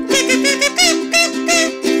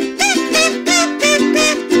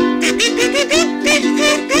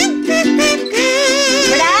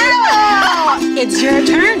 Bravo! It's your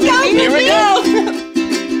turn. Here we go.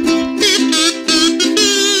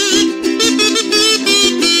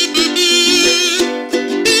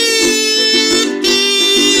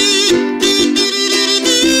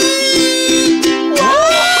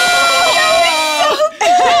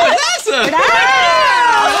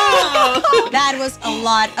 That was a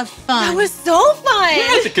lot of fun. That was so fun.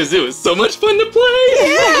 The kazoo is so much fun to play.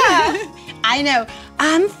 Yeah. I know.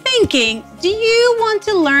 I'm thinking, do you want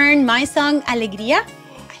to learn my song, Alegría?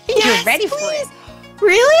 I think you're ready for it.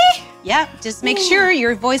 Really? Yeah, just make sure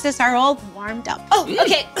your voices are all warmed up. Oh,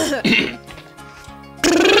 okay.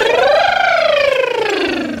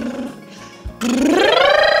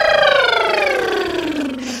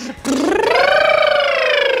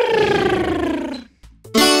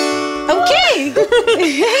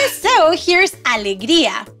 Okay. So here's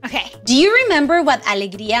Alegría. Okay. Do you remember what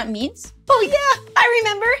Alegría means? Oh, yeah, I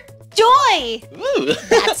remember. Joy. Ooh.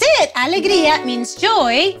 That's it. Alegría means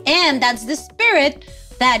joy, and that's the spirit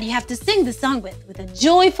that you have to sing the song with a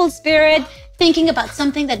joyful spirit, thinking about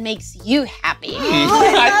something that makes you happy.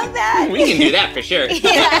 Oh, I love that. We can do that for sure.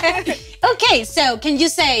 Yeah. Okay, so can you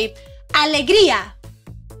say Alegría?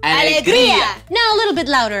 Alegría. Now a little bit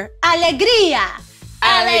louder. Alegría.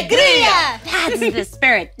 Alegría. That's the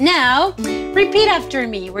spirit. Now, repeat after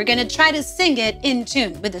me. We're gonna try to sing it in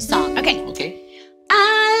tune with the song. Okay. Okay.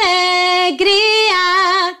 Alegría.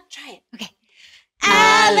 Try it. Okay.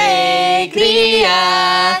 Alegría.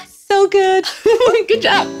 So good. Good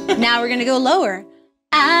job. Now we're gonna go lower.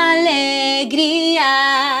 Alegría.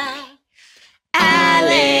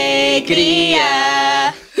 Alegría.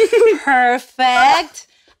 Perfect.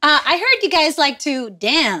 I heard you guys like to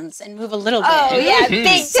dance and move a little bit. Oh, yeah,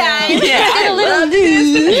 big time. Yeah, Get a I little love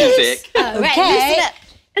loose. music. All right, Okay. loosen up.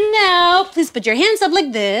 And now, please put your hands up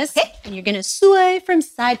like this. Okay. And you're gonna sway from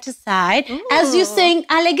side to side as you sing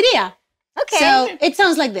Alegría. Okay. So it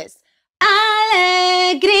sounds like this.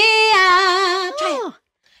 Alegría. Try it.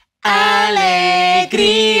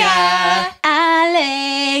 Alegría.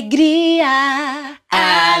 Alegría.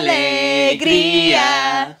 Alegría.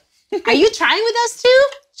 Are you trying with us too?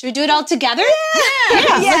 Should we do it all together?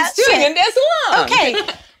 Yeah. Let's do Sing it. and dance along. Okay,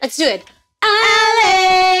 let's do it.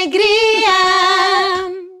 Alegría.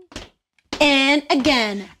 And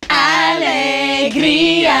again. Alegría.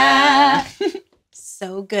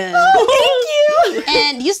 So good. Thank you.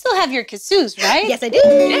 And you still have your kazoos, right? Yes, I do.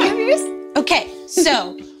 Yeah. Yours? Okay,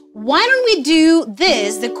 so why don't we do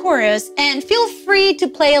this, the chorus, and feel free to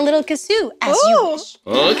play a little kazoo as you wish.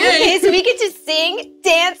 Okay. So we get to sing,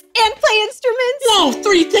 dance, and play instruments. Whoa,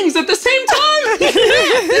 3 things at the same time.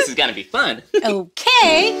 This is gonna be fun.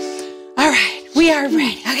 Okay. All right, we are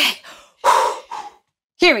ready. Okay.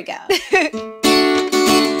 Here we go.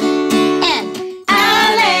 And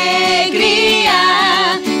alegría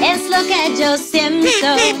es lo que yo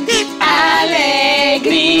siento.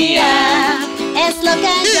 Alegría es lo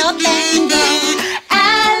que yo tengo.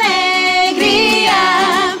 Alegría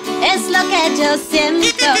es lo que yo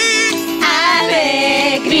siento.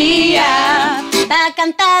 Alegría para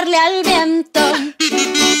cantarle al viento.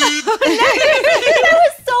 That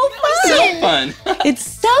was so fun. So fun. It's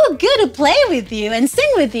so good to play with you and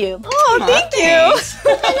sing with you. Oh, thank you.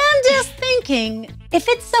 And I'm just thinking, if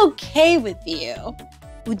it's okay with you,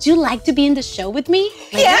 would you like to be in the show with me?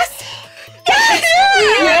 Yes.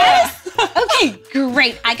 Yes. Okay,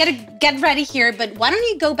 great. I gotta get ready here, but why don't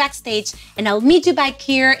you go backstage and I'll meet you back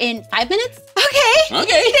here in 5 minutes? Okay.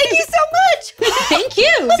 Okay. Thank you so much. Thank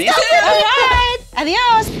you. See you soon. All right.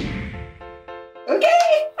 Adios.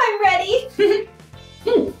 Okay, I'm ready.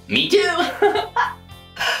 Me too.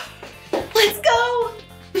 Let's go.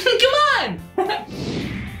 Come on.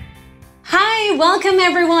 Hi, welcome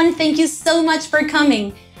everyone. Thank you so much for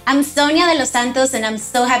coming. I'm Sonia de los Santos and I'm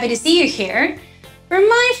so happy to see you here. For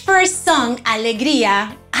my first song,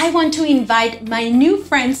 Alegría, I want to invite my new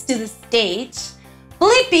friends to the stage,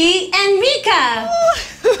 Blippi and Meekah.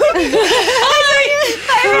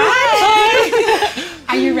 Hi.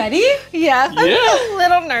 Are you ready? Yeah. Yeah. Yeah. I'm a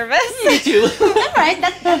little nervous. Me too. All right,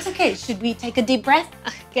 that's okay. Should we take a deep breath?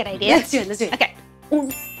 Good idea. Let's do it. Okay.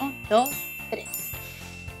 1, 2, 3.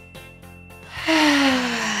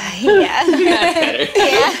 Yeah. That's better.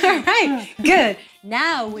 Yeah. All right. Good.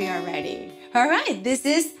 Now we are ready. All right. This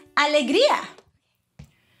is alegría.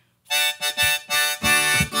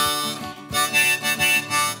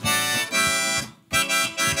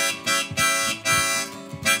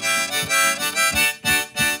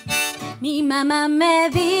 Mi mamá me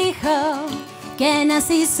dijo que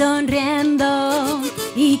nací sonriendo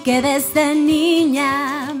y que desde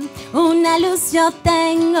niña una luz yo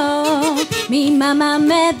tengo. Mi mamá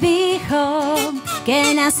me dijo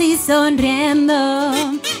que nací sonriendo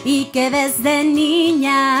y que desde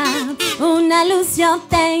niña una luz yo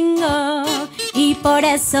tengo. Y por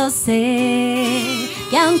eso sé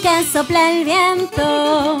que aunque sople el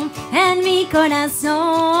viento en mi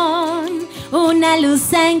corazón, una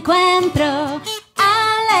luz encuentro.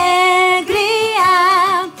 Alegría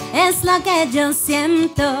es lo que yo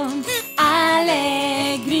siento.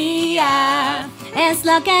 Alegría es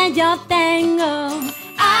lo que yo tengo.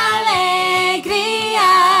 Alegría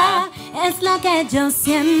es lo que yo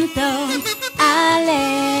siento.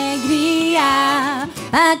 Alegría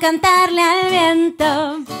a cantarle al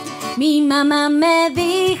viento. Mi mamá me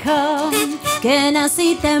dijo que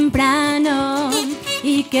nací temprano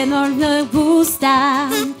y que no me gusta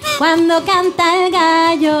cuando canta el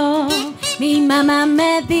gallo. Mi mamá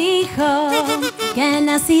me dijo que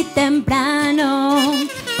nací temprano,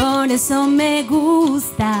 por eso me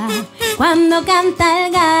gusta cuando canta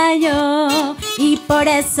el gallo. Y por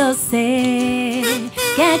eso sé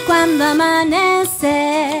que cuando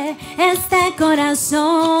amanece este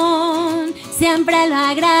corazón siempre lo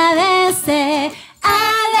agradece.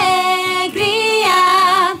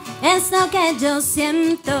 Alegría es lo que yo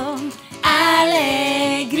siento.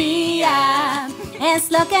 Alegría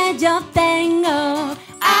es lo que yo tengo.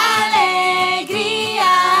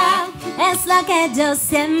 Alegría es lo que yo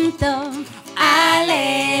siento.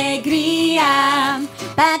 Alegría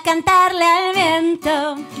para cantarle al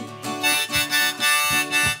viento.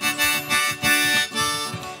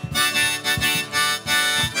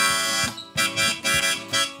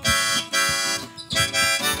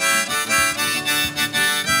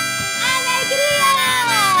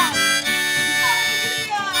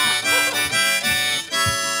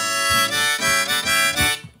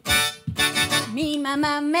 Mi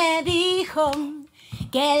mamá me dijo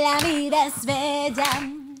que la vida es bella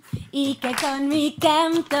y que con mi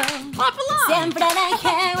canto siempre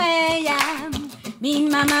dejé huella. Mi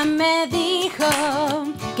mamá me dijo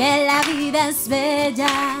que la vida es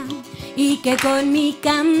bella y que con mi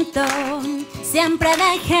canto siempre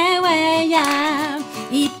dejé huella.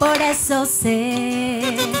 Y por eso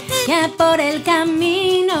sé que por el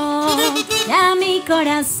camino a mi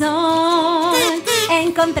corazón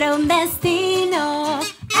encontré un destino.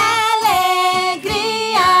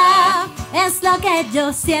 Alegría es lo que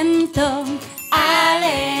yo siento.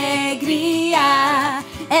 Alegría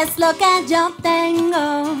es lo que yo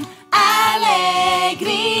tengo.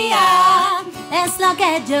 Alegría es lo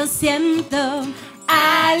que yo siento.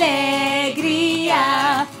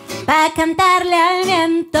 Alegría para cantarle al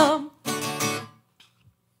viento.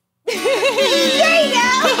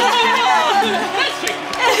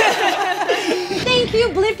 Thank you,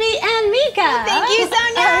 Blippi and Meekah. Thank you,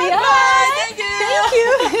 Sonia. Thank you.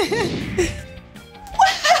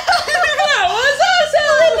 That was awesome!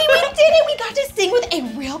 Blippi, we did it. We got to sing with a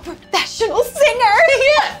real professional singer.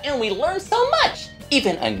 Yeah, and we learned so much.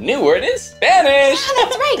 Even a new word in Spanish.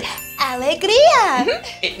 That's right. Alegría.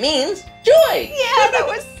 It means joy. Yeah, that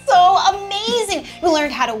was so amazing. We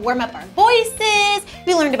learned how to warm up our voices.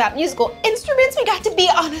 We learned about musical instruments. We got to be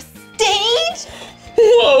on a stage.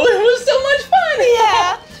 Whoa, it was so much fun.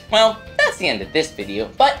 Yeah. Well, that's the end of this video,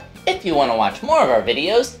 but if you want to watch more of our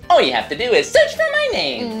videos, all you have to do is search for my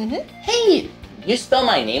name. Hey, you spell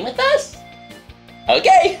my name with us?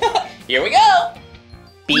 Okay, here we go.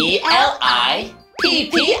 B-L-I-P-P-I.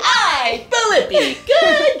 Blippi,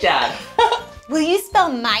 good job. Will you spell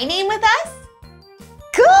my name with us?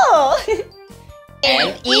 Cool.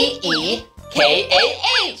 M-E-E-K-A-H.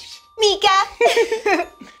 Meekah.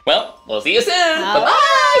 Well, we'll see you soon. Bye.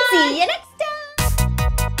 Bye-bye. See you next time.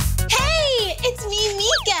 Hey, it's me,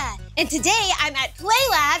 Meekah. And today I'm at Play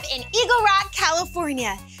Lab in Eagle Rock,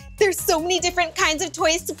 California. There's so many different kinds of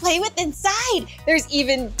toys to play with inside. There's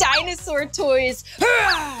even dinosaur toys.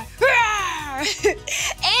 And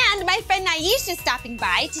my friend Naish is stopping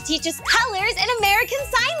by to teach us colors and American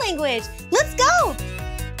Sign Language. Let's go.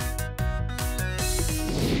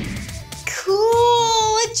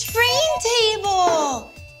 Cool, a train table.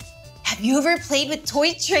 Have you ever played with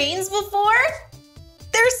toy trains before?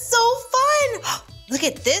 They're so fun. Look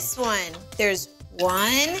at this one. There's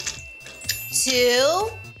 1, 2,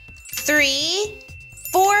 3,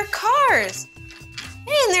 4 cars.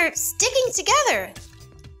 And they're sticking together.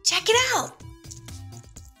 Check it out.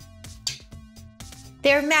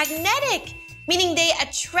 They're magnetic, meaning they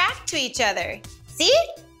attract to each other. See?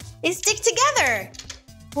 They stick together.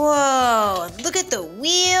 Whoa, look at the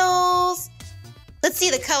wheels. Let's see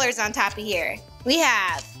the colors on top of here. We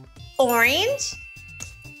have orange,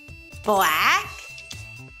 black,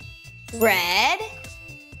 red,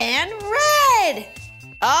 and red.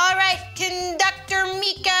 All right, Conductor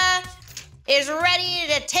Meekah is ready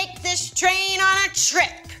to take this train on a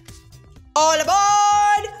trip. All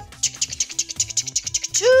aboard! Choo-choo!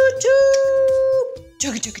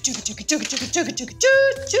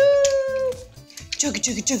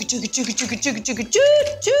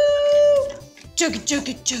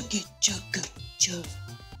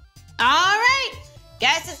 All right,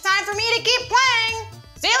 guess it's time for me to keep playing.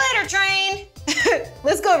 See you later, train.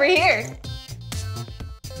 Let's go over here.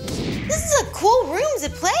 This is a cool room to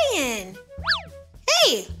play in.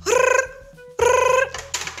 Hey.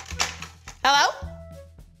 Hello?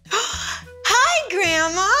 Hi,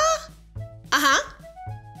 Grandma. Uh-huh.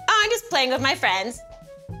 Oh, I'm just playing with my friends.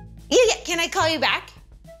 Yeah, can I call you back?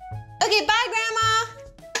 Okay, bye, Grandma.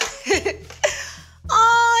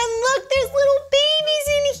 Oh, and look, there's little babies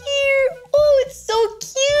in here. Oh, it's so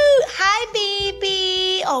cute. Hi,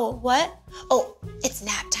 baby. Oh, what? Oh, it's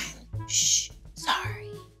nap time. Shh, sorry.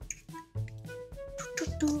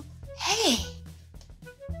 Hey,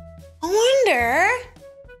 I wonder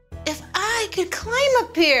if I could climb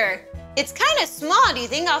up here. It's kind of small. Do you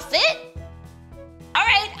think I'll fit? All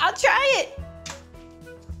right, I'll try it.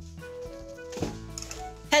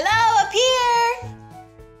 Hello, up here.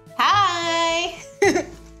 Hi.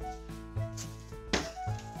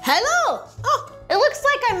 Hello. Oh, it looks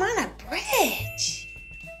like I'm on a bridge.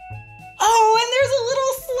 Oh, and there's a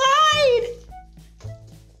little slide.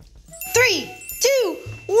 3, 2,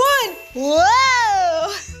 1.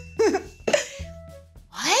 Whoa.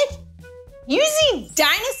 What? You see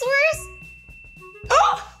dinosaurs?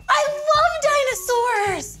 Oh, I love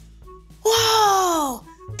dinosaurs. Whoa,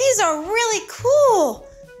 these are really cool.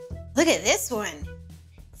 Look at this one.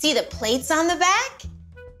 See the plates on the back?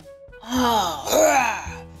 Oh,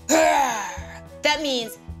 that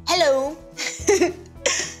means hello.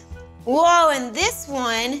 Whoa, and this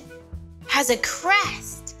one has a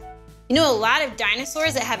crest. You know, a lot of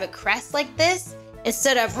dinosaurs that have a crest like this,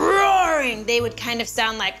 instead of roaring, they would kind of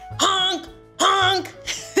sound like honk, honk,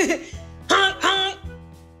 honk, honk.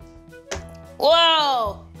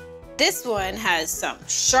 Whoa, this one has some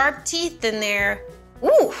sharp teeth in there.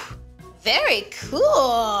 Ooh, very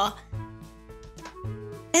cool.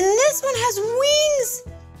 And this one has wings,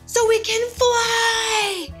 so we can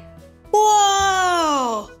fly.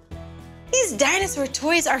 Whoa, these dinosaur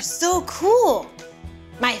toys are so cool.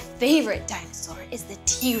 My favorite dinosaur is the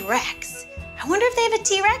T-Rex. I wonder if they have a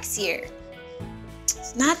T-Rex here.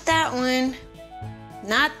 It's not that one.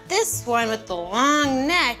 Not this one with the long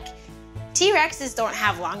neck. T-Rexes don't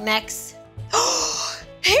have long necks. Oh,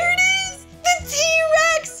 here it is, the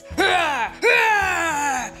T-Rex.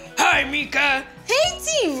 Hi, Meekah. Hey,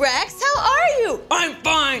 T-Rex, how are you? I'm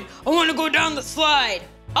fine. I want to go down the slide.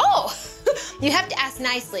 Oh, you have to ask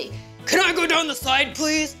nicely. Can I go down the slide,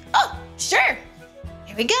 please? Oh, sure.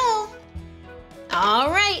 Here we go.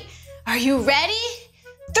 All right, are you ready?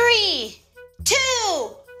 3, 2,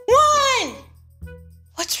 1.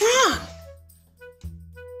 What's wrong?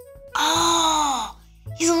 Oh,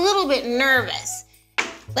 he's a little bit nervous.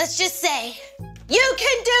 Let's just say, you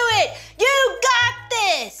can do it. You got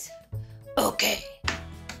this. Okay.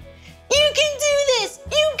 You can do this.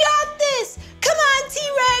 You got this. Come on,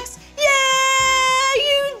 T-Rex. Yeah,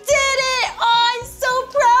 you did it. Oh, I'm so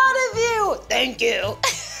proud of you. Thank you.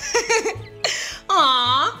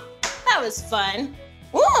 Aw, that was fun.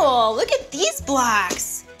 Whoa, look at these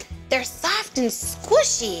blocks. They're soft and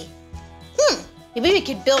squishy. Maybe we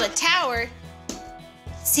could build a tower.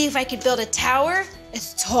 See if I could build a tower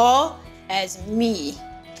as tall as me.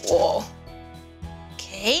 Whoa.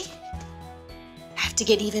 Okay. Have to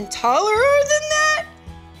get even taller than that.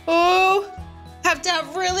 Oh, have to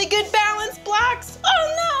have really good balance blocks.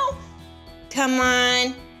 Oh no. Come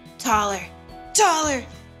on, taller, taller.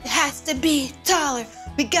 It has to be taller.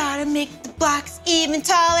 We gotta make the blocks even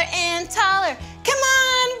taller and taller. Come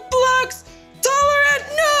on, blocks, taller and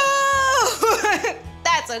no.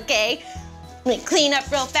 That's okay. Let me clean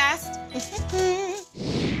up real fast.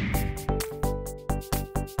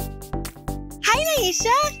 Hi,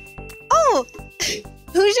 Naisha. Oh,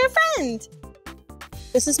 Who's your friend?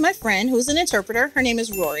 This is my friend who's an interpreter. Her name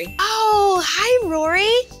is Rory. Oh, hi,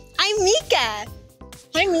 Rory. I'm Meekah.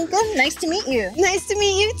 Hi, Meekah. Nice to meet you. Nice to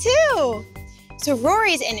meet you, too. So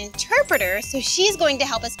Rory's an interpreter, so she's going to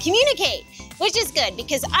help us communicate, which is good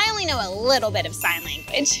because I only know a little bit of sign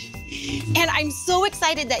language. And I'm so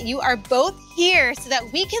excited that you are both here so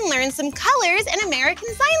that we can learn some colors in American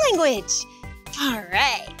Sign Language. All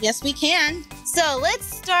right. Yes, we can. So let's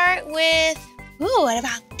start with, ooh, what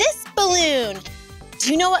about this balloon?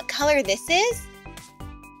 Do you know what color this is?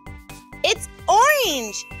 It's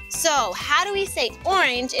orange. So how do we say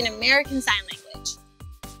orange in American Sign Language?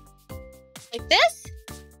 Like this?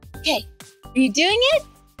 Okay, are you doing it?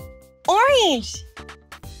 Orange.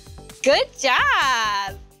 Good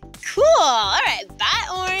job. Cool, all right, bye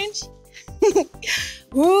orange.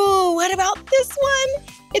 Ooh, what about this one?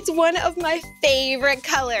 It's one of my favorite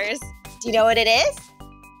colors. Do you know what it is?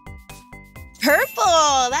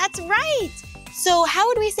 Purple, that's right. So how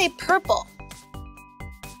would we say purple?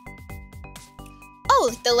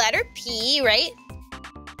 Oh, the letter P, right?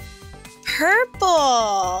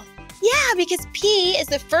 Purple. Yeah, because P is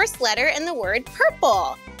the first letter in the word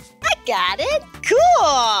purple. I got it.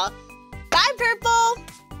 Cool. Bye, purple.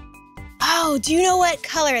 Oh, do you know what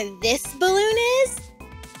color this balloon is?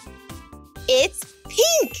 It's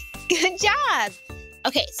pink. Good job.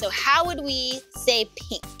 Okay, so how would we say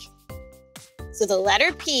pink? So the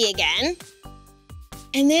letter P again.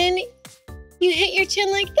 And then you hit your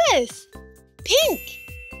chin like this. Pink.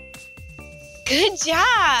 Good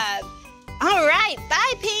job. All right,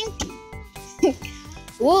 bye, pink.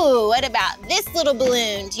 Ooh, what about this little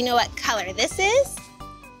balloon? Do you know what color this is?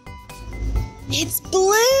 It's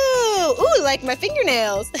blue. Ooh, like my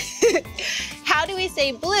fingernails. How do we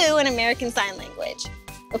say blue in American Sign Language?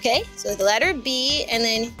 Okay, so the letter B and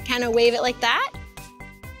then kind of wave it like that.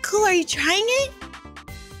 Cool, are you trying it?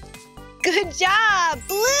 Good job,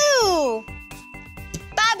 blue.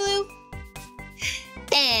 Bye, blue.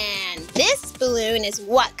 And this balloon is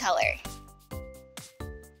what color?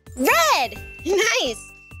 Red. Nice.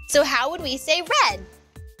 So how would we say red?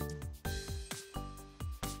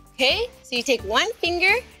 Okay, so you take one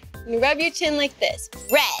finger and you rub your chin like this.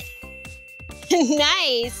 Red.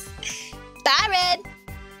 Nice. Bye, red.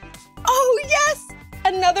 Oh, yes.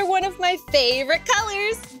 Another one of my favorite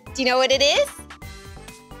colors. Do you know what it is?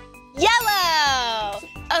 Yellow.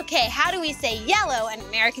 Okay, how do we say yellow in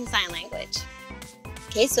American Sign Language?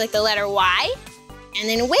 Okay, so like the letter Y, and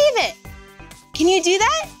then wave it. Can you do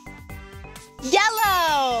that?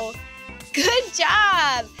 Yellow. Good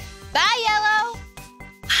job. Bye, yellow.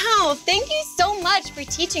 Wow, thank you so much for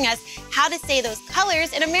teaching us how to say those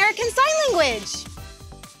colors in American Sign Language.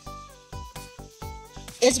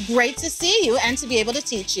 It's great to see you and to be able to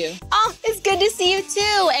teach you. Oh, it's good to see you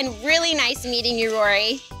too, and really nice meeting you,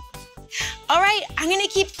 Rory. All right, I'm gonna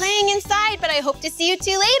keep playing inside, but I hope to see you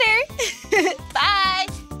two later. Bye.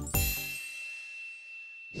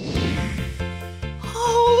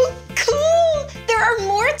 Oh, cool! There are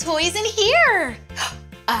more toys in here.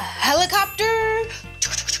 A helicopter.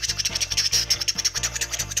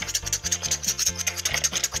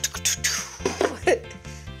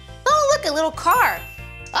 Oh, look, a little car.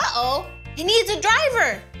 Uh-oh, it needs a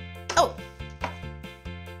driver. Oh,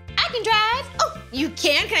 I can drive. Oh, you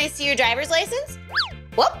can? Can I see your driver's license?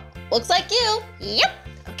 Whoop, looks like you. Yep,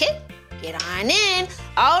 okay, get on in.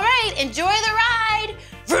 All right, enjoy the ride.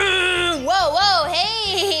 Vroom, whoa, whoa,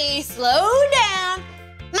 hey, slow down.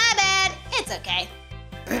 My bad, it's okay.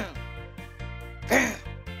 Vroom, vroom,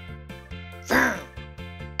 vroom.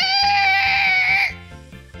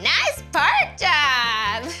 Nice park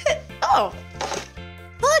job. Oh,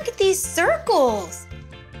 look at these circles.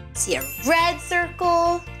 See a red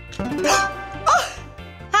circle. Oh,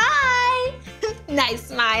 hi. Nice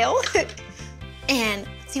smile. And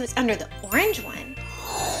let's see what's under the orange one.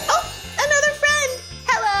 Oh, another friend.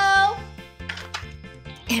 Hello.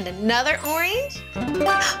 And another orange.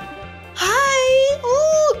 Hi.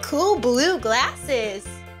 Oh, cool blue glasses.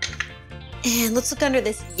 And let's look under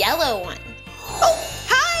this yellow one. Oh,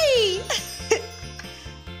 hi.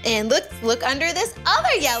 And look under this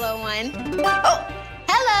other yellow one. Oh,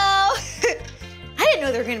 hello. I didn't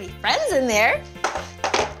know there were gonna be friends in there.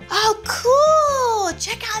 Oh, cool.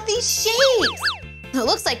 Check out these shapes. It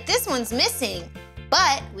looks like this one's missing,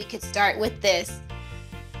 but we could start with this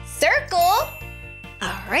circle.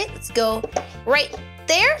 All right, let's go right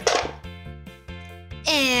there.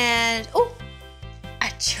 And, oh, a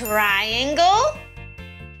triangle.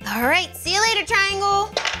 All right, see you later, triangle.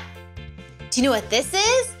 Do you know what this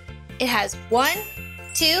is? It has 1,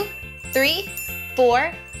 2, 3,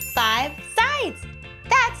 4, 5 sides.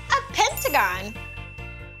 That's a pentagon.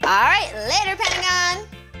 All right, later, Pentagon.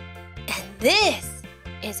 And this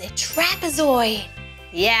is a trapezoid.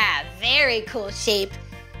 Yeah, very cool shape.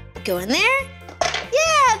 Go in there.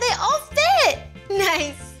 Yeah, they all fit.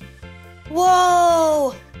 Nice.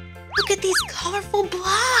 Whoa, look at these colorful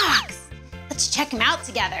blocks. Let's check them out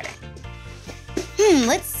together.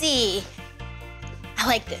 Let's see. I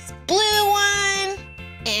like this blue one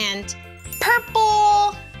and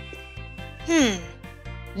purple.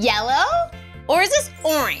 Yellow? Or is this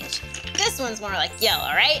orange? This one's more like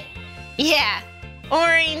yellow, right? Yeah,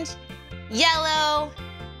 orange, yellow,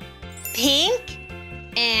 pink,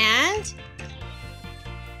 and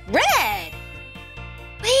red.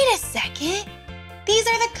 Wait a second. These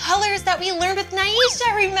are the colors that we learned with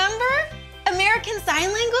Naisha, remember? American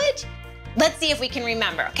Sign Language? Let's see if we can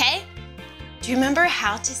remember, okay? Do you remember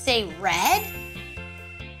how to say red?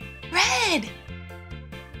 Red.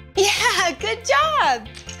 Yeah, good job.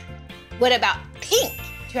 What about pink? Do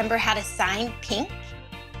you remember how to sign pink?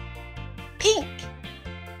 Pink.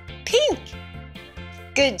 Pink.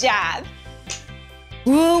 Good job.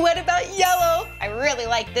 Ooh, what about yellow? I really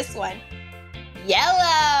like this one.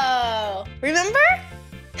 Yellow. Remember?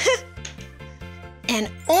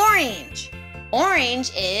 And orange.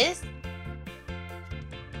 Orange is,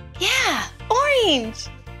 yeah, orange.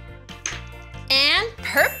 And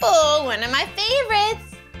purple, one of my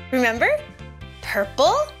favorites. Remember?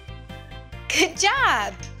 Purple. Good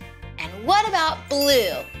job. And what about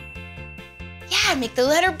blue? Yeah, make the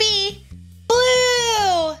letter B.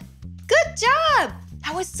 Blue. Good job.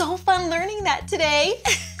 That was so fun learning that today.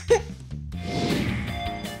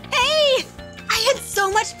 Hey, I had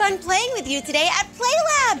so much fun playing with you today at Play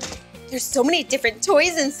Lab. There's so many different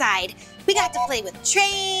toys inside. We got to play with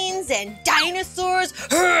trains and dinosaurs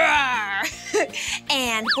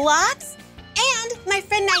and blocks. And my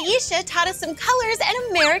friend Naisha taught us some colors and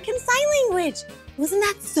American Sign Language. Wasn't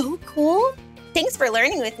that so cool? Thanks for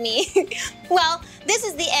learning with me. Well, this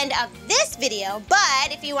is the end of this video,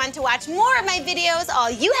 but if you want to watch more of my videos,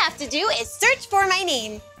 all you have to do is search for my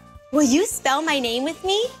name. Will you spell my name with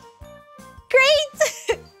me?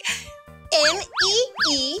 Great!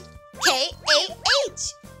 M-E-E-K-A-H.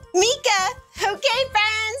 Meekah. Okay,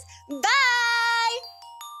 friends. Bye!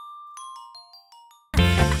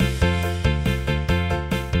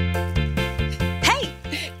 Hey,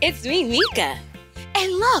 it's me, Meekah.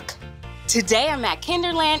 And look, today I'm at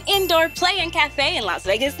Kinderland Indoor Play and Cafe in Las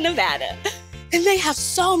Vegas, Nevada. And they have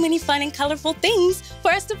so many fun and colorful things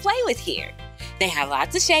for us to play with here. They have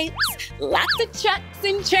lots of shapes, lots of trucks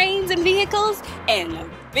and trains and vehicles, and a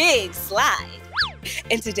big slide.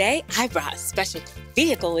 And today, I brought a special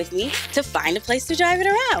vehicle with me to find a place to drive it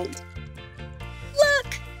around.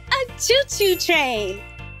 Look, a choo-choo train.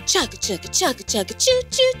 Chugga, chugga, chugga, chugga,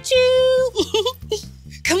 choo-choo-choo.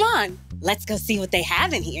 Come on, let's go see what they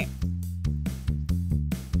have in here.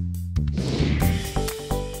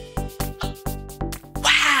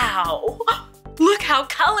 Wow, look how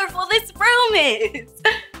colorful this room is.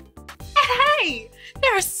 Hey,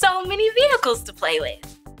 there are so many vehicles to play with.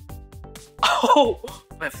 Oh,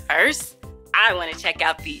 but first, I want to check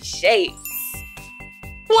out these shapes.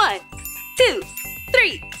 1, 2,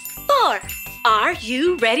 3, 4. Are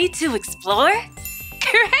you ready to explore?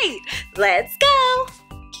 Great, let's go.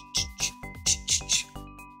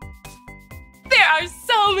 There are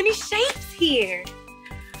so many shapes here.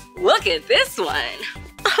 Look at this one.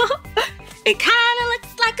 It kind of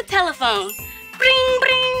looks like a telephone. Bring,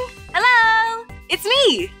 bring. Hello, it's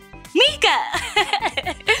me,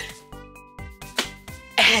 Meekah.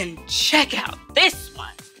 And check out this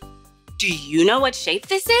one. Do you know what shape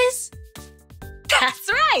this is? That's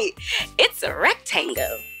right, it's a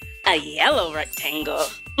rectangle, a yellow rectangle.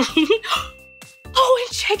 Oh,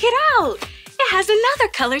 and check it out. It has another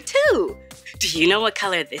color too. Do you know what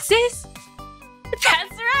color this is?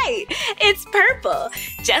 That's right, it's purple,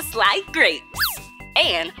 just like grapes.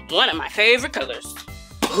 And one of my favorite colors.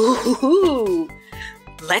 Ooh,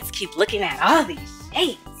 let's keep looking at all these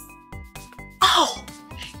shapes. Oh,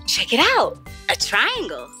 check it out, a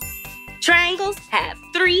triangle. Triangles have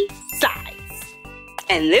 3 sides.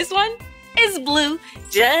 And this one is blue,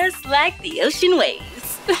 just like the ocean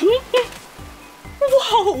waves.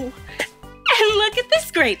 Whoa, and look at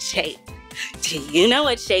this great shape. Do you know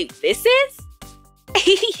what shape this is?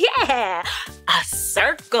 Yeah, a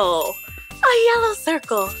circle, a yellow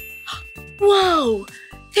circle. Whoa,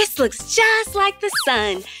 this looks just like the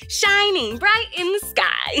sun shining bright in the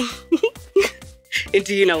sky. And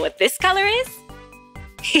do you know what this color is?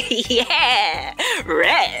 Yeah,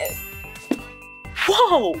 red.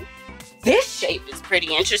 Whoa, this shape is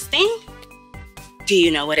pretty interesting. Do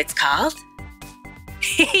you know what it's called?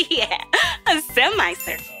 Yeah, a a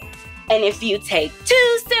semicircle. And if you take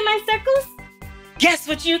 2 semicircles, guess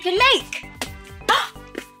what you can make?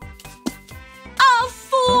 A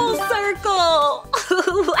full circle!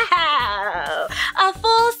 Wow! A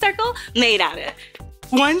full circle made out of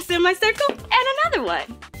 1 semicircle and another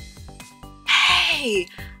one. Hey,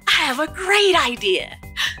 I have a great idea.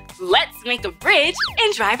 Let's make a bridge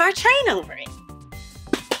and drive our train over it.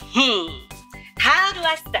 How do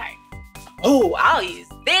I start? Oh, I'll use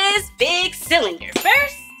this big cylinder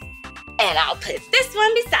first, and I'll put this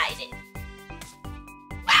one beside it.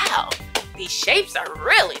 Wow, these shapes are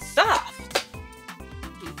really soft.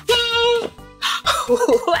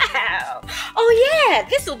 Wow. Oh yeah,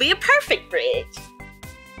 this will be a perfect bridge.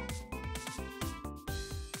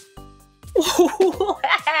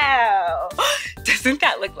 Wow. Doesn't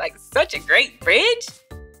that look like such a great bridge?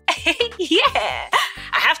 Yeah,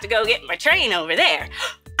 I have to go get my train over there.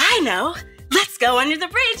 I know. Let's go under the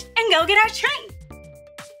bridge and go get our train.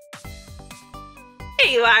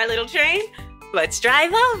 Here you are, little train. Let's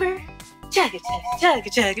drive over. Chugga, chugga, chugga,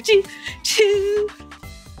 chugga, choo, choo.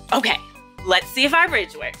 Okay, let's see if our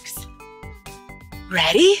bridge works.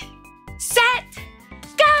 Ready, set,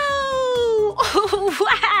 go!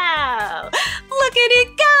 Wow! Look at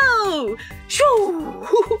it go! Shoo!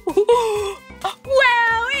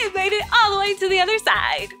 Wow, it made it all the way to the other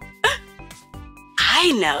side.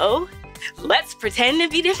 I know. Let's pretend to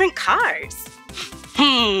be different cars.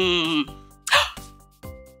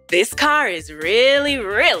 This car is really,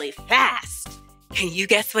 really fast. Can you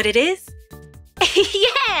guess what it is?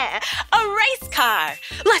 Yeah, a race car.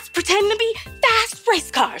 Let's pretend to be fast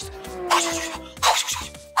race cars.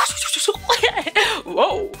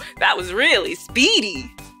 Whoa, that was really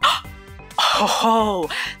speedy. Oh,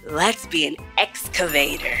 let's be an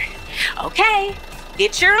excavator. Okay,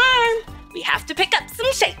 get your arm. We have to pick up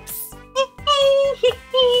some shapes.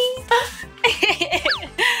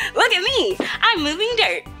 Look at me, I'm moving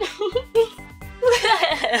dirt.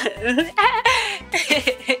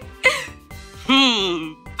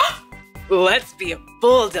 Let's be a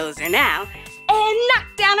bulldozer now and knock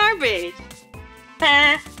down our bridge.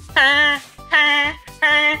 That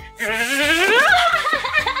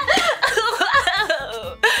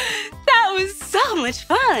was so much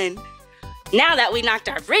fun. Now that we knocked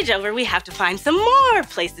our bridge over, we have to find some more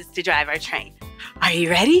places to drive our train. Are you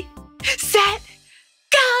ready? Set,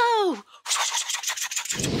 go!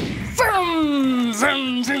 Vroom,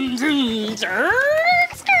 vroom, vroom, vroom.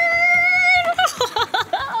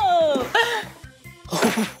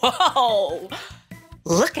 Whoa!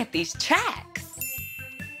 Look at these tracks.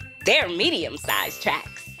 They're medium-sized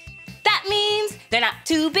tracks. That means they're not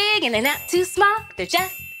too big and they're not too small. They're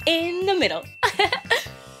just in the middle.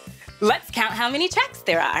 Let's count how many tracks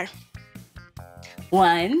there are.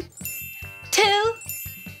 1, 2,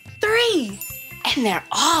 3. And they're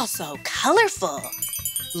all so colorful.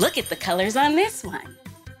 Look at the colors on this one.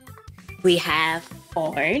 We have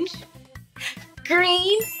orange,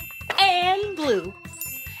 green, and blue.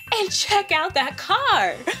 And check out that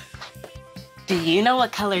car. Do you know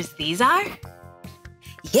what colors these are?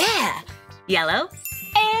 Yeah, yellow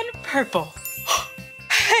and purple.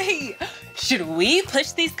 Hey, should we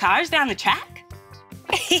push these cars down the track?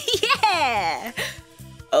 Yeah.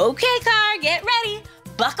 Okay, car, get ready.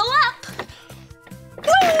 Buckle up.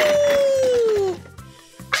 Woo!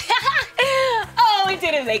 Oh, we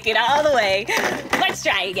didn't make it all the way. Let's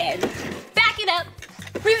try again. Back it up.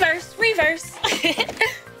 Reverse, reverse.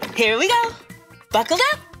 Here we go. Buckled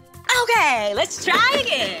up. Okay, let's try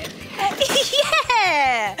again.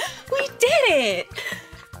 Yeah, we did it.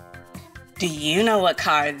 Do you know what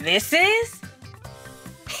car this is?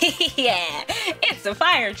 Yeah, it's a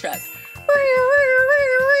fire truck.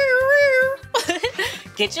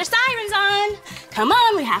 Get your sirens on. Come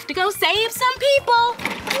on, we have to go save some people.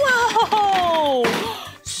 Whoa,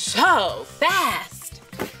 so fast.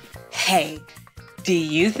 Hey, do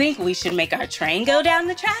you think we should make our train go down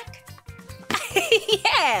the track?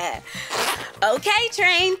 Yeah. Okay,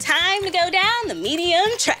 train, time to go down the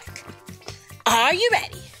medium track. Are you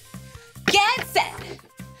ready? Get set.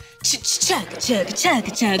 Chugga, chugga,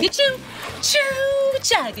 chugga, chugga, choo. Choo,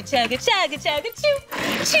 chugga, chugga, chugga, chugga, choo.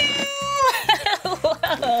 Choo.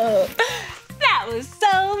 Whoa. That was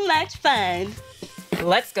so much fun.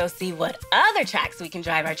 Let's go see what other tracks we can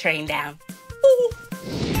drive our train down.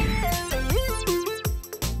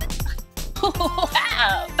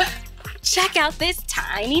 Wow. Check out this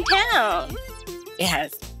tiny town. It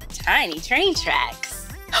has tiny train tracks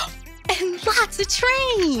and lots of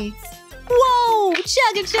trains. Whoa,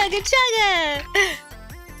 chugga, chugga, chugga.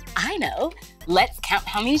 I know. Let's count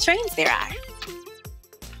how many trains there are.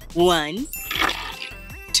 1,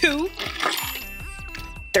 2,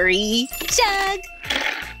 3, Chug.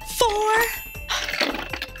 4,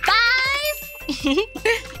 5,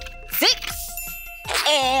 6,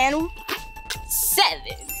 and 7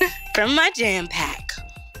 from my jam pack.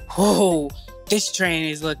 Oh, this train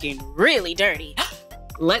is looking really dirty.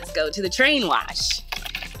 Let's go to the train wash.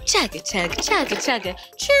 Chugga, chugga, chugga, chugga,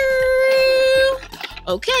 choo.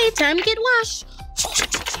 Okay, time to get washed.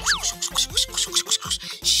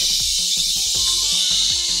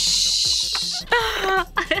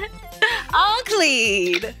 All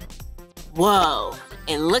clean. Whoa,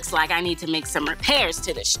 it looks like I need to make some repairs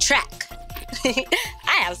to this track. I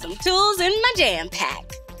have some tools in my jam pack.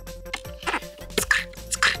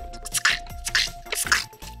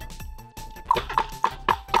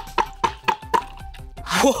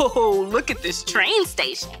 Whoa, look at this train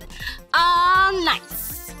station.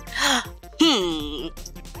 Nice.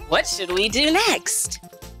 What should we do next?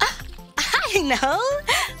 I know.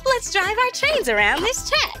 Let's drive our trains around this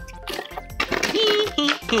track.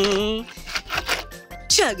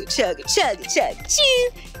 Chugga, chugga, chugga, chugga,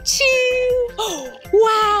 choo, choo.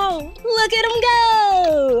 Wow, look at them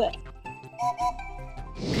go.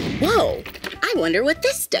 Whoa, I wonder what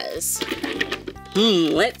this does.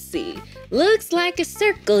 Let's see. Looks like a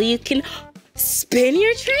circle you can spin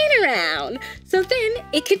your train around. So then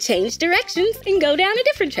it can change directions and go down a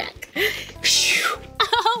different track.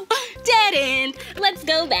 Oh, dead end. Let's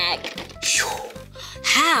go back.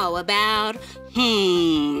 How about,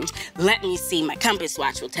 let me see. My compass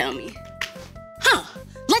watch will tell me.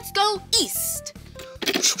 Let's go east.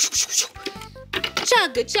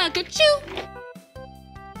 Chugga, chugga, choo.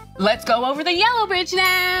 Let's go over the yellow bridge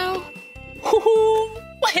now.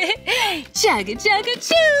 Chugga, chugga,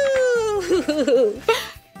 choo.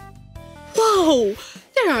 Whoa,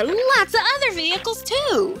 there are lots of other vehicles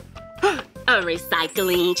too. A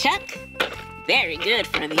recycling truck. Very good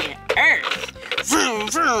for the earth. Vroom,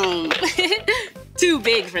 vroom. Too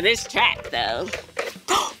big for this track, though.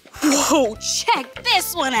 Whoa, check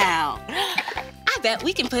this one out. I bet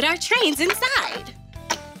we can put our trains inside.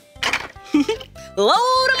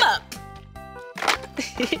 Load them up.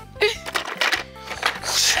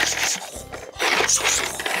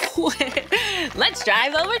 Let's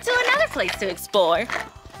drive over to another place to explore.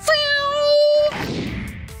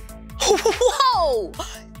 Whoa!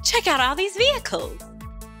 Check out all these vehicles.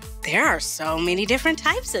 There are so many different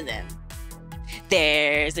types of them.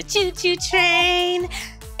 There's a choo-choo train,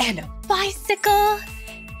 and a bicycle,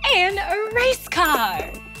 and a race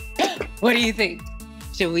car. What do you think?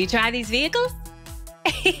 Should we try these vehicles?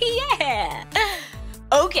 Yeah!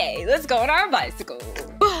 Okay, let's go on our bicycle.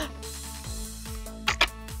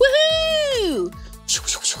 Woohoo!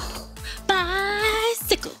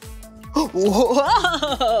 Bicycle.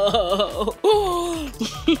 Whoa!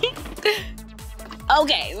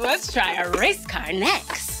 Okay, let's try a race car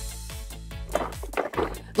next.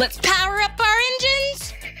 Let's power up our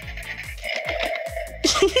engines.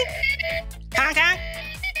 Honk, honk.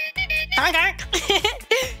 Honk, honk.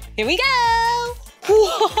 Here we go.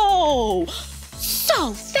 Whoa!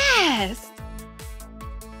 So fast.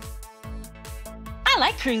 I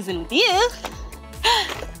like cruising with you.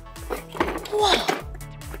 Whoa,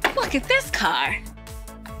 look at this car.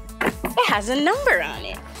 It has a number on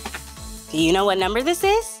it. Do you know what number this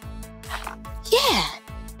is? Yeah,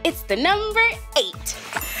 it's the number 8.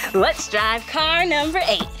 Let's drive car number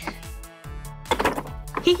 8.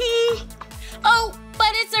 Oh,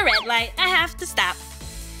 but it's a red light. I have to stop.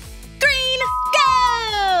 Green,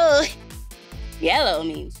 go! Yellow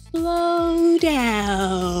means slow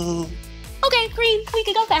down. Okay, green, we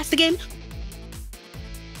can go fast again.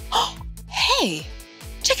 Oh, hey,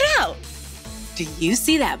 check it out. Do you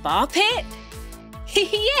see that ball pit?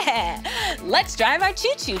 Yeah, let's drive our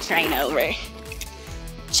choo-choo train over.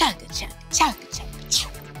 Chugga, chugga, chugga, chugga,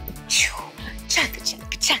 choo. Chugga,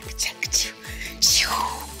 chugga, chugga, chugga, choo.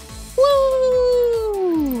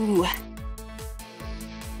 Woo!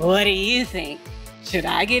 What do you think? Should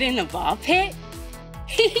I get in the ball pit?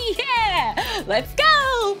 Yeah, let's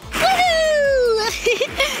go! Woohoo!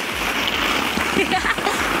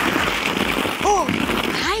 Oh,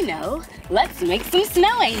 I know. Let's make some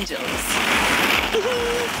snow angels.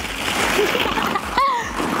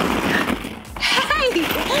 Hey,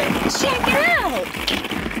 check it out!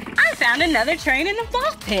 I found another train in the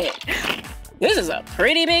ball pit. This is a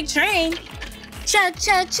pretty big train. Chug,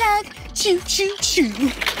 chug, chug, choo, choo,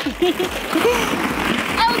 choo.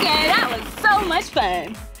 Okay, that was so much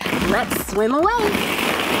fun. Let's swim away.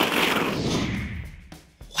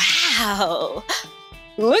 Wow,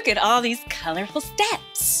 look at all these colorful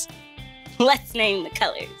steps. Let's name the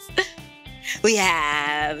colors. We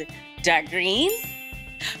have dark green,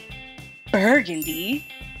 burgundy,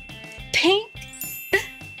 pink,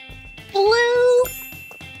 blue,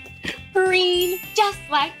 green, just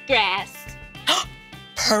like grass,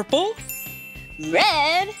 purple,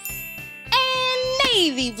 red, and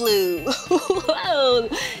navy blue. Whoa,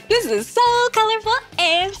 this is so colorful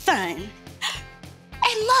and fun.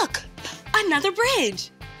 And look, another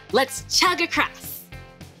bridge. Let's chug across.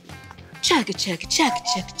 Chugga, chugga, chugga,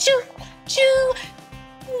 chugga, choo, choo.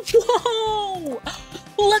 Whoa,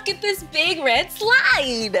 look at this big red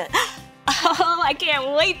slide. Oh, I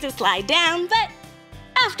can't wait to slide down, but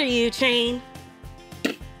after you, train.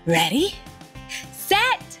 Ready,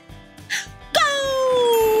 set,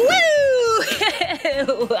 go! Woo!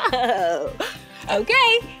 Whoa.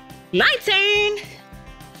 Okay, my turn.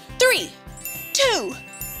 3, 2,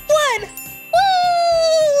 1, woo!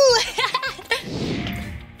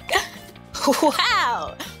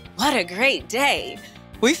 Wow, what a great day.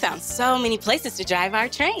 We found so many places to drive our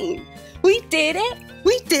train. We did it,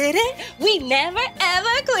 we did it, we never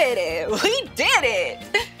ever quit it. We did it.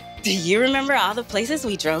 Do you remember all the places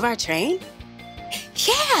we drove our train?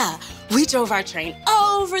 Yeah, we drove our train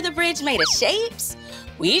over the bridge made of shapes.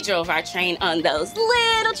 We drove our train on those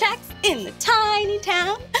little tracks in the tiny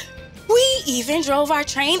town. We even drove our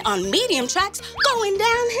train on medium tracks going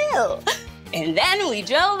downhill. And then we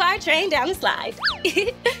drove our train down the slide.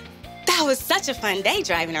 That was such a fun day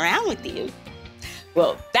driving around with you.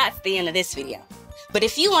 Well, that's the end of this video. But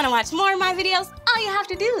if you want to watch more of my videos, all you have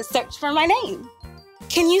to do is search for my name.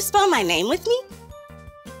 Can you spell my name with me?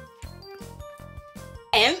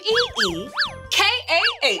 M-E-E-K-A-H,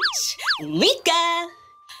 Meekah.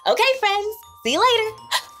 Okay, friends, see you later.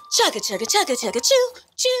 Chugga, chugga, chugga, chugga, choo,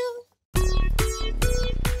 choo.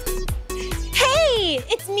 Hey,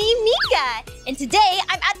 it's me, Meekah, and today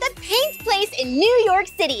I'm at the Paint Place in New York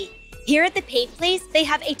City. Here at the Paint Place, they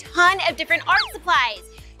have a ton of different art supplies.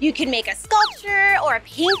 You can make a sculpture or a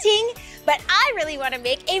painting, but I really want to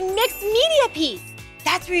make a mixed media piece.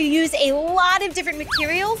 That's where you use a lot of different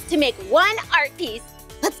materials to make one art piece.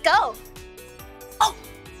 Let's go. Oh,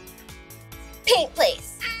 Paint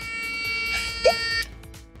Place.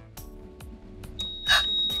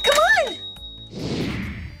 Come on.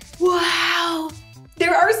 Wow,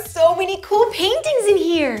 there are so many cool paintings in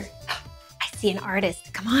here. I see an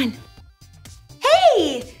artist, come on.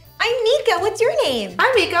 Hey, I'm Meekah, what's your name?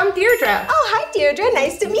 Hi Meekah, I'm Deirdre. Oh, hi Deirdre,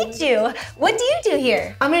 nice to meet you. What do you do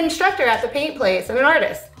here? I'm an instructor at the Paint Place and an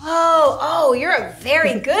artist. Oh, you're a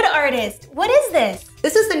very good artist. What is this?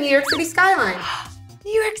 This is the New York City skyline.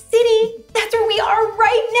 New York City, that's where we are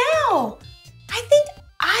right now. I think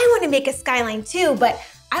I want to make a skyline too, but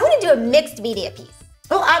I want to do a mixed media piece.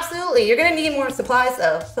 Oh, absolutely. You're gonna need more supplies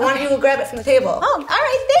though. So why don't you go grab it from the table? Oh, all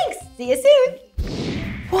right, thanks. See you soon.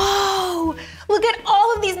 Whoa, look at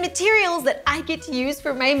all of these materials that I get to use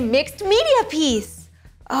for my mixed media piece.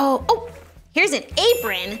 Oh, here's an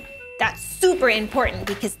apron. That's super important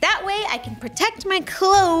because that way I can protect my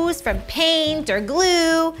clothes from paint or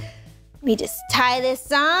glue. Let me just tie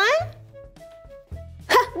this on.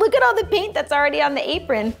 Look at all the paint that's already on the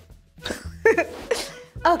apron.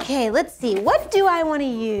 Okay, let's see, what do I want to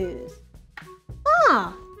use?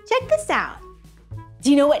 Oh, check this out.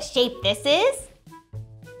 Do you know what shape this is?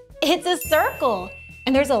 It's a circle,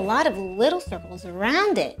 and there's a lot of little circles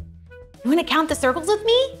around it. You want to count the circles with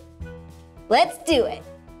me? Let's do it.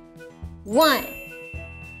 1,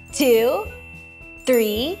 2,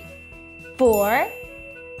 3, 4,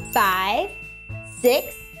 5,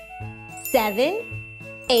 6, 7,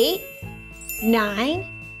 8, 9,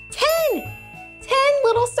 10. 10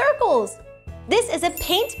 little circles. This is a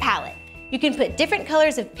paint palette. You can put different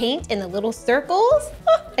colors of paint in the little circles.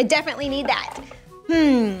 Oh, I definitely need that.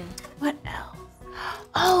 What else?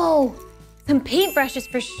 Oh, some paintbrushes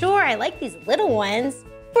for sure. I like these little ones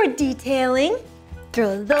for detailing.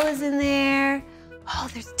 Throw those in there. Oh,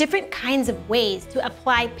 there's different kinds of ways to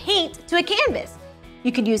apply paint to a canvas.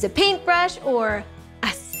 You could use a paintbrush or a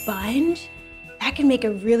sponge. That can make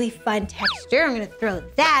a really fun texture. I'm gonna throw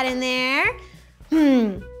that in there.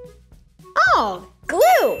 Oh, glue.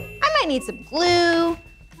 I might need some glue.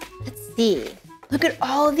 Let's see. Look at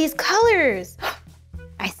all of these colors.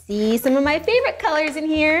 I see some of my favorite colors in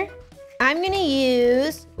here. I'm gonna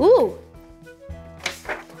use,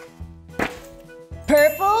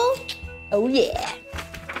 purple. Oh yeah.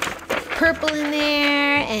 Purple in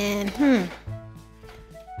there and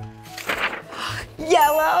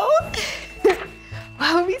yellow.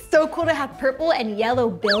 Wow, it would be so cool to have purple and yellow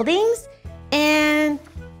buildings. And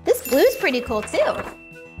this blue's pretty cool too.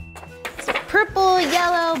 So purple,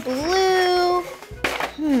 yellow, blue.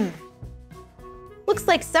 Looks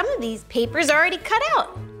like some of these papers are already cut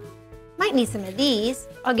out. Might need some of these.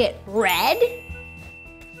 I'll get red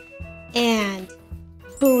and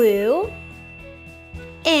blue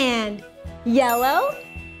and yellow.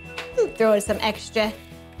 Throw in some extra.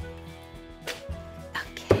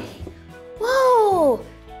 Okay. Whoa,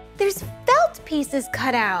 there's felt pieces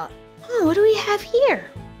cut out. Oh, what do we have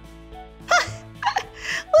here?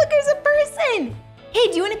 Look, there's a person. Hey,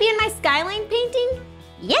 do you want to be in my skyline painting?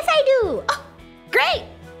 Yes, I do. Oh, great.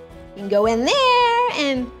 You can go in there,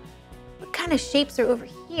 and what kind of shapes are over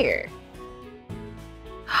here?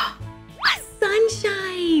 A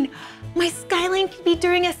sunshine. My skyline could be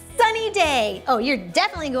during a sunny day. Oh, you're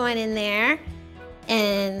definitely going in there.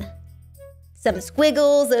 And some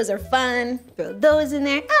squiggles, those are fun. Throw those in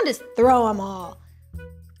there. I'll just throw them all.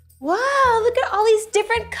 Wow, look at all these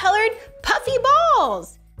different colored puffy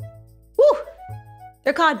balls. Woo,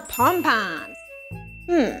 they're called pom-poms.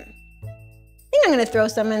 I think I'm gonna throw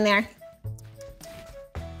some in there.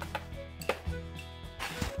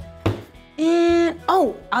 And,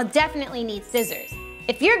 oh, I'll definitely need scissors.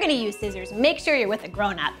 If you're gonna use scissors, make sure you're with a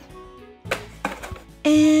grown-up.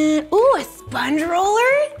 And, ooh, a sponge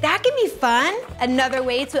roller. That can be fun. Another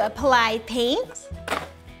way to apply paint.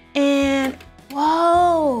 And,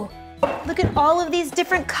 whoa, look at all of these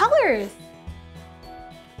different colors.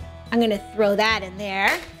 I'm gonna throw that in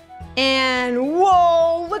there. And,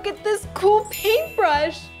 whoa, look at this cool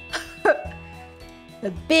paintbrush.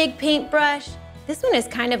 The big paintbrush. This one is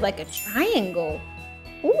kind of like a triangle.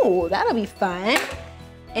 Ooh, that'll be fun.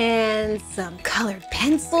 And some colored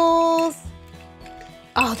pencils.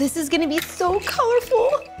 Oh, this is gonna be so colorful.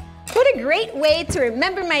 What a great way to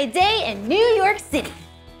remember my day in New York City.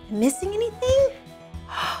 Am I missing anything?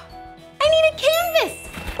 I need a canvas.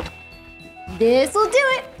 This will do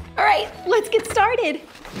it. All right, let's get started.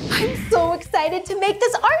 I'm so excited to make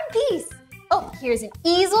this art piece. Oh, here's an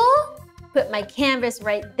easel. Put my canvas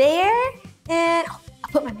right there. And I'll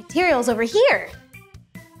put my materials over here.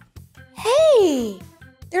 Hey,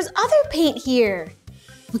 there's other paint here.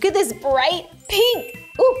 Look at this bright pink.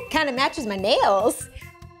 Ooh, kind of matches my nails.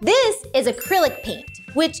 This is acrylic paint,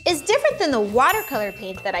 which is different than the watercolor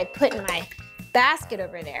paint that I put in my basket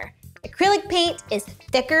over there. Acrylic paint is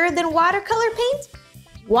thicker than watercolor paint.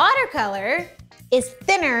 Watercolor is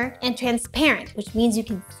thinner and transparent, which means you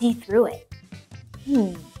can see through it.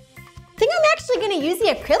 I think I'm actually gonna use the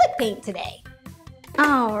acrylic paint today.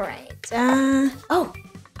 All right, oh,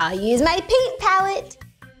 I'll use my paint palette.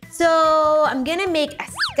 So I'm gonna make a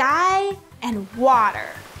sky and water.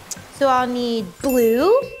 So I'll need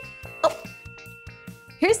blue. Oh,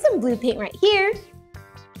 here's some blue paint right here.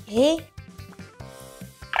 Okay.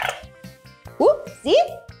 Whoop, see?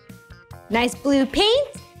 Nice blue paint.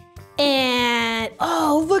 And,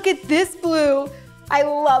 oh, look at this blue. I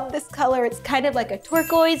love this color. It's kind of like a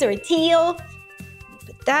turquoise or a teal.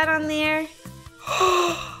 Put that on there.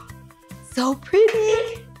 So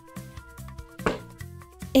pretty.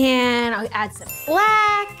 And I'll add some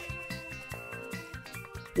black.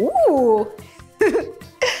 Ooh.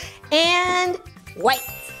 And white.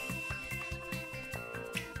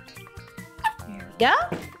 There we go.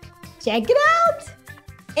 Check it out.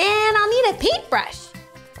 And I'll need a paintbrush.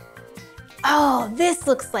 Oh, this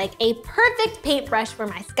looks like a perfect paintbrush for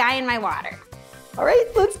my sky and my water. All right,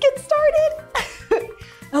 let's get started.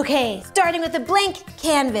 Okay, starting with a blank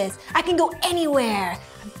canvas. I can go anywhere.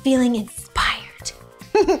 I'm feeling inspired.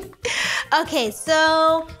 Okay,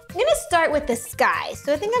 so I'm gonna start with the sky.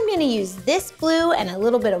 So I think I'm gonna use this blue and a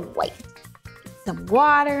little bit of white. Some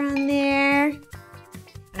water on there. And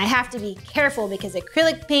I have to be careful because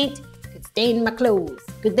acrylic paint could stain my clothes.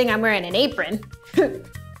 Good thing I'm wearing an apron.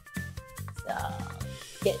 So,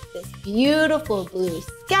 get this beautiful blue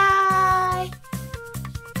sky.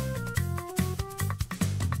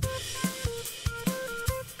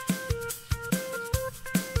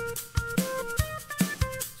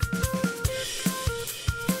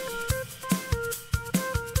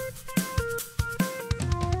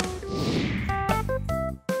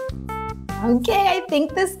 Okay, I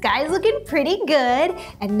think the sky's looking pretty good.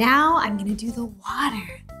 And now I'm gonna do the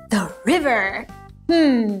water, the river.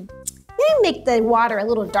 I'm gonna make the water a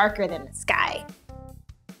little darker than the sky.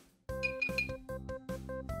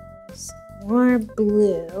 Some more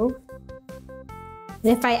blue.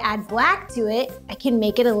 And if I add black to it, I can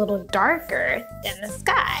make it a little darker than the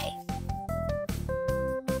sky.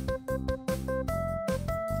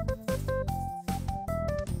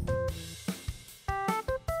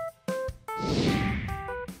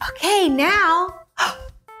 Okay, now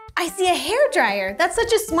I see a hairdryer. That's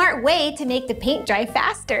such a smart way to make the paint dry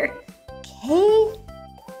faster. Okay.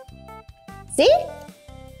 See?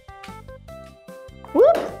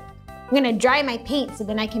 Whoop. I'm gonna dry my paint so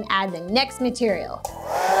then I can add the next material.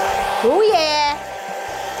 Oh yeah!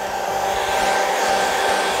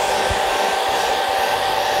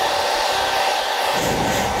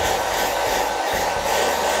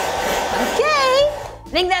 Okay, I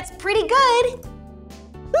think that's pretty good.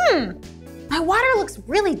 My water looks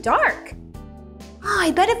really dark. Oh,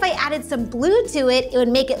 I bet if I added some blue to it, it would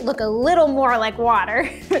make it look a little more like water.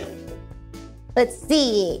 Let's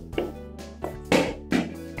see.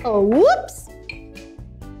 Oh, whoops.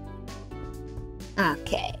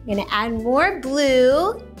 Okay, I'm gonna add more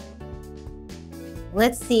blue.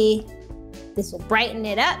 Let's see. This will brighten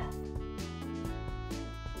it up.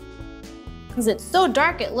 Because it's so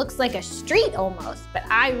dark, it looks like a street almost, but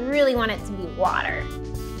I really want it to be water.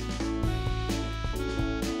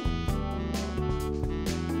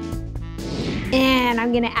 And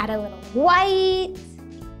I'm gonna add a little white.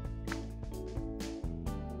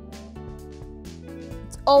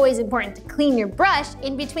 It's always important to clean your brush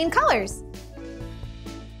in between colors.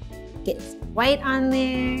 Get some white on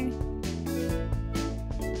there.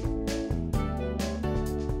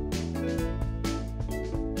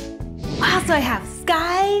 Wow, so I have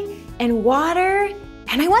sky and water,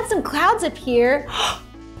 and I want some clouds up here. I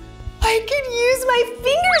could use my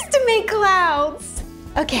fingers to make clouds.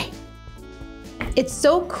 Okay. It's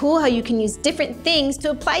so cool how you can use different things to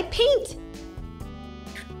apply paint.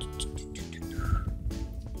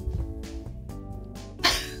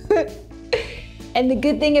 And the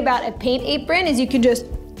good thing about a paint apron is you can just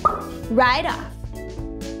ride off.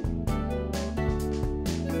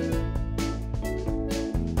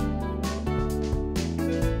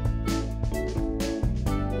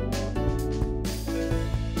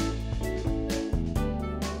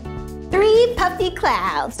 Three puffy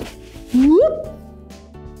clouds. Whoop.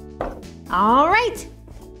 All right,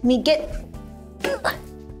 let me get,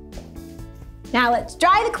 now let's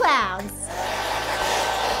dry the clouds.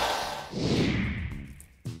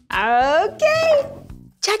 Okay,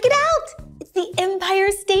 check it out. It's the Empire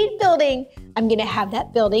State Building. I'm gonna have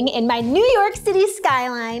that building in my New York City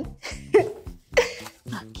skyline.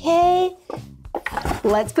 Okay,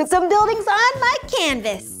 let's put some buildings on my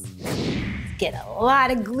canvas. Let's get a lot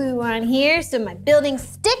of glue on here so my buildings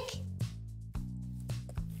stick.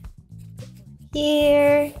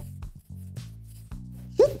 Here.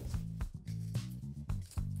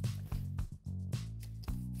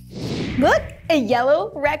 Look, a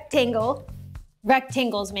yellow rectangle.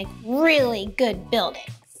 Rectangles make really good buildings.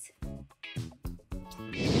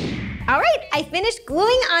 All right, I finished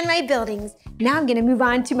gluing on my buildings. Now I'm gonna move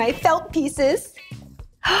on to my felt pieces.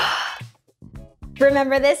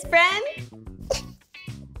 Remember this, friend?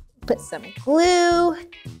 Put some glue. All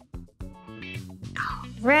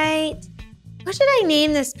right. What should I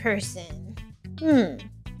name this person? I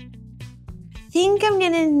think I'm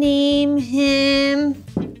gonna name him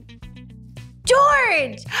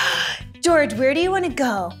George. George, where do you wanna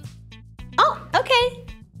go? Oh, okay.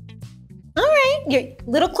 All right, you're a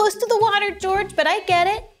little close to the water, George, but I get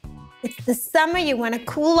it. It's the summer, you wanna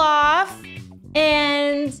cool off.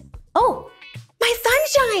 And, oh, my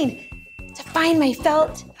sunshine. To find my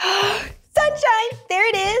felt. Sunshine, there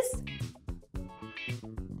it is.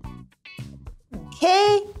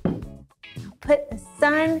 Okay, I'll put the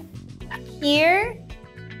sun up here.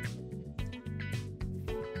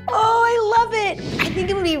 Oh, I love it. I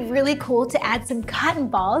think it would be really cool to add some cotton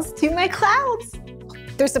balls to my clouds.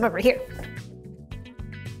 There's some over here.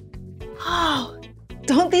 Oh,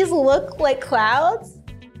 don't these look like clouds?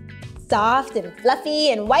 Soft and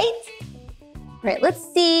fluffy and white. All right, let's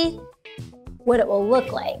see what it will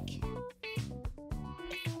look like.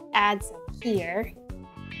 Add some here.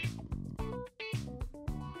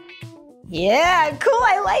 Yeah, cool,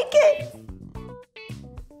 I like it.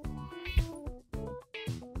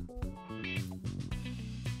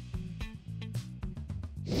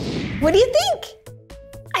 What do you think?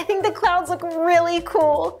 I think the clouds look really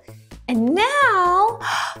cool. And now,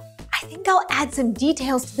 I think I'll add some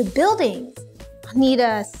details to the buildings. I'll need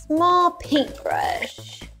a small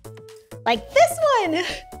paintbrush. Like this one.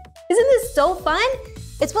 Isn't this so fun?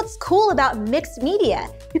 It's what's cool about mixed media.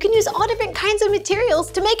 You can use all different kinds of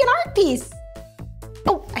materials to make an art piece.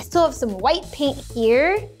 Oh, I still have some white paint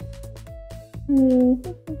here.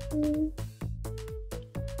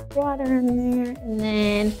 Water in there, and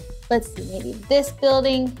then let's see, maybe this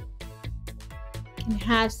building can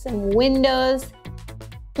have some windows.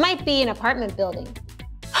 Might be an apartment building.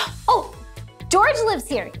 Oh, George lives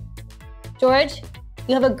here. George,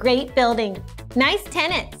 you have a great building. Nice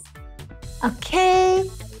tenants. Okay,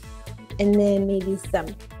 and then maybe some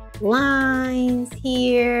lines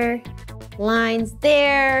here, lines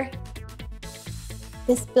there.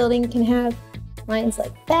 This building can have lines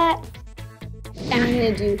like that. And I'm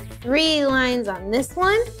gonna do 3 lines on this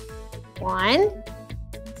one. 1,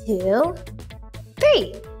 2,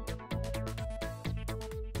 3.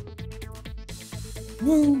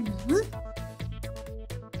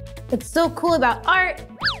 What's so cool about art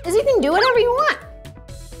is you can do whatever you want.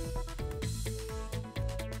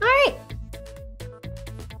 All right.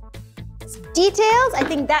 Some details, I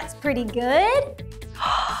think that's pretty good.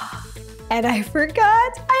 And I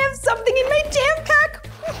forgot, I have something in my jam pack.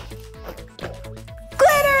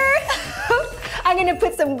 Glitter! I'm gonna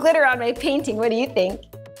put some glitter on my painting, what do you think?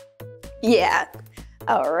 Yeah.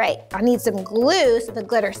 All right, I need some glue so the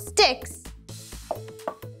glitter sticks.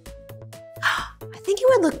 I think it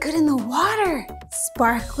would look good in the water.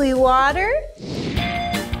 Sparkly water.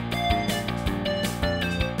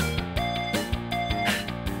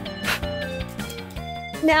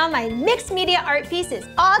 Now my mixed media art piece is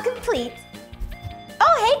all complete.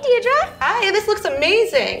 Oh, hey Deirdre. Hi, this looks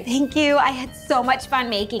amazing. Thank you, I had so much fun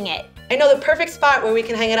making it. I know the perfect spot where we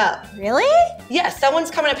can hang it up. Really? Yes,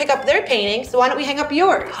 someone's coming to pick up their painting, so why don't we hang up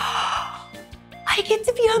yours? I get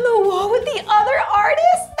to be on the wall with the other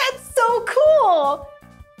artists? That's so cool.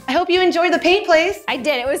 I hope you enjoyed the paint place. I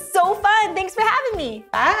did, it was so fun. Thanks for having me.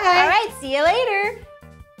 Bye. All right, see you later.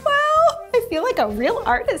 Wow, I feel like a real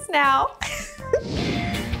artist now.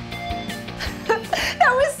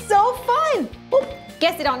 That was so fun. Well,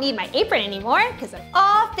 guess I don't need my apron anymore because I'm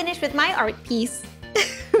all finished with my art piece.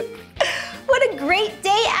 What a great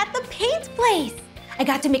day at the paint place. I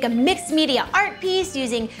got to make a mixed media art piece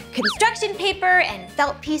using construction paper and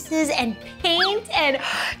felt pieces and paint and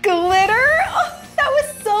glitter. Oh, that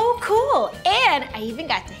was so cool. And I even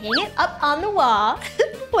got to hang it up on the wall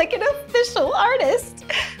like an official artist.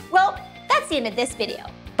 Well, that's the end of this video.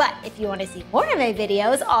 But if you want to see more of my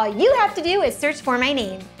videos, all you have to do is search for my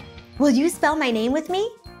name. Will you spell my name with me?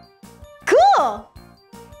 Cool!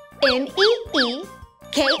 M-E-E-K-A-H,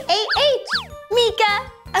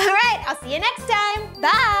 Meekah. All right, I'll see you next time.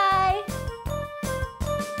 Bye.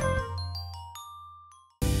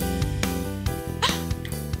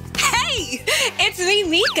 Hey, it's me,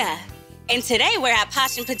 Meekah. And today we're at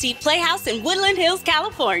Posh and Petite Playhouse in Woodland Hills,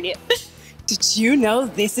 California. Did you know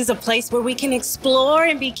this is a place where we can explore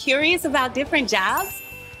and be curious about different jobs?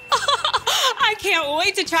 I can't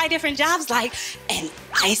wait to try different jobs like an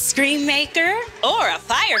ice cream maker or a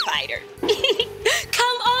firefighter.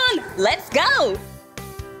 Come on, let's go.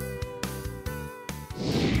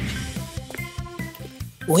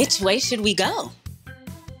 Which way should we go?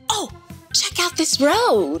 Oh, check out this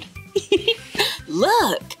road.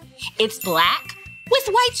 Look, it's black with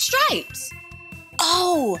white stripes.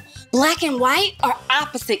 Oh, black and white are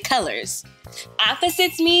opposite colors.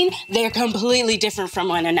 Opposites mean they're completely different from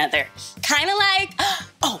one another. Kind of like,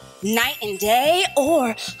 oh, night and day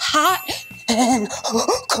or hot and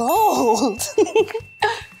cold.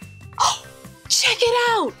 Oh, check it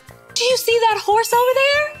out. Do you see that horse over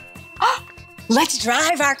there? Oh, let's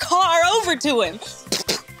drive our car over to him.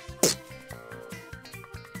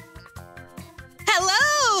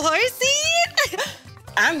 Hello, horsey.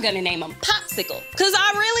 I'm gonna name him Popsicle, because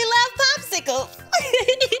I really love popsicles.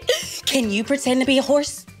 Can you pretend to be a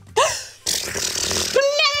horse?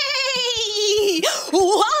 Nay!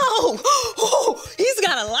 Whoa! Oh, he's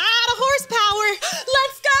got a lot of horsepower.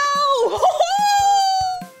 Let's go!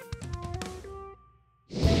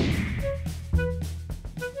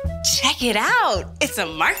 Check it out. It's a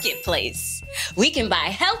marketplace. We can buy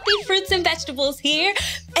healthy fruits and vegetables here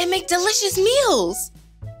and make delicious meals.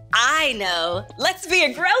 I know. Let's be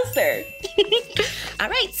a grocer. All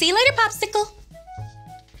right, see you later, Popsicle.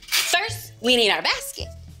 First, we need our basket.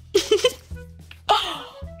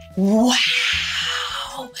 Wow,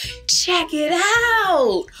 check it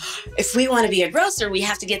out. If we want to be a grocer, we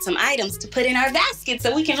have to get some items to put in our basket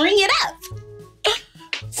so we can ring it up.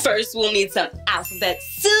 First, we'll need some alphabet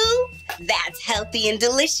soup. That's healthy and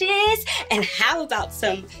delicious. And how about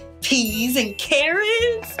some peas and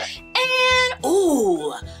carrots? And,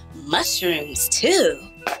 ooh, mushrooms too.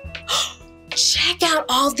 Check out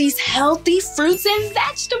all these healthy fruits and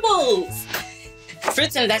vegetables.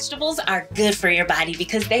 Fruits and vegetables are good for your body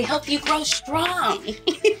because they help you grow strong.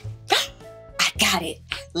 I got it.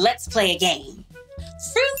 Let's play a game.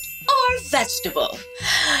 Fruit or vegetable?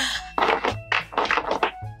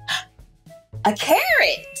 A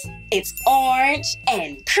carrot. It's orange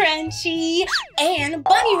and crunchy, and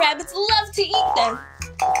bunny rabbits love to eat them.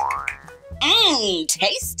 Mmm,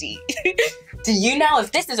 tasty. Do you know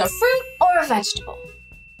if this is a fruit or a vegetable?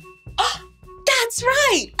 Oh, that's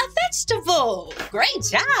right, a vegetable. Great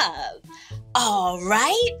job. All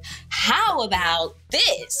right, how about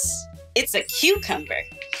this? It's a cucumber.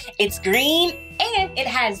 It's green and it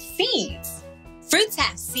has seeds. Fruits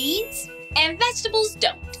have seeds and vegetables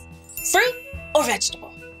don't. Fruit or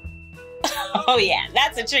vegetable? Oh yeah,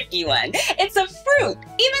 that's a tricky one. It's a fruit,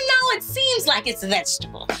 even though it seems like it's a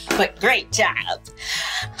vegetable. But great job.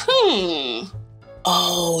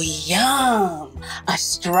 Oh, yum. A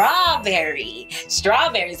strawberry.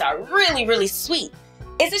 Strawberries are really, really sweet.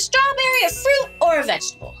 Is a strawberry a fruit or a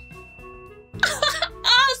vegetable?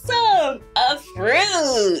 Awesome! A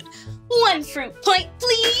fruit. 1 fruit point,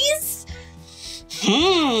 please.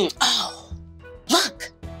 Oh,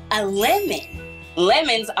 look, a lemon.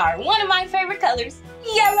 Lemons are one of my favorite colors,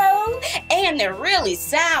 yellow, and they're really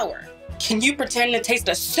sour. Can you pretend to taste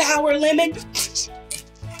a sour lemon?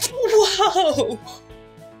 Whoa!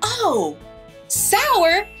 Oh,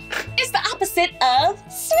 sour is the opposite of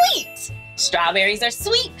sweet. Strawberries are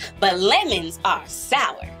sweet, but lemons are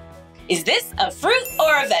sour. Is this a fruit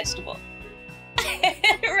or a vegetable?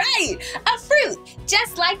 Right, a fruit,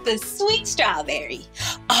 just like the sweet strawberry.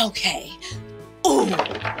 Okay. Ooh,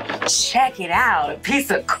 check it out, a piece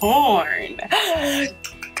of corn.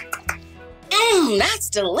 That's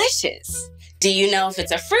delicious. Do you know if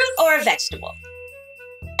it's a fruit or a vegetable?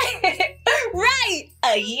 Right,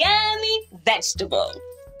 a yummy vegetable.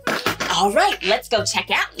 All right, let's go check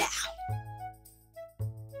out now.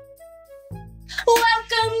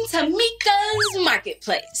 Welcome to Meekah's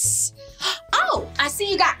Marketplace. Oh, I see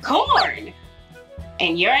you got corn.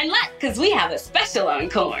 And you're in luck because we have a special on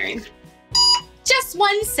corn. Just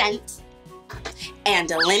 1 cent. And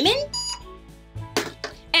a lemon.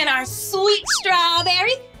 And our sweet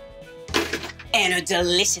strawberry. And a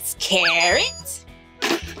delicious carrot.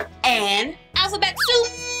 And alphabet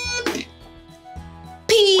soup.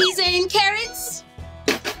 Peas and carrots.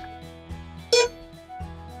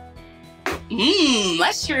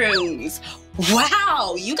 Mushrooms.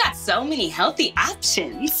 Wow, you got so many healthy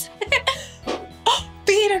options.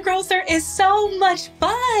 Being a grocer is so much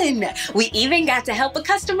fun. We even got to help a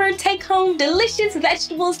customer take home delicious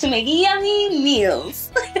vegetables to make yummy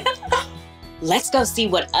meals. Let's go see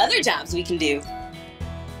what other jobs we can do.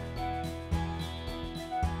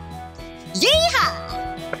 Yeehaw!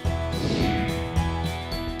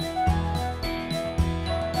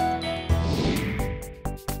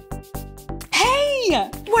 Hey,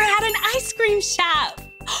 we're at an ice cream shop.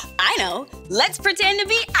 I know, let's pretend to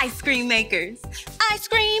be ice cream makers. I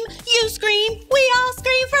scream, you scream, we all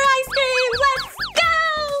scream for ice cream. Let's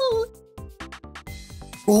go!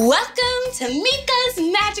 Welcome to Meekah's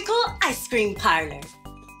Magical Ice Cream Parlor.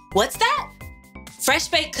 What's that? Fresh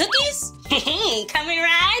baked cookies? Coming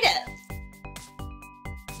right up.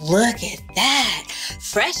 Look at that,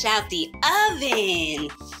 fresh out the oven.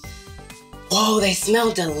 Whoa, they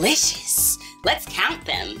smell delicious. Let's count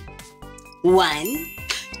them. 1,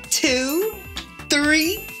 2,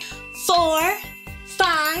 3, 4,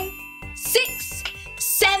 5, 6,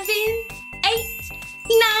 7, 8,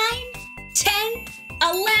 9, 10,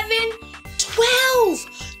 11, 12.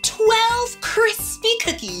 12 crispy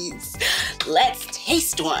cookies. Let's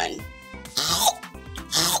taste one.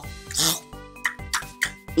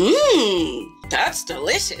 That's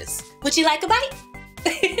delicious. Would you like a bite?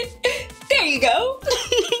 There you go.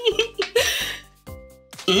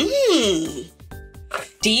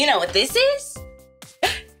 Do you know what this is?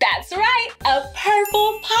 That's right, a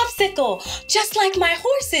purple popsicle, just like my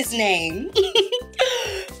horse's name.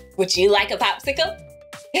 Would you like a popsicle?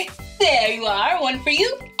 There you are, one for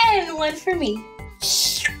you and one for me.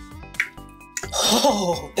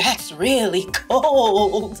 Oh, that's really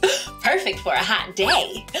cold. Perfect for a hot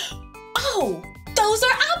day. Oh, those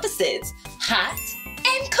are opposites, hot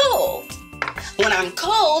and cold. When I'm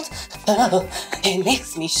cold, it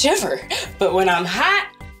makes me shiver. But when I'm hot,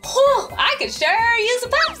 I could sure use a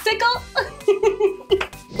popsicle.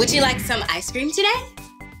 Would you like some ice cream today?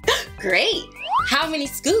 Great. How many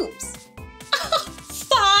scoops?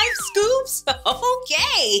 5 scoops?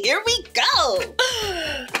 Okay, here we go.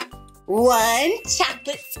 1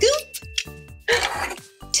 chocolate scoop.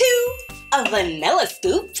 2 a vanilla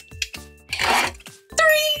scoop.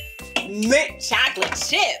 3 mint chocolate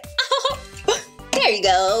chip. There you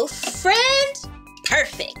go, friend.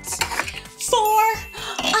 Perfect. 4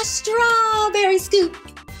 a strawberry scoop.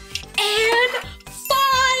 And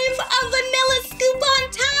 5 a vanilla scoop on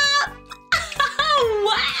top.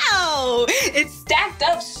 Wow, it's stacked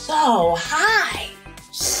up so high.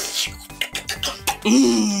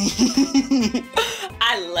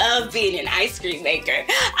 I love being an ice cream maker.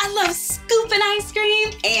 I love scooping ice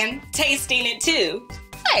cream and tasting it too.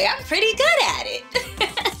 Hey, I'm pretty good at it.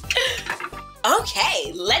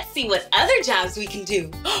 Okay, let's see what other jobs we can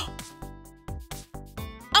do.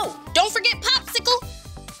 Oh, don't forget Popsicle.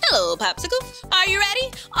 Hello, Popsicle. Are you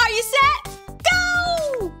ready? Are you set?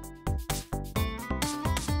 Go!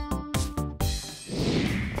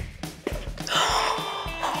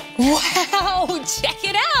 Wow, check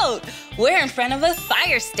it out. We're in front of a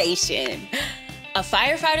fire station. A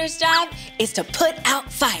firefighter's job is to put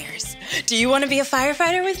out fires. Do you want to be a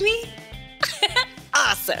firefighter with me?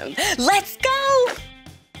 Awesome. Let's go.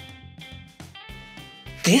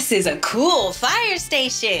 This is a cool fire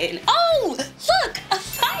station. Oh, look, a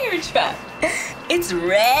fire truck. It's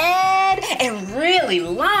red and really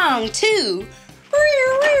long, too.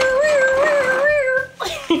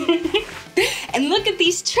 And look at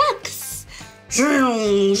these trucks.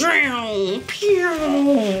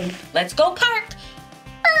 Let's go park.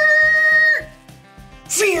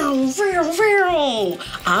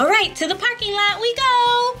 All right, to the parking lot we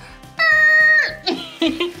go.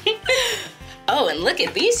 Oh, and look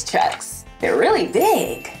at these trucks. They're really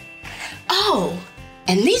big. Oh,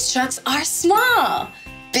 and these trucks are small.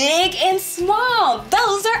 Big and small.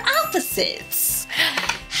 Those are opposites.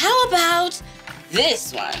 How about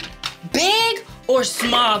this one? Big or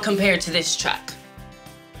small compared to this truck?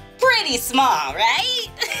 Pretty small, right?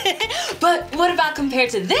 But what about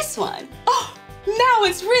compared to this one? Oh, now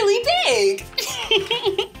it's really big.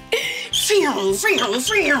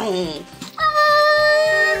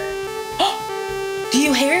 Do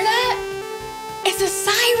you hear that? It's a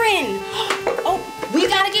siren. Oh, we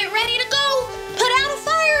gotta get ready to go. Put out a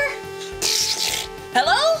fire.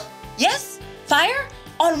 Hello? Yes? Fire?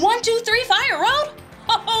 On 123 Fire Road?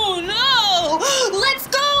 Oh no! Let's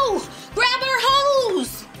go! Grab our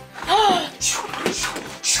hose!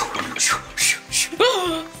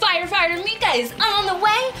 Firefighter Meekah is on the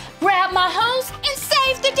way. Grab my hose and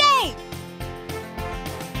save the day.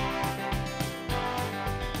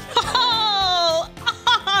 Oh,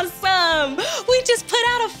 awesome! We just put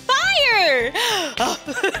out a fire. Oh,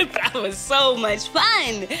 that was so much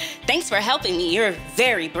fun. Thanks for helping me. You're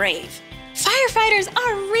very brave. Firefighters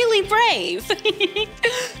are really brave.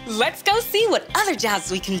 Let's go see what other jobs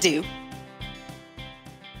we can do.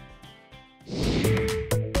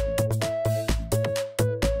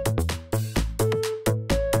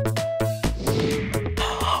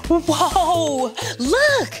 Whoa!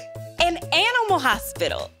 Look! An animal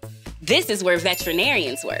hospital. This is where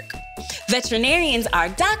veterinarians work. Veterinarians are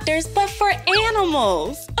doctors, but for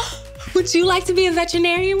animals. Would you like to be a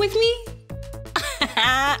veterinarian with me?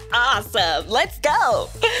 Awesome, let's go.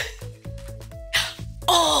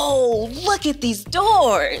 Oh, look at these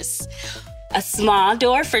doors. A small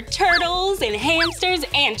door for turtles and hamsters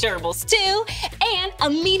and gerbils too, and a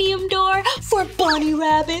medium door for bunny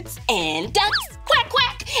rabbits and ducks, quack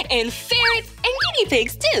quack, and ferrets and guinea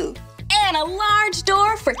pigs too, and a large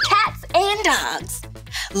door for cats and dogs.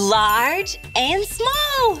 Large and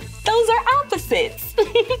small, those are opposites.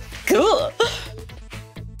 Cool.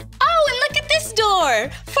 Oh, and look at this door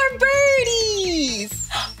for birdies.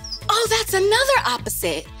 Oh, that's another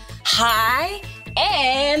opposite. High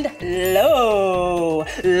and low.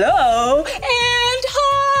 Low and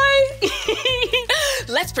high.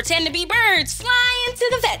 Let's pretend to be birds flying to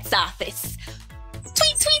the vet's office.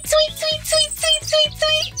 Tweet, tweet, tweet, tweet, tweet, tweet,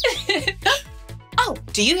 tweet, tweet. Oh,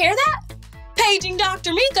 do you hear that? Paging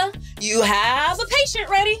Dr. Meekah, you have a patient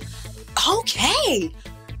ready. Okay.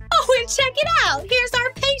 Oh, and check it out. Here's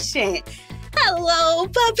our patient. Hello,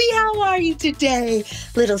 puppy. How are you today?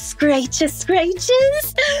 Little scratches.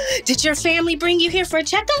 Did your family bring you here for a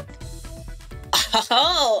checkup?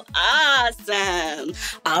 Oh, awesome.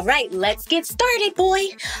 All right, let's get started,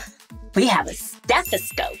 boy. We have a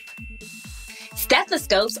stethoscope.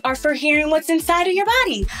 Stethoscopes are for hearing what's inside of your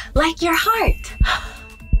body, like your heart.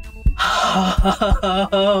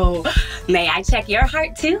 Oh, may I check your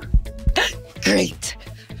heart too? Great.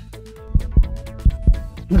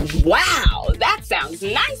 Wow, that sounds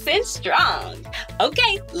nice and strong.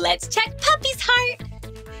 Okay, let's check Puppy's heart.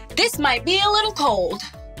 This might be a little cold.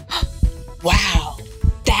 Wow,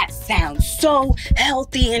 that sounds so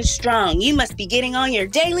healthy and strong. You must be getting on your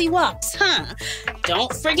daily walks, huh?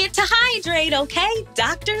 Don't forget to hydrate, okay?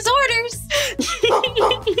 Doctor's orders.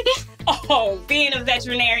 Oh, being a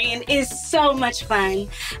veterinarian is so much fun.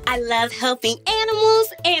 I love helping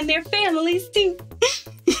animals and their families too.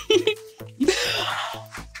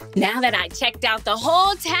 Now that I checked out the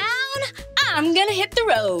whole town, I'm gonna hit the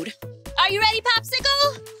road. Are you ready,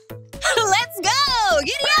 Popsicle? Let's go!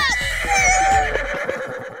 Giddy up!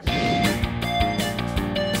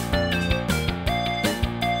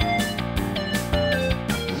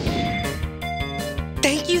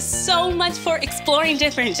 Thank you so much for exploring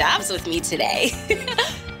different jobs with me today.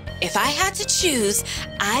 If I had to choose,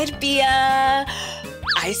 I'd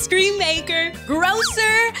ice cream maker,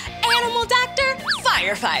 grocer, animal doctor,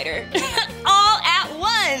 firefighter. All at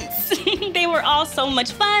once. They were all so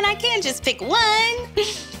much fun, I can't just pick one.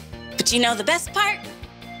 But you know the best part?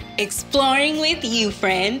 Exploring with you,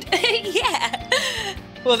 friend. Yeah.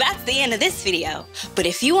 Well, that's the end of this video. But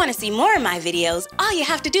if you want to see more of my videos, all you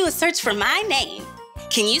have to do is search for my name.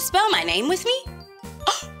 Can you spell my name with me?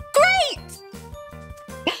 Oh, great!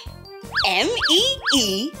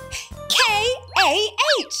 M-E-E-K-A-H.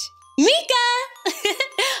 Meekah!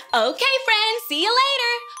 Okay, friends, see you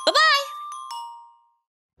later. Bye-bye.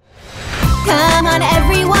 Come on,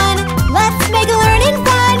 everyone, let's make learning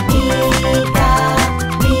fun. Meekah,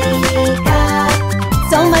 Meekah,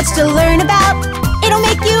 so much to learn about. It'll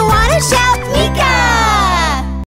make you wanna shout, Meekah!